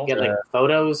 I Do don't we know. get like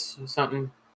photos or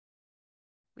something?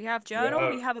 We have journal, Yeah.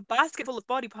 we have a basket full of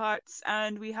body parts,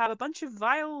 and we have a bunch of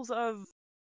vials of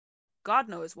God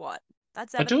knows what.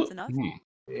 That's evidence enough.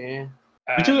 Yeah.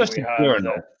 And do have we the have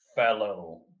journal. the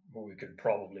fellow who we could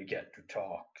probably get to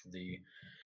talk, the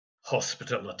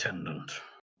hospital attendant.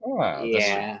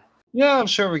 Yeah. Yeah, I'm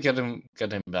sure we get him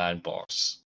behind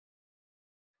bars.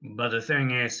 But the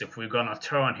thing is, if we're gonna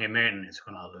turn him in, it's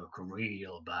gonna look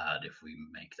real bad if we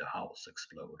make the house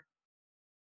explode.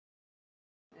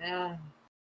 Yeah.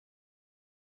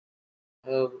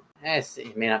 Oh,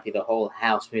 it may not be the whole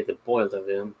house, maybe the boiler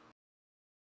room.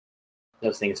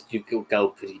 Those things do go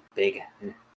pretty big.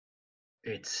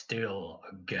 It's still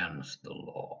against the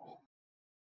law.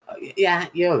 Yeah,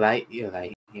 you're right.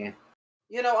 Yeah.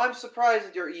 You know, I'm surprised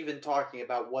that you're even talking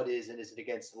about what is and isn't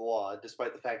against the law,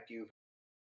 despite the fact you've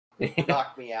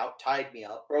knocked me out, tied me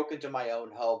up, broke into my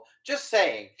own home. Just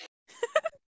saying.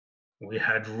 We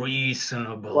had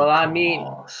reasonable Well, I cause. mean-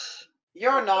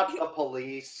 You're not the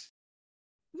police.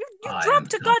 You I'm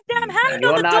dropped a not goddamn the hand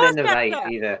You're on the not in the doorstep right there.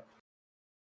 either.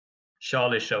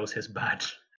 Charlie shows his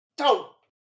badge. Don't!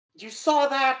 You saw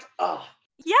that? Ugh.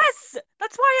 Yes,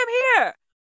 that's why I'm here.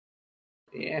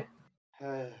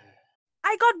 Yeah.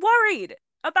 I got worried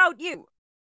about you.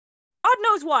 God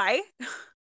knows why.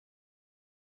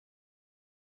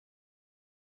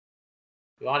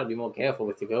 You ought to be more careful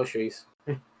with your groceries.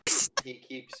 He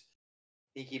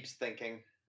keeps thinking.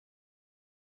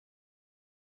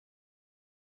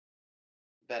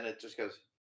 Bennett just goes,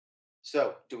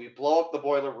 so, do we blow up the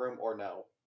boiler room or no?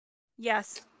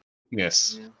 Yes.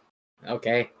 Yes.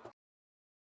 Okay.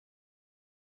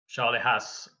 Charlie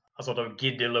has a sort of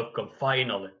giddy look of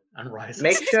finally and rises.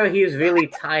 Make sure he's really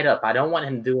tied up. I don't want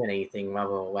him doing anything while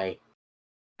we're away.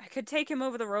 I could take him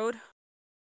over the road.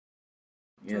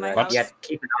 You my know, house. you have to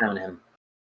keep an eye on him.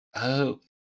 Oh,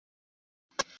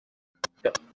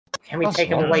 Can we take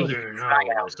him away? He can cry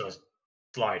out. There's a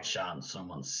slight chance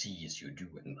someone sees you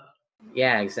doing that.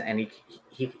 Yeah, exactly. And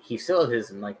he still has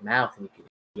his like mouth, and he can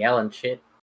yell and shit.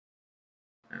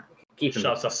 Keep him.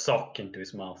 Shoves a sock into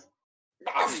his mouth.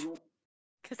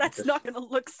 Because that's not going to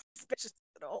look suspicious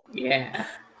at all. Yeah.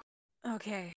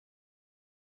 Okay.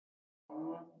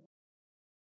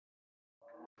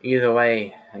 Either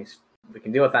way, we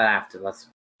can deal with that after. Let's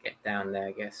get down there,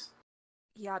 I guess.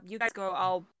 Yeah, you guys go.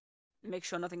 I'll make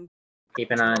sure nothing.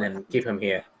 Keep an eye on him. Keep him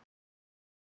here.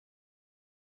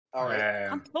 All right.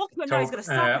 I'm talking to him now. He's got a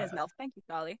sock in his mouth. Thank you,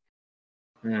 Charlie.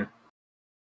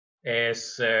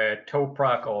 Is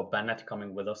Toprak or Bennett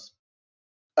coming with us?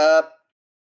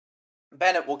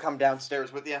 Bennett will come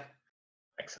downstairs with you.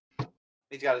 Excellent.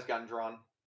 He's got his gun drawn.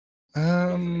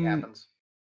 Nothing happens.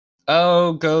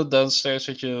 I'll go downstairs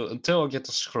with you until I get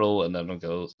the scroll, and then I'll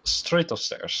go straight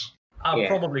upstairs.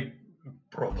 Probably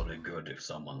good if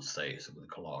someone stays with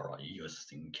Clara,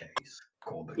 just in case.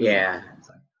 Corbit. Yeah.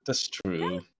 That's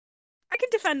true. I can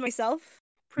defend myself.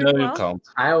 Pretty No, well. you can't.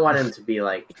 I don't want him to be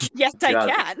like. Yes, I Judge.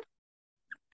 can.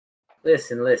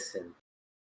 Listen.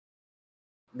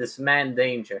 This man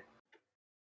danger.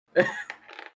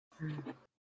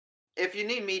 If you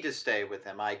need me to stay with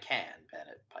him, I can,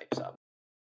 Bennett pipes up.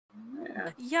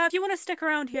 Yeah, if you want to stick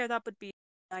around here, that would be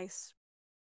nice.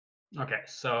 Okay,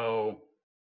 so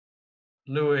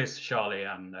Lewis, Charlie,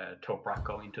 and Toprak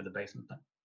go into the basement then.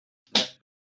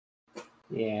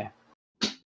 Yeah.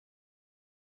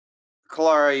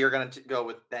 Clara, you're going to go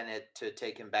with Bennett to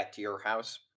take him back to your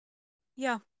house?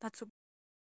 Yeah, that's what...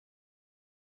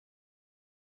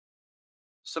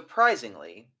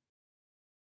 Surprisingly,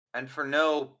 and for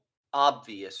no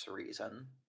obvious reason,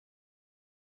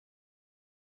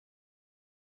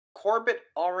 Corbit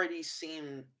already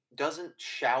doesn't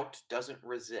shout, doesn't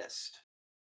resist.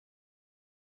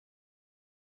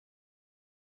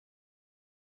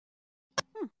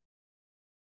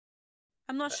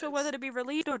 I'm not sure whether to be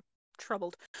relieved or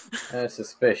troubled.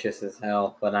 Suspicious as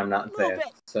hell, but I'm not there. Bit.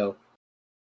 So.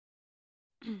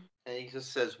 And he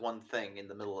just says one thing in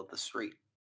the middle of the street.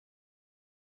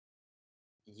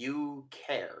 You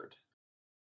cared.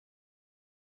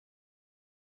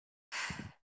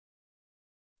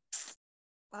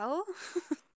 Well?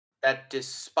 That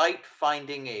despite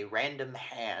finding a random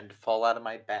hand fall out of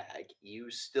my bag, you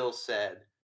still said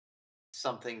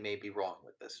something may be wrong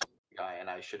with this guy and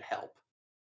I should help.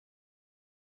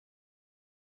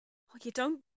 Well, you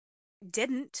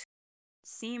didn't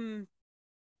seem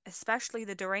especially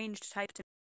the deranged type to me.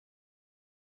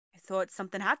 I thought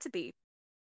something had to be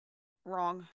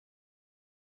wrong.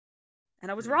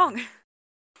 And I was wrong.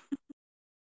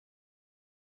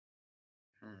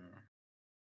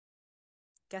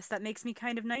 Guess that makes me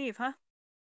kind of naive, huh?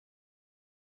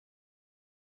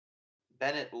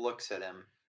 Bennett looks at him.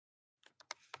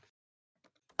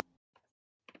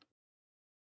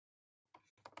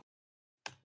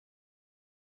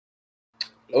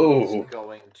 He's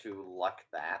going to luck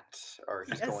that, or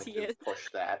he's going to push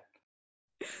that.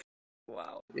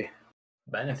 Wow. Yeah.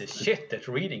 Bennett is shit at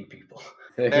reading people.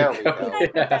 There we go.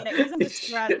 Bennett, he's on the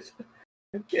strat.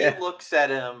 He looks at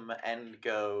him and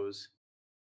goes,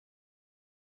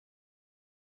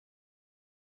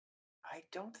 I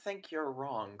don't think you're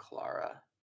wrong, Clara.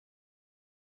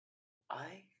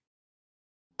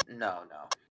 No.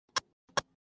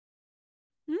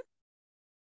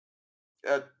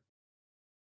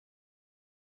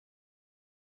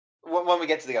 When we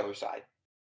get to the other side,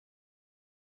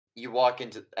 you walk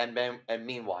into, and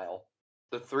meanwhile,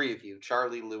 the three of you,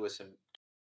 Charlie, Lewis, and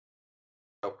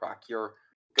Toprak, you're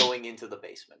going into the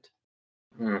basement.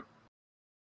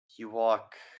 You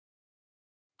walk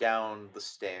down the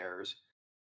stairs.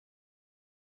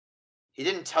 He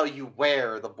didn't tell you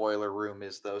where the boiler room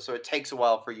is, though, so it takes a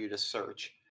while for you to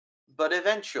search. But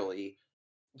eventually,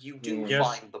 you do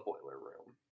find the boiler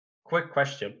room. Quick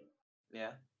question.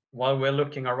 Yeah? While we're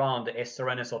looking around, is there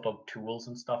any sort of tools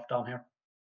and stuff down here?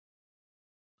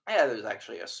 Yeah, there's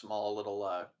actually a small little,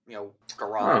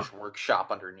 garage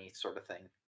workshop underneath sort of thing.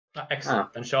 Excellent.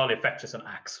 And Charlie fetches an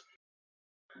axe.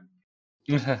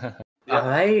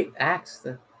 I asked.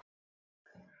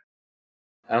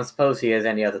 I don't suppose he has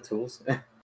any other tools. I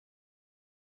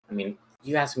mean,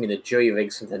 you asked me to jury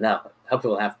rig something up. I hope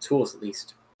he'll have tools at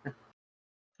least.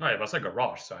 No, it was a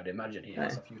garage, so I'd imagine he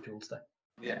has a few tools there.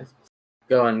 Yeah.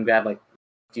 Go and grab like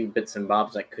a few bits and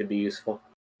bobs that could be useful.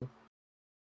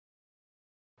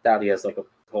 Doubt he has like a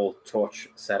whole torch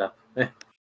setup. He's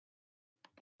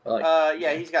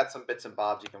got some bits and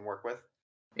bobs you can work with.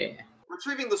 Yeah.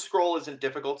 Retrieving the scroll isn't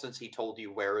difficult since he told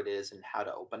you where it is and how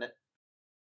to open it.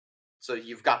 So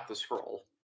you've got the scroll.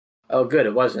 Oh, good.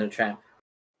 It wasn't a trap.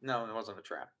 No, it wasn't a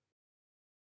trap.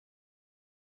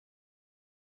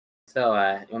 So,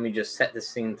 you want me to just set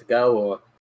this thing to go, or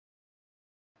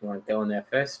you want to go in there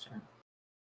first?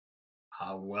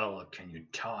 How well can you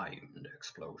time the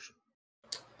explosion?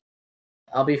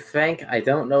 I'll be frank, I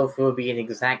don't know if it will be an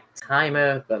exact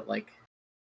timer, but, like,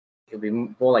 it'll be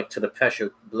more like to the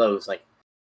pressure blows. Like,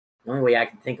 the only way I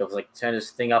can think of is, like, turn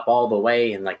this thing up all the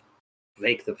way and, like,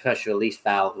 break the pressure release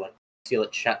valve, like, seal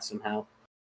it shut somehow.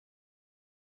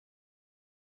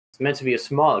 It's meant to be a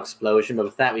small explosion, but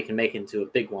with that we can make it into a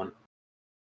big one.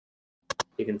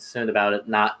 You're concerned about it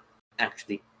not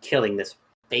actually killing this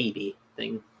baby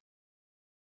thing.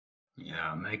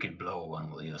 Yeah, make it blow,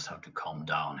 and we'll just have to calm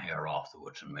down here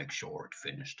afterwards and make sure it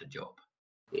finished the job.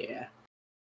 Yeah.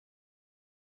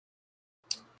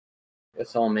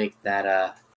 Guess I'll make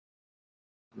that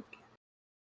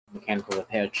mechanical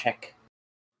repair check.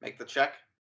 Make the check.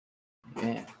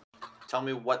 Yeah. Tell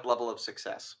me what level of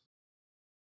success.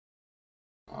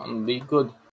 Be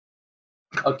good.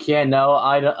 Okay, no,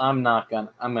 I'm not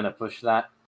gonna. I'm gonna push that.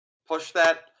 Push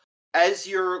that. As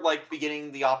you're like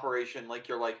beginning the operation, like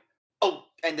you're like, oh,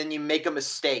 and then you make a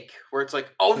mistake where it's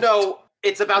like, oh no,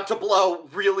 it's about to blow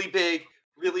really big,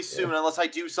 really soon, unless I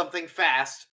do something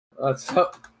fast.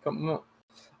 Come on.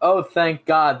 Oh, thank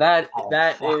God! That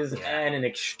fuck is yeah. an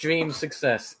extreme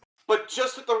success. But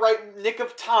just at the right nick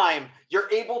of time, you're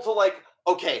able to like,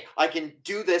 okay, I can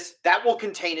do this. That will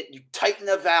contain it. You tighten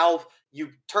the valve,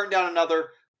 you turn down another,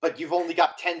 but you've only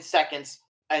got 10 seconds,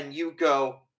 and you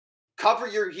go, cover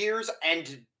your ears,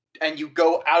 and you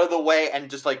go out of the way, and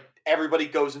just like everybody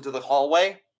goes into the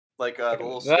hallway, like the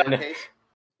little staircase,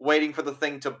 waiting for the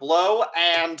thing to blow,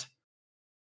 and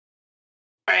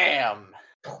bam!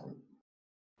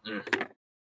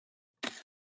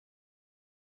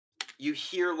 You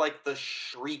hear like the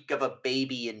shriek of a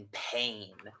baby in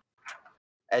pain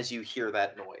as you hear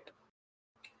that noise.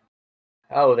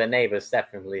 Oh, the neighbors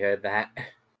definitely heard that.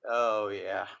 Oh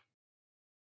yeah.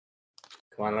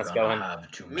 Come on, We're let's go gonna in.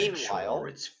 have to make Meanwhile- sure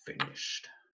it's finished.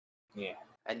 Yeah.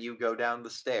 And you go down the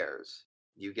stairs.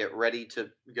 You get ready to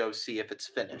go see if it's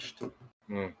finished.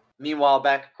 Meanwhile,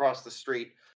 back across the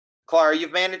street, Clara,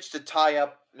 you've managed to tie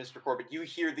up Mr. Corbett. You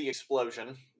hear the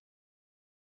explosion.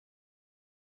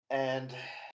 And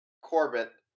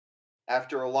Corbett,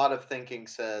 after a lot of thinking,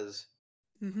 says,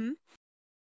 Mm-hmm.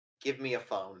 give me a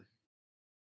phone.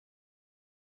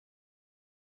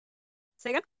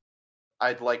 Say again?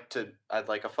 I'd like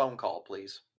a phone call,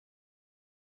 please.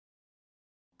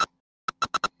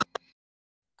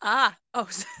 Ah. Oh.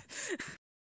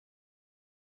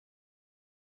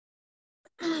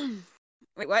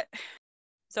 Wait, what?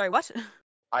 Sorry, what?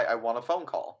 I want a phone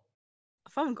call. A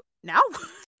phone now?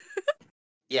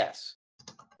 Yes.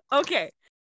 Okay.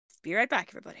 Be right back,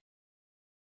 everybody.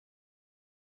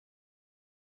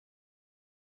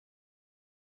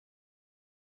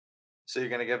 So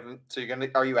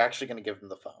are you actually gonna give him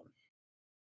the phone?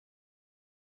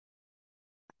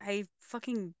 I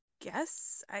fucking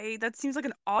guess? That seems like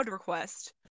an odd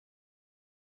request.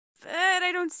 But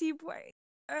I don't see why.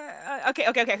 Okay.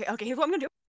 Here's what I'm gonna do.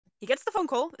 He gets the phone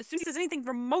call. As soon as he says anything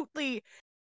remotely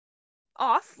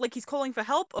off, like he's calling for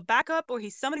help or backup or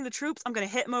he's summoning the troops, I'm gonna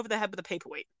hit him over the head with a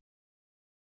paperweight.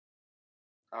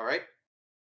 Alright.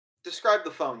 Describe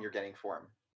the phone you're getting for him.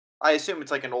 I assume it's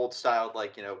like an old style,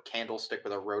 like, candlestick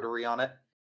with a rotary on it.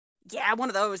 Yeah, one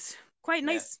of those. Quite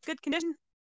nice, good condition.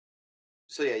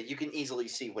 So yeah, you can easily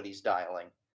see what he's dialing.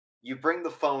 You bring the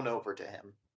phone over to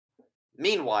him.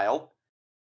 Meanwhile,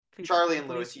 Charlie,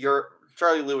 Lewis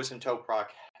and Toprock,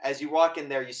 as you walk in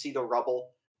there, you see the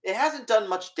rubble. It hasn't done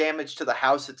much damage to the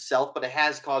house itself, but it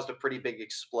has caused a pretty big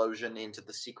explosion into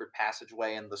the secret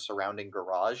passageway and the surrounding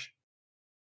garage.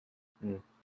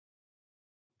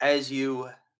 As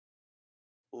you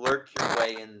lurk your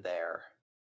way in there,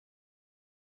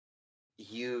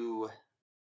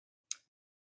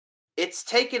 it's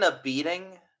taken a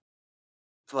beating,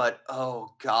 but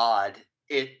oh god,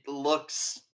 it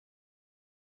looks...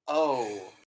 Oh,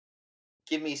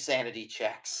 give me sanity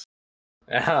checks.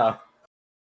 Oh.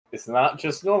 It's not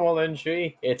just normal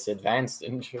injury, it's advanced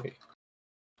injury.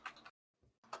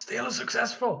 Still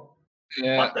successful.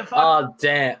 Yeah. What the fuck? Oh,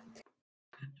 damn.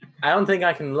 I don't think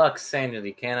I can luck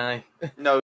sanity, can I?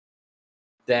 No,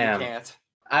 Damn. you can't.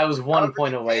 I was one However,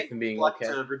 point you away can from being luck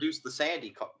okay. to reduce the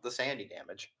sandy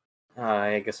damage.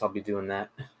 I guess I'll be doing that.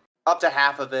 Up to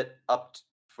half of it,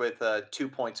 with 2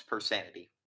 points per sanity.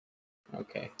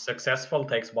 Okay. Successful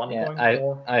takes 1 Yeah, point.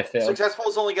 I failed. Successful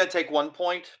is only going to take 1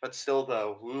 point, but still,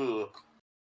 though.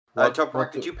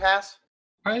 Toprock, did you pass?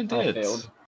 I I did. failed.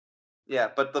 Yeah,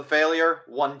 but the failure,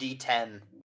 1d10.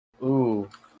 Ooh.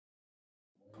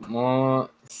 More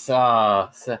So I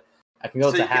can go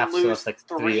So to you half, can so lose it's like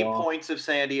 3 all. points of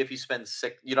sanity if you spend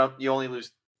 6. You only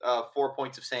lose 4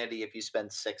 points of sanity if you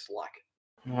spend 6 luck.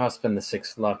 I'll spend the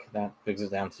 6 luck. That brings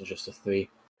it down to just a 3.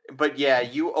 But yeah,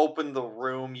 you open the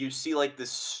room, you see like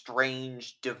this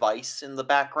strange device in the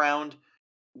background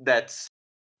that's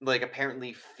like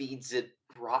apparently feeds it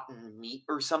rotten meat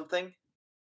or something.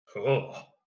 Oh,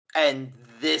 And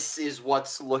this is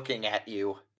what's looking at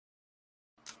you.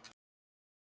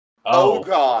 Oh, Oh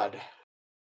god.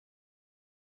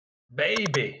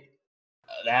 baby.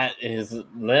 that is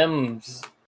limbs.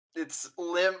 Its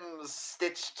limbs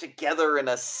stitched together in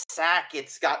a sack.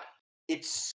 It's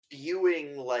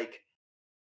spewing like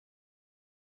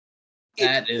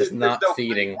That is there's not no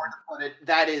feeding. way more to put it.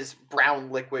 That is brown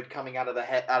liquid coming out of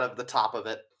the top of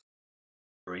it.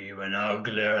 Even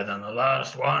uglier than the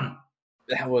last one.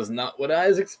 That was not what I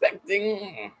was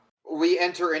expecting. We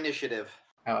enter initiative.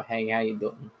 Oh, hey, how you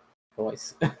doing,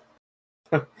 boys?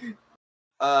 Hey,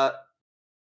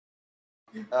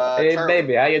 Hey,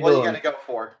 baby, how you what doing? are you gonna go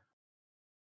for?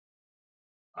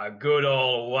 A good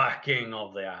old whacking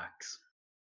of the axe.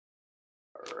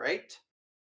 All right.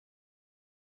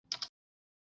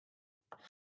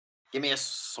 Give me a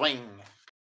swing.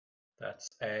 That's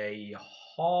a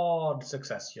hard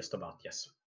success, just about, yes.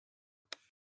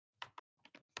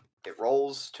 It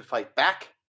rolls to fight back.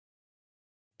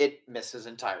 It misses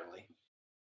entirely.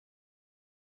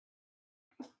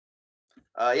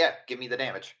 Yeah, give me the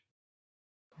damage.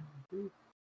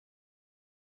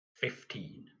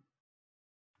 15.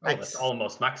 Oh, Nice. that's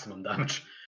almost maximum damage.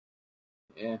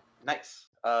 Yeah. Nice.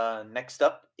 Next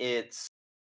up, it's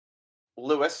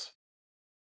Lewis.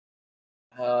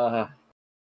 Look,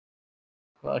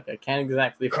 I can't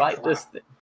exactly fight this thing.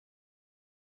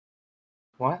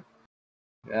 What?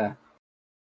 Yeah.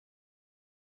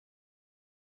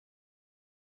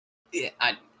 Yeah,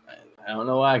 I don't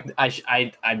know why.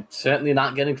 I'm certainly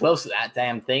not getting close to that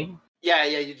damn thing. Yeah,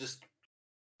 you just...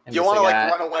 I'm You just want to,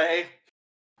 like, run away?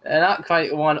 not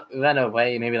quite want to run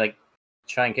away. Maybe, like,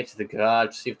 try and get to the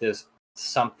garage, see if there's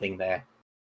something there.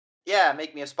 Yeah,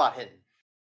 make me a spot hidden.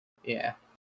 Yeah.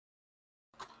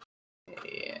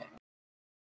 Yeah.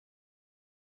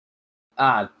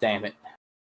 Ah, damn it.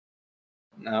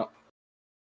 No.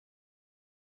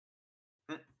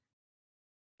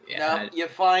 Yeah. Now, you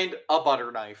find a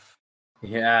butter knife.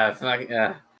 Yeah, fuck,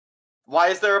 yeah. Why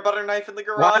is there a butter knife in the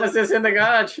garage? Why is this in the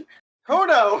garage? Who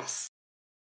knows?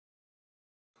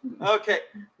 Okay.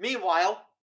 Meanwhile,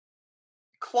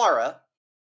 Clara,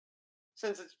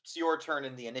 since it's your turn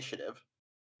in the initiative.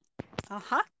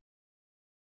 Uh-huh.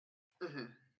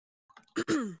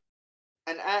 Mm-hmm.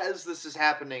 And as this is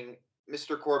happening,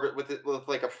 Mr. Corbett with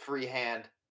like a free hand,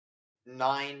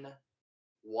 9-1-1.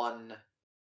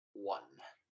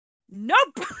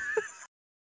 Nope.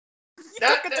 You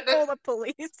don't get to call the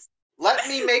police. Let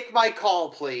me make my call,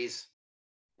 please.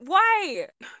 Why?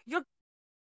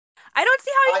 I don't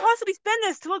see how you possibly spin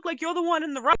this to look like you're the one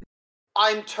in the right.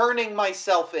 I'm turning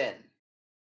myself in.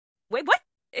 Wait, what?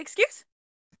 Excuse?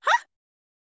 Huh?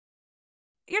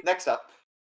 Next up,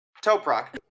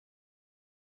 Toprak.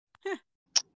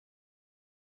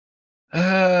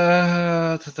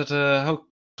 How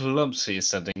clumsy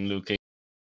is that thing looking?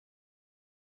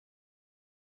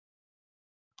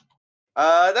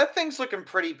 That thing's looking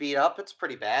pretty beat up. It's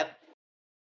pretty bad.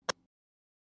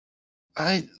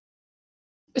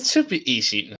 It should be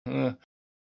easy.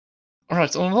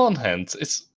 Alright, on one hand,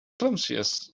 it's clumsy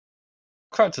as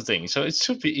quite a thing, so it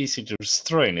should be easy to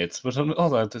restrain it, but on the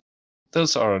other hand,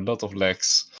 those are a lot of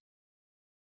legs.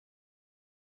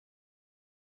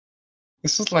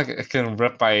 It's not like I can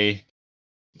wrap my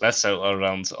lasso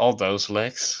around all those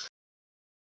legs.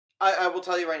 I will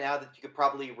tell you right now that you could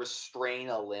probably restrain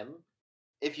a limb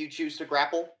if you choose to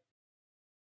grapple.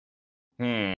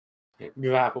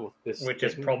 Grapple this Which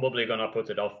is probably gonna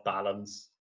put it off balance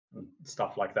and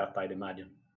stuff like that, I'd imagine.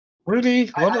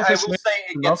 Really? I will say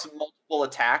it gets multiple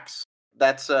attacks.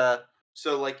 That's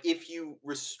so like if you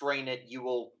restrain it, you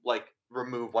will like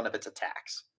remove one of its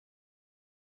attacks.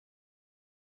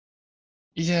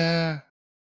 Yeah,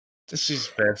 this is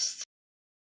best.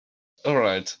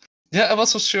 Alright. Yeah, I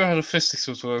wasn't sure how the physics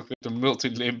would work with the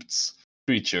multi-limbed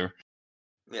creature.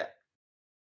 Yeah.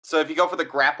 So if you go for the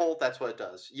grapple, that's what it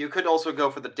does. You could also go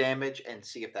for the damage and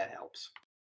see if that helps.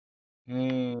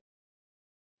 By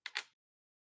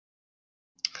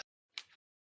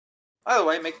the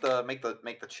way, make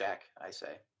the check, I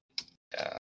say.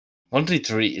 Yeah.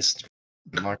 1d3 is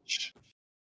much.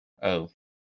 Oh.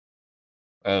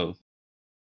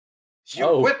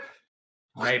 You whip!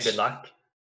 Maybe luck,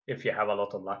 if you have a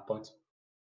lot of luck points.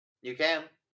 You can.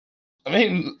 I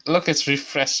mean, look, it's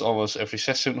refreshed almost every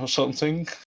session or something.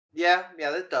 Yeah,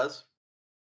 that does.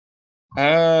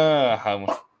 How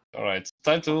much? Alright,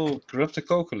 time to grab the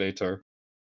calculator.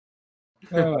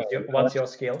 What's your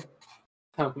skill?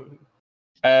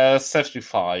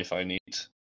 75 I need.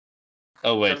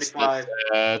 Oh wait, 75.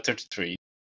 33.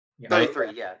 Yeah.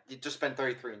 33, yeah. You just spend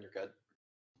 33 and you're good.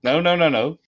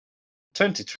 No.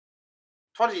 23.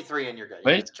 23 and you're good.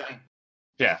 Wait. Yeah, giant.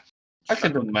 Yeah, I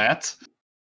can do math.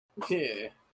 Yeah.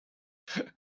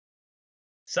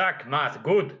 Zach, math,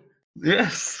 good.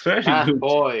 Yes, very Ah, good.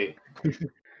 boy.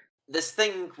 This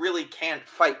thing really can't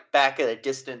fight back at a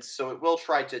distance, so it will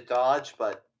try to dodge,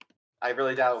 but I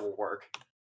really doubt it will work.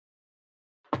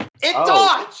 It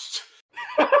dodged!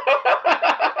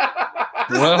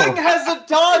 This Wow. thing has a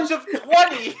dodge of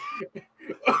 20!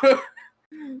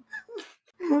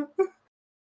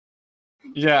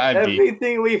 Yeah, I beat.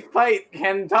 Everything we fight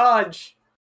can dodge.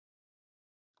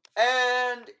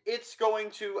 And it's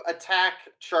going to attack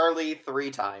Charlie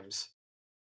 3 times.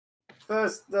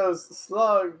 First those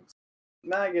slugs,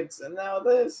 maggots, and now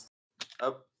this.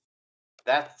 Oh,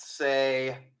 that's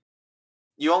a...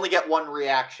 You only get 1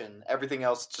 reaction. Everything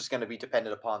else is just going to be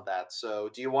dependent upon that. So,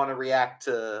 do you want to react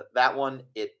to that one?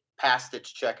 It passed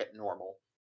its check at normal.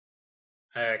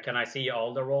 Can I see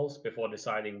all the rolls before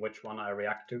deciding which one I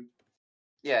react to?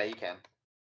 Yeah, you can.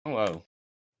 Oh, wow.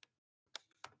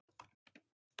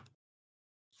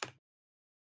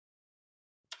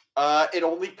 It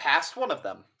only passed one of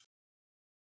them.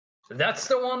 That's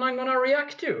the one I'm gonna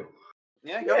react to.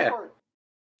 Yeah, go for it.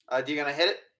 Do you gonna hit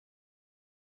it?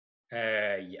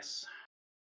 Yes.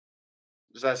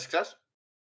 Is that a success?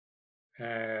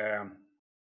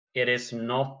 It is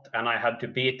not, and I had to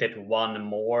beat it 1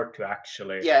 more to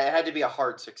actually. Yeah, it had to be a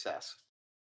hard success.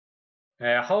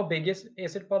 How big is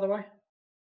it, by the way?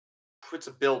 It's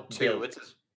a build 2. Build.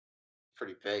 It's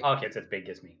pretty big. Okay, it's as big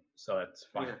as me, so it's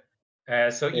fine. Yeah.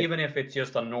 So even if it's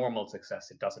just a normal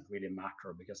success, it doesn't really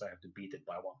matter because I have to beat it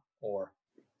by 1. Or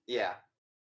Yeah.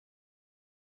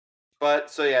 But,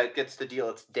 so yeah, it gets to deal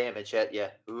its damage at you.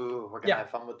 Ooh, we're gonna have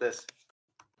fun with this.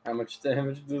 How much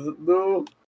damage does it do?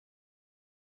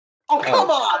 Oh, come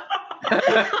on!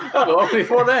 Oh, only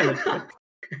 4 damage. That's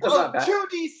Well, not bad.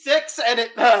 2d6 and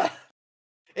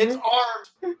its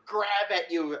arms grab at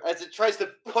you as it tries to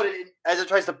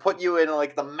put you in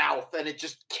like the mouth, and it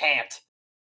just can't.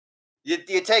 You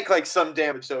take like some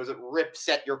damage though as it rips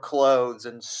at your clothes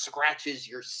and scratches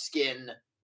your skin.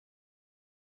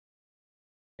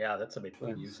 yeah, that's a bit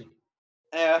confusing.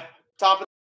 Top of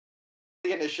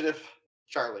the initiative,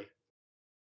 Charlie.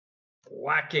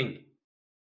 Whacking.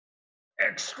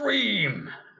 Extreme.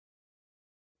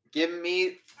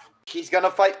 He's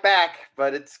gonna fight back,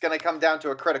 but it's gonna come down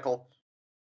to a critical.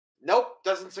 Nope,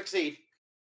 doesn't succeed.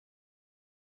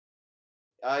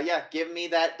 Yeah, give me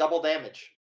that double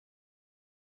damage.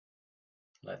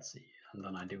 Let's see, and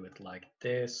then I do it like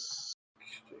this,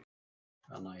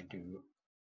 and I do.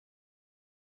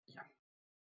 Yeah.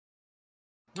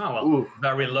 Oh well, Ooh.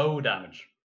 very low damage.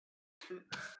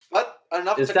 But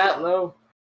enough Is to that kill. low?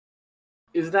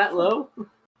 Is that low?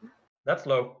 That's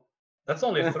low. That's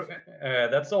only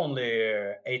that's only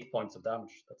 8 points of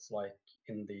damage. That's like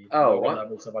in the lower what?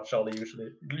 levels of what Charlie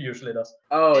usually does.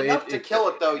 Oh, Enough to kill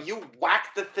it though. You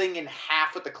whack the thing in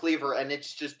half with the cleaver, and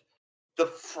it's just the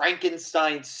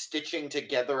Frankenstein stitching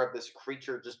together of this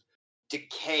creature just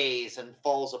decays and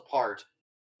falls apart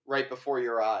right before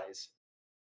your eyes.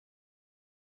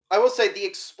 I will say the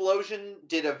explosion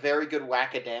did a very good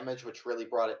whack of damage, which really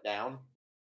brought it down.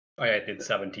 Oh yeah, it did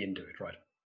 17 to it, right?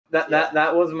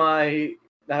 That was my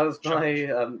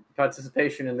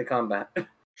participation in the combat.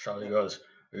 Charlie goes,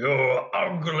 "You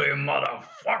ugly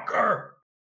motherfucker!"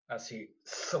 as he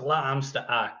slams the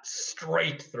axe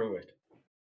straight through it.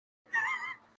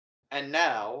 And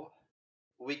now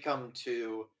we come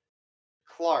to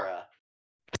Clara.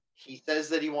 He says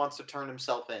that he wants to turn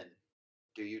himself in.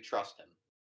 Do you trust him?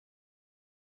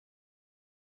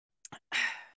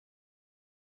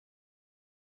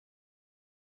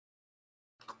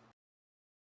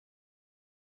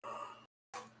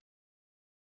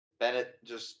 Bennett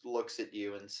just looks at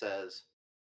you and says,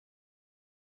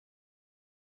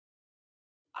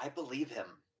 I believe him.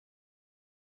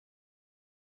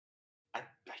 I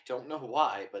don't know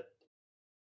why, but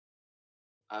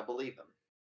I believe him.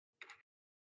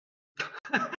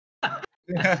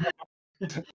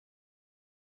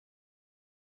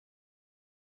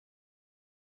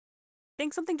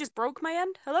 Think something just broke my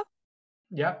end? Hello?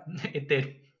 Yeah, it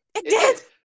did. It did!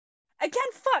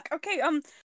 Again, fuck! Okay,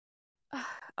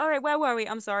 alright, where were we?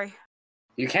 I'm sorry.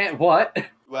 You can't what?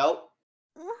 Well,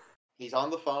 He's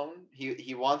on the phone.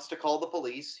 He wants to call the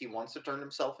police. He wants to turn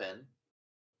himself in.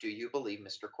 Do you believe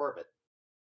Mr. Corbit?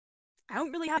 I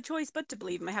don't really have a choice but to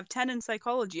believe him. I have 10 in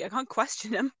psychology. I can't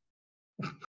question him.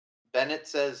 Bennett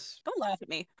says, Don't laugh at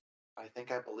me. I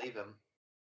think I believe him.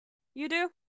 You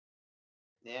do?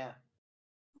 Yeah.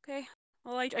 Okay.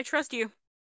 Well, I trust you.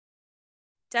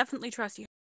 Definitely trust you.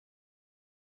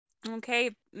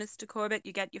 Okay, Mr. Corbett,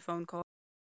 you get your phone call.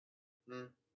 Hmm.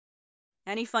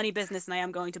 Any funny business, and I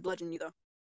am going to bludgeon you, though.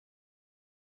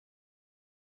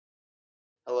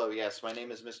 Hello, yes, my name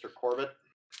is Mr. Corbett.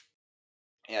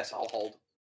 Yes, I'll hold.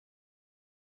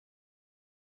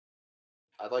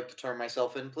 I'd like to turn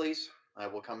myself in, please. I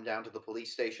will come down to the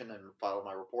police station and file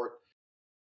my report.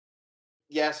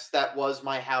 Yes, that was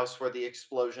my house where the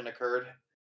explosion occurred.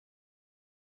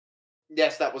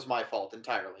 Yes, that was my fault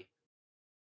entirely.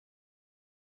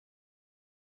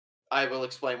 I will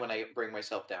explain when I bring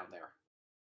myself down there.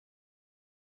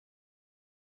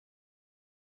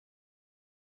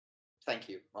 Thank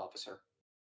you, officer.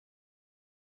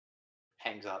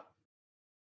 Hangs up.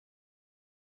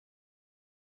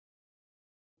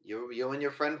 You and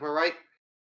your friend were right,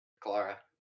 Clara.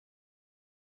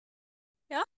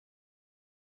 Yeah?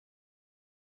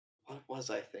 What was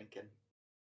I thinking?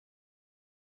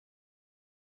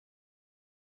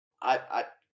 I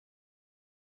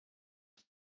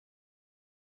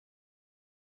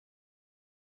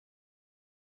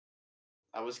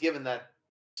was given that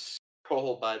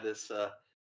scroll by this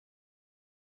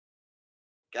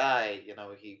guy. You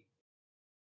know,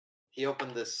 he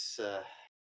opened this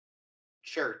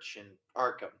church in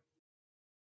Arkham,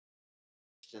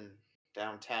 in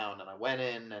downtown, and I went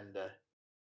in and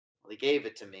well, he gave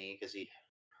it to me because he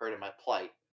heard of my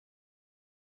plight.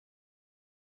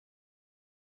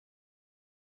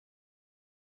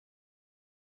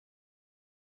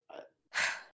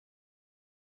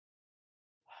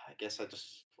 I guess I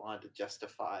just wanted to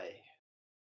justify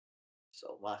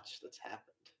so much that's happened.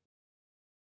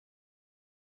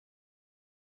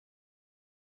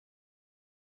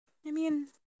 I mean,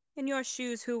 in your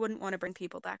shoes, who wouldn't want to bring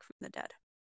people back from the dead?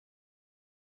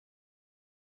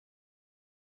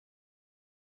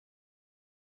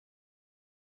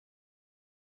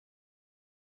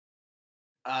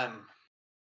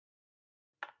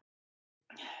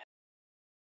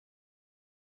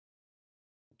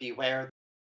 Beware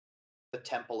the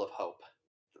Temple of Hope,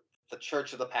 the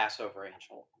Church of the Passover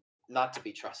Angel, not to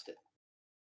be trusted.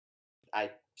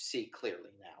 I see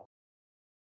clearly now.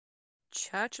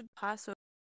 Church of Passover.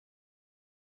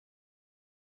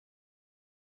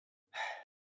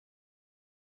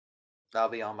 I'll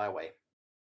be on my way.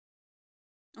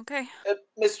 Okay.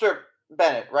 Mr.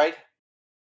 Bennett, right?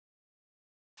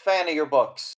 Fan of your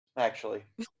books, actually.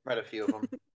 Read a few of them.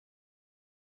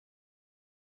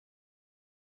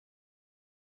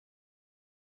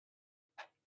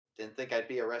 Didn't think I'd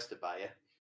be arrested by you.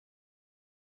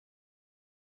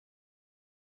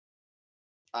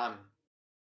 I'm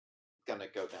gonna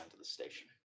go down to the station.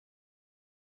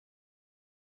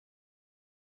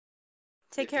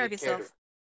 Take care of yourself.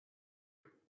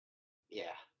 Yeah.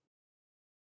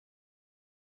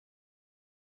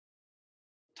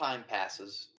 Time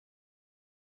passes.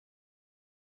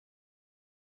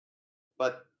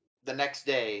 But the next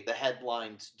day, the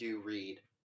headlines do read,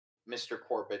 Mr.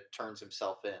 Corbett turns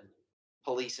himself in.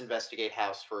 Police investigate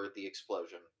house for the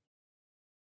explosion.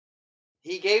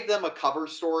 He gave them a cover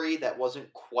story that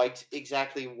wasn't quite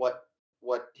exactly what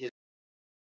his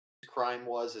crime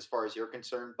was as far as you're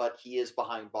concerned, but he is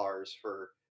behind bars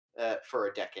for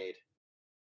a decade.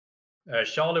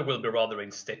 Charlie will be rather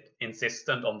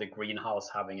insistent on the greenhouse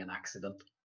having an accident.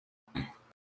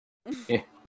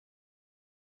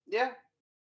 Yeah.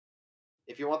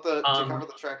 If you want to cover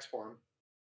the tracks for him.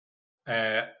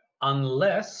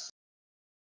 Unless,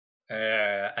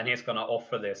 and he's going to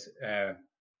offer this,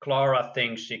 Clara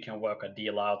thinks she can work a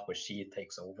deal out where she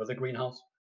takes over the greenhouse.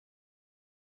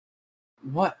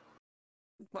 What?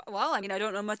 Well, I mean, I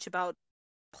don't know much about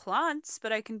plants,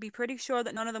 but I can be pretty sure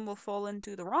that none of them will fall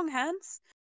into the wrong hands.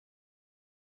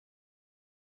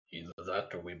 Either that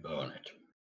or we burn it.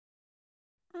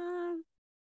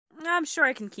 I'm sure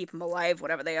I can keep them alive,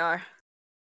 whatever they are.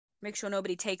 Make sure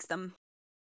nobody takes them.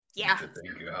 Yeah. If you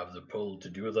think you have the pull to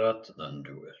do that, then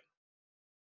do it.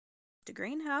 The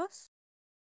greenhouse?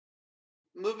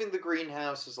 Moving the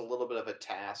greenhouse is a little bit of a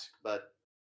task, but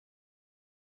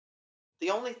the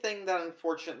only thing that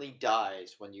unfortunately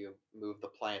dies when you move the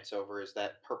plants over is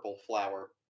that purple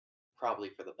flower. Probably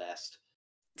for the best.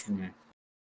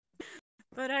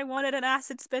 But I wanted an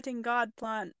acid-spitting god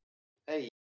plant. Hey,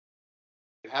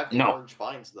 you have the orange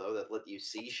vines, though, that let you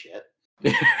see shit.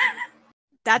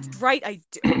 That's right, I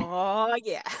do. Oh,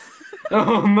 yeah.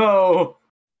 Oh no!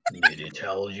 Did he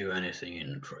tell you anything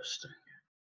interesting?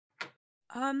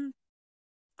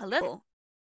 A little.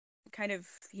 Kind of,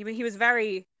 he was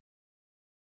very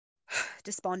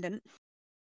despondent.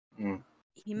 Mm.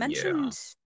 He mentioned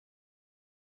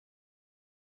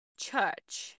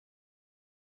church.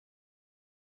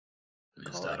 Is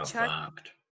Call that it a church.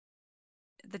 fact?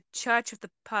 The Church of the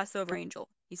Passover Angel.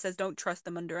 He says don't trust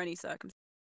them under any circumstances.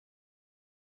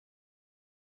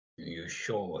 You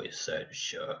sure he said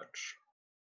church?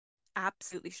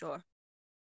 Absolutely sure.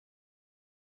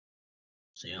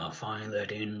 See, I find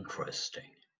that interesting.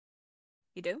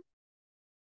 You do?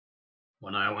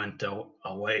 When I went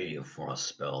away for a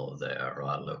spell there,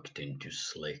 I looked into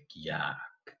Slick Yak,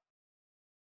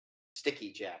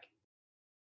 Sticky Jack.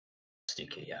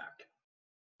 Sticky Yak.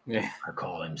 Yeah. I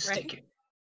call him Sticky.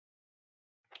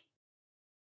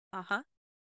 Uh-huh.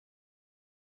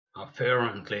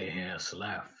 Apparently he has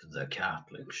left the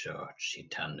Catholic church he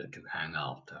tended to hang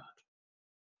out at.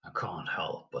 I can't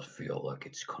help but feel like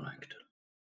it's connected.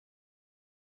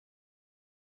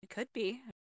 It could be.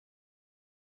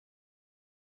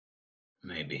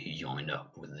 Maybe he joined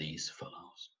up with these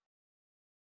fellows.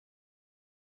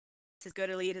 It's as good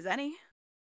a lead as any.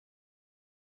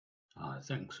 I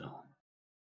think so.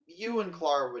 You and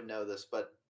Clara would know this,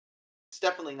 but it's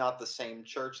definitely not the same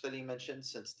church that he mentioned,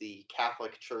 since the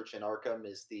Catholic church in Arkham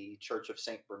is the Church of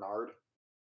St. Bernard.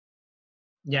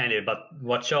 Yeah, indeed, but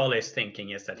what Charlie is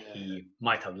thinking is that Yeah. he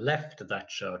might have left that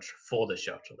church for the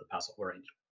Church of the Passover Angel.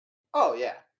 Oh,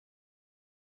 yeah.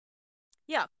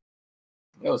 Yeah.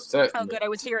 Oh, certainly. Oh, good. I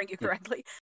was hearing you correctly.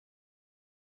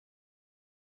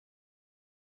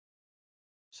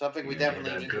 Something we You definitely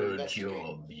did a need to good investigate.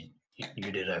 job.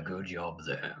 You did a good job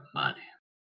there, Manny.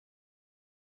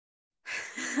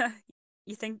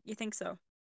 You think so?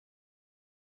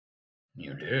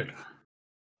 You did.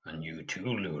 And you too,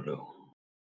 Lulu.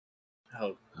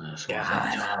 Oh, This was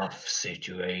God. a tough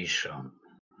situation,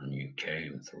 and you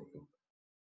came through.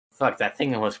 fuck, that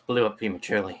thing almost blew up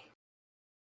prematurely.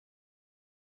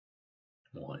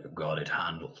 Well, you got it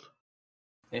handled.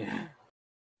 Yeah.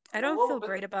 I A don't little feel bit.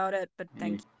 great about it, but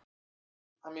thank you.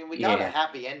 I mean, we got a Yeah.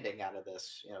 happy ending out of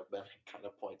this, Ben kind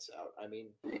of points out. I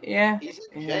mean, Yeah. he's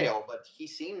in Yeah. jail, but he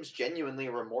seems genuinely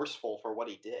remorseful for what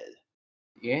he did.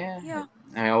 Yeah. Yeah. I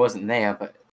mean, I wasn't there,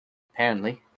 but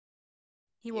apparently.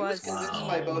 He was was. convinced Wow.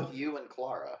 by both you and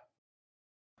Clara.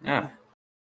 Oh.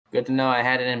 Good to know I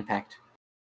had an impact.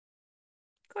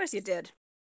 Of course you did.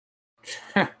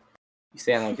 You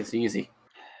sound like it's easy.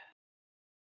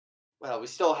 Well, we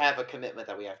still have a commitment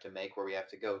that we have to make, where we have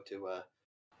to go to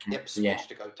Ipswich Yeah.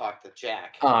 to go talk to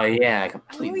Jack. Oh, yeah, I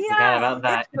completely forgot about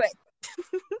that.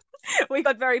 We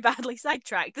got very badly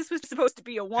sidetracked. This was supposed to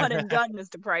be a one and done,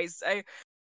 Mr. Price.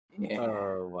 Yeah.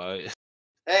 Oh my.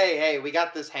 Hey, we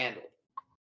got this handled.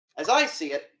 As I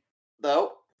see it,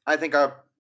 though,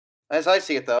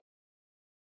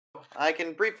 I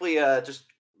can briefly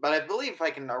but I believe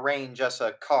I can arrange us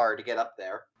a car to get up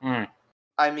there. Mm.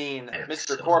 I mean, Mr.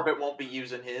 Excellent. Corbit won't be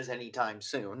using his anytime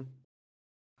soon.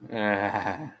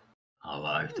 I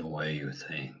like the way you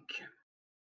think.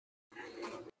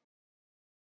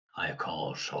 I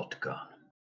call shotgun.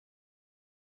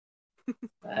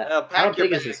 How Pack your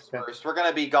big is bags this car? first. We're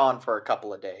gonna be gone for a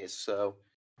couple of days, so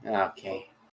Okay.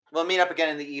 we'll meet up again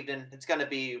in the evening. It's gonna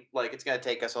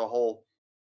take us a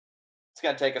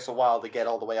while to get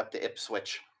all the way up to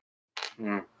Ipswich.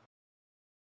 Mm.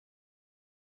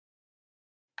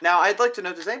 Now, I'd like to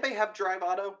know, does anybody have Drive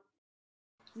Auto?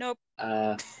 Nope.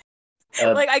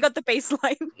 Like, I got the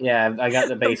baseline. Yeah, I got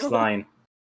the baseline.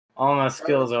 All my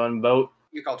skills are on boat.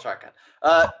 You call shotgun.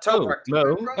 Oh, Toprak, do you no,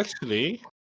 have Drive? actually.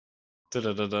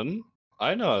 Dun-dun-dun-dun.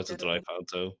 I know how to drive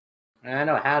auto. I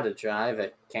know how to drive.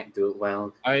 I can't do it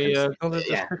well. I got it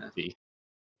Yeah. at 50.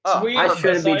 Oh, Sweet, I the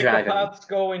shouldn't be driving. psychopaths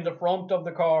go in the front of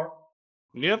the car.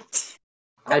 Yep.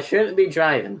 I shouldn't be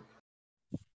driving.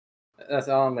 That's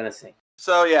all I'm gonna say.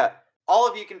 so yeah, all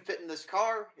of you can fit in this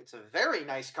car. It's a very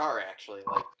nice car, actually.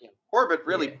 Like, Corbett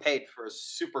really Yeah. paid for a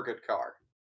super good car.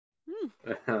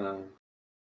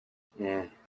 Yeah.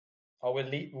 Oh, we're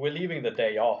leaving the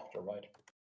day after, right?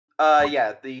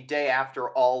 Yeah, the day after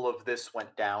all of this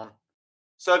went down.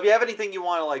 So if you have anything you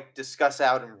want to discuss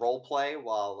out in role play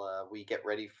while we get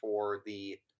ready for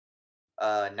the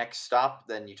next stop,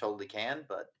 then you totally can.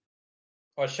 But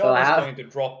Well, Charlie's how- going to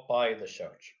drop by the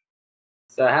church.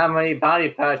 So how many body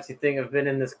parts do you think have been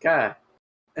in this car?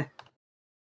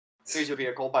 here's your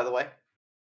vehicle, by the way.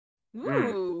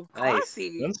 Ooh, nice.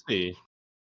 classy. Let's see.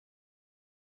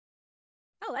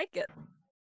 I like it.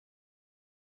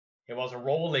 He was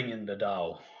rolling in the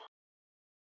dough.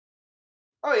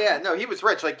 Oh yeah, no, he was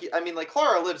rich. Like, I mean, like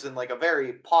Clara lives in like a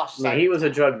very posh I mean, side. he of was a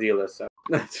town. drug dealer, so.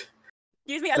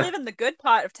 Excuse me, I live in the good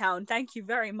part of town. Thank you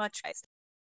very much, guys.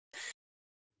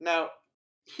 Now,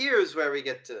 here's where we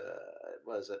get to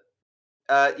what is it?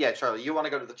 Yeah, Charlie, you want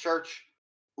to go to the church?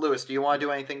 Lewis, do you want to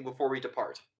do anything before we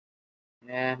depart?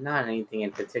 Yeah, not anything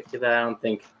in particular. I don't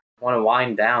think. I want to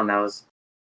wind down. That was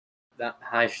that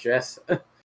high stress.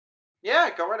 Yeah,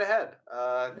 go right ahead.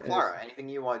 Clara, anything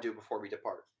you want to do before we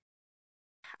depart?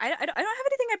 I don't have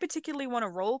anything I particularly want to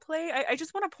role play. I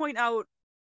just want to point out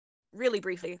really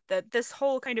briefly that this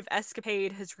whole kind of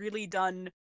escapade has really done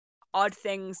odd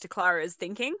things to Clara's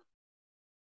thinking.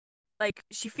 Like,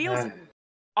 she feels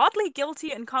oddly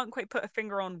guilty and can't quite put a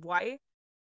finger on why.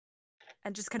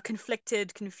 And just kind of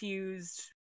conflicted,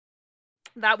 confused.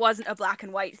 That wasn't a black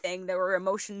and white thing. There were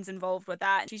emotions involved with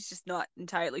that. She's just not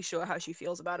entirely sure how she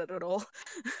feels about it at all.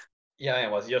 Yeah, I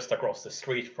was just across the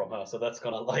street from her, so that's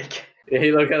gonna like. Yeah,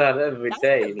 you look at that every That's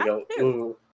day true, and you go, that's true.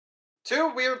 ooh.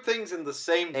 Two weird things in the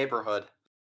same neighborhood.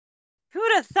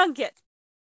 Who'd have thunk it?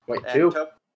 Wait, And two?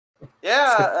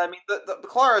 yeah, I mean, the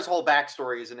Clara's whole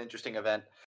backstory is an interesting event.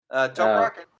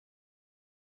 Toprak,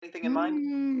 anything in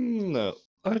mind? No,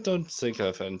 I don't think I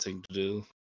have anything to do.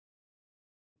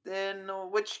 In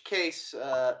which case,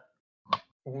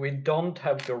 We don't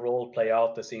have to role play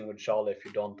out the scene with Charlie if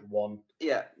you don't want.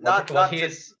 yeah,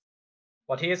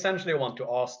 What he essentially want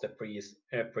to ask the priest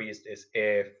is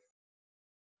if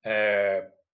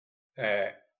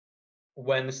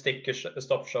when Sticker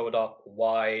Stop showed up,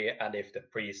 why, and if the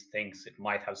priest thinks it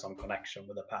might have some connection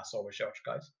with the Passover church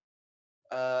guys.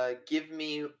 give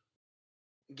me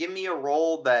a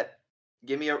role that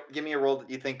give me a role that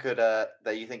you think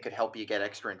could help you get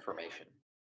extra information.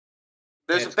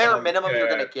 There's It's a bare gonna- minimum you're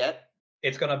gonna get.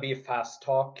 It's gonna be fast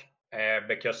talk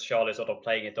because Charlie's sort of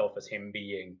playing it off as him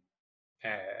being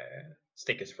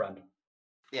Sticker's friend.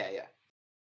 Yeah.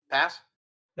 Pass.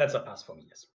 That's a pass for me,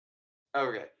 yes.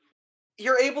 Okay.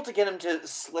 You're able to get him to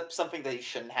slip something that he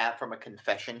shouldn't have from a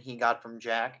confession he got from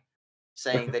Jack,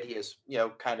 saying that he has,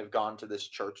 kind of gone to this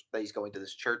church, that he's going to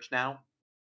this church now,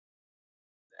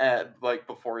 like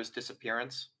before his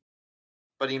disappearance.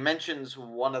 But he mentions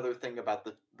one other thing about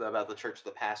the Church of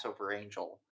the Passover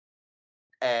Angel,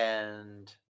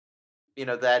 and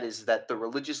that is that the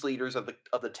religious leaders of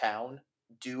the town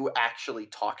do actually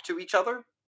talk to each other.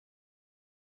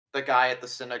 The guy at the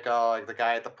synagogue, the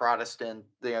guy at the Protestant,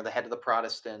 the head of the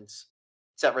Protestants,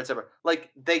 etc., etc.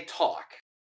 Like, they talk.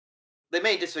 They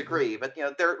may disagree, but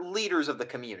they're leaders of the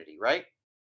community, right?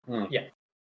 Yeah.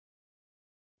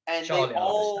 And Charlie they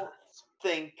all understands.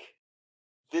 think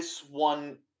this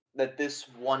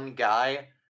one guy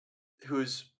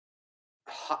who's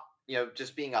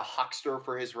just being a huckster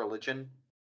for his religion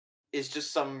is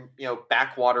just some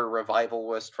backwater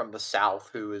revivalist from the South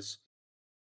who is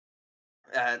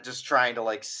just trying to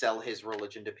like sell his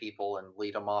religion to people and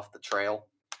lead them off the trail.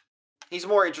 He's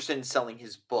more interested in selling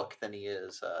his book than he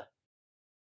is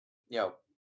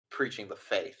preaching the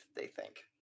faith, they think.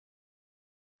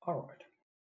 All right.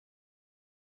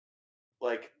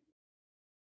 Like,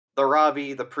 the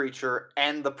Rabbi, the preacher,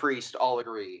 and the priest all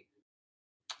agree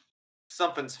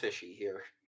something's fishy here.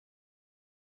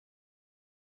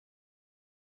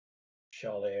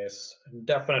 Charlie is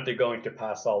definitely going to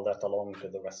pass all that along to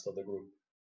the rest of the group.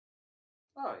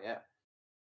 Oh yeah.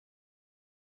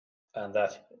 And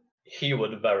that he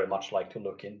would very much like to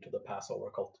look into the Passover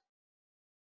cult.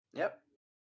 Yep.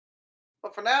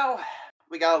 But for now,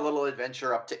 we got a little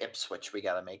adventure up to Ipswich we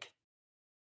gotta make.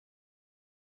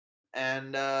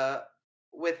 And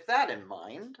with that in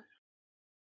mind,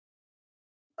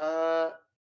 Prof,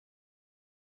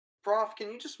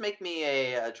 can you just make me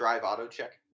a drive auto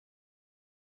check?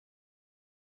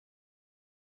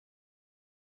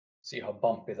 See how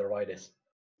bumpy the ride is.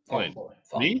 Wait, Fumble,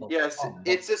 me? fumble, Yes, fumble,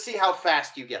 it's to see how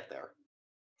fast you get there.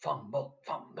 fumble,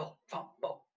 fumble,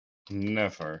 fumble.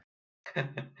 Never.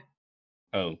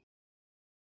 Oh.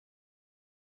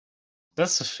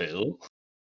 That's a fail.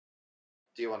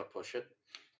 Do you want to push it?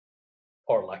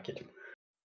 Or like it.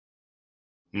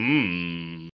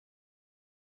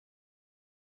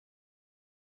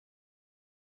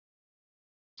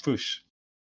 Push.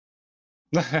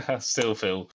 Still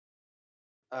fail.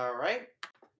 All right.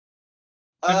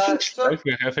 Unfortunately,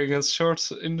 we're having a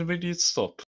short intermediate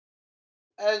stop.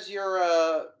 As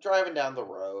you're driving down the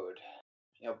road,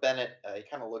 Bennett, he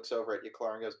kind of looks over at you,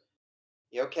 Clara, and goes,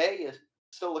 "You okay? You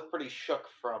still look pretty shook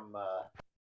from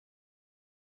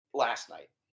last night."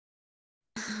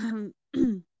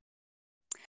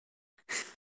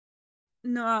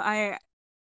 No,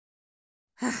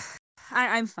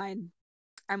 I'm fine.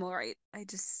 I'm all right.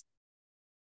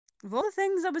 Of all the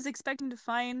things I was expecting to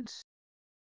find,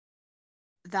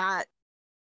 that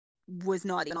was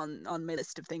not even on my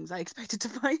list of things I expected to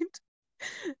find.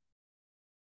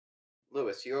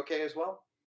 Lewis, you okay as well?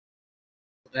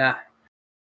 Yeah,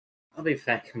 I'll be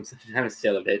fine. I'm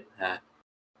still a bit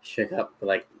shook up, but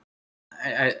like,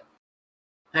 I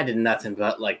did nothing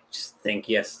but like just think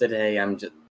yesterday.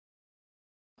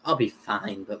 I'll be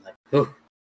fine, but like, whew,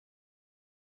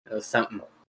 it was something.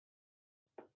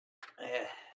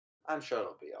 I'm sure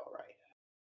it'll be all right.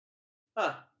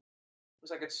 Huh?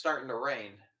 Looks like it's starting to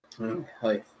rain.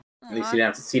 Like, at least you didn't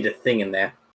have to see the thing in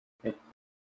there. At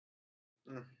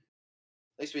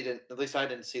least we didn't. At least I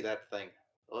didn't see that thing.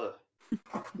 Ugh.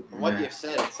 From what you've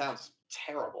said, it sounds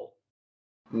terrible.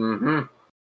 Mm-hmm.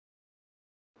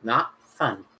 Not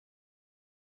fun.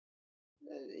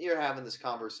 You're having this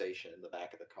conversation in the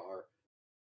back of the car.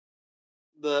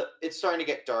 It's starting to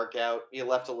get dark out. You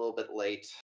left a little bit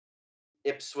late.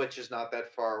 Ipswich is not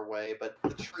that far away, but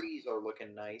the trees are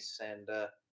looking nice, and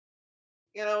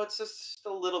it's just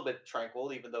a little bit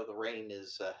tranquil, even though the rain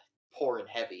is pouring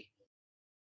heavy,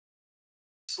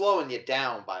 slowing you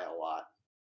down by a lot.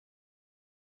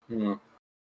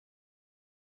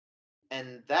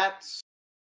 And that's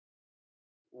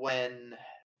when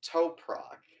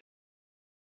Toprock,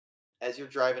 as you're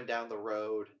driving down the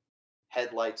road,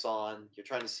 headlights on, you're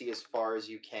trying to see as far as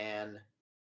you can.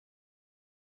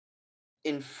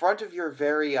 In front of your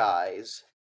very eyes,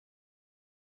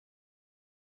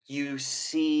 you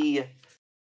see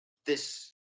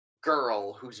this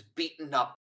girl who's beaten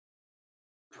up,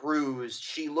 bruised.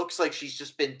 She looks like she's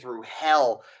just been through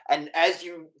hell. And as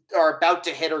you are about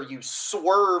to hit her, you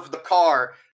swerve the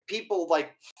car. People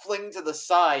like fling to the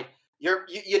side.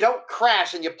 You don't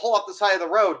crash, and you pull off the side of the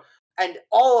road. And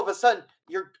all of a sudden,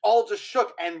 you're all just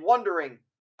shook and wondering,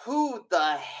 who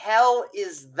the hell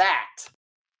is that?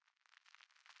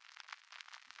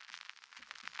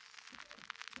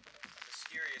 A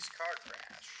mysterious car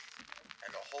crash,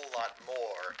 and a whole lot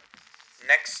more,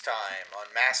 next time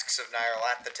on Masks of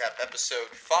Nyarlathotep,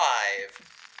 Episode 5,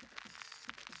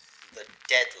 The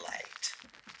Deadlight.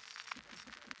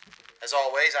 As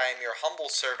always, I am your humble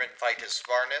servant, Vitus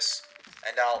Varnus,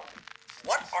 and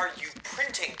What are you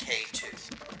printing, K2?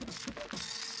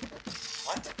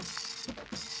 What?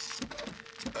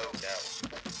 Oh no.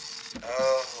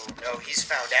 Oh no, he's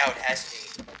found out, hasn't he?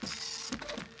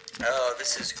 Oh,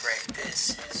 this is great.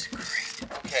 This is great.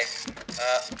 Okay.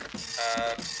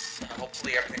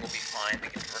 Hopefully everything will be fine. We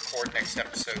can record next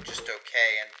episode just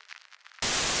okay, and...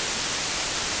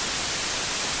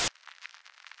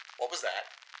 What was that?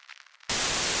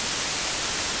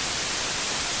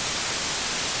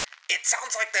 It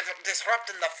sounds like they're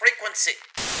disrupting the frequency.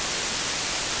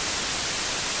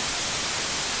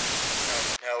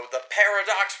 No, the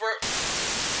paradox were...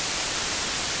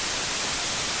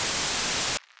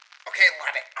 Okay,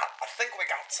 laddie, I think we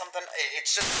got something.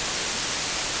 It's just...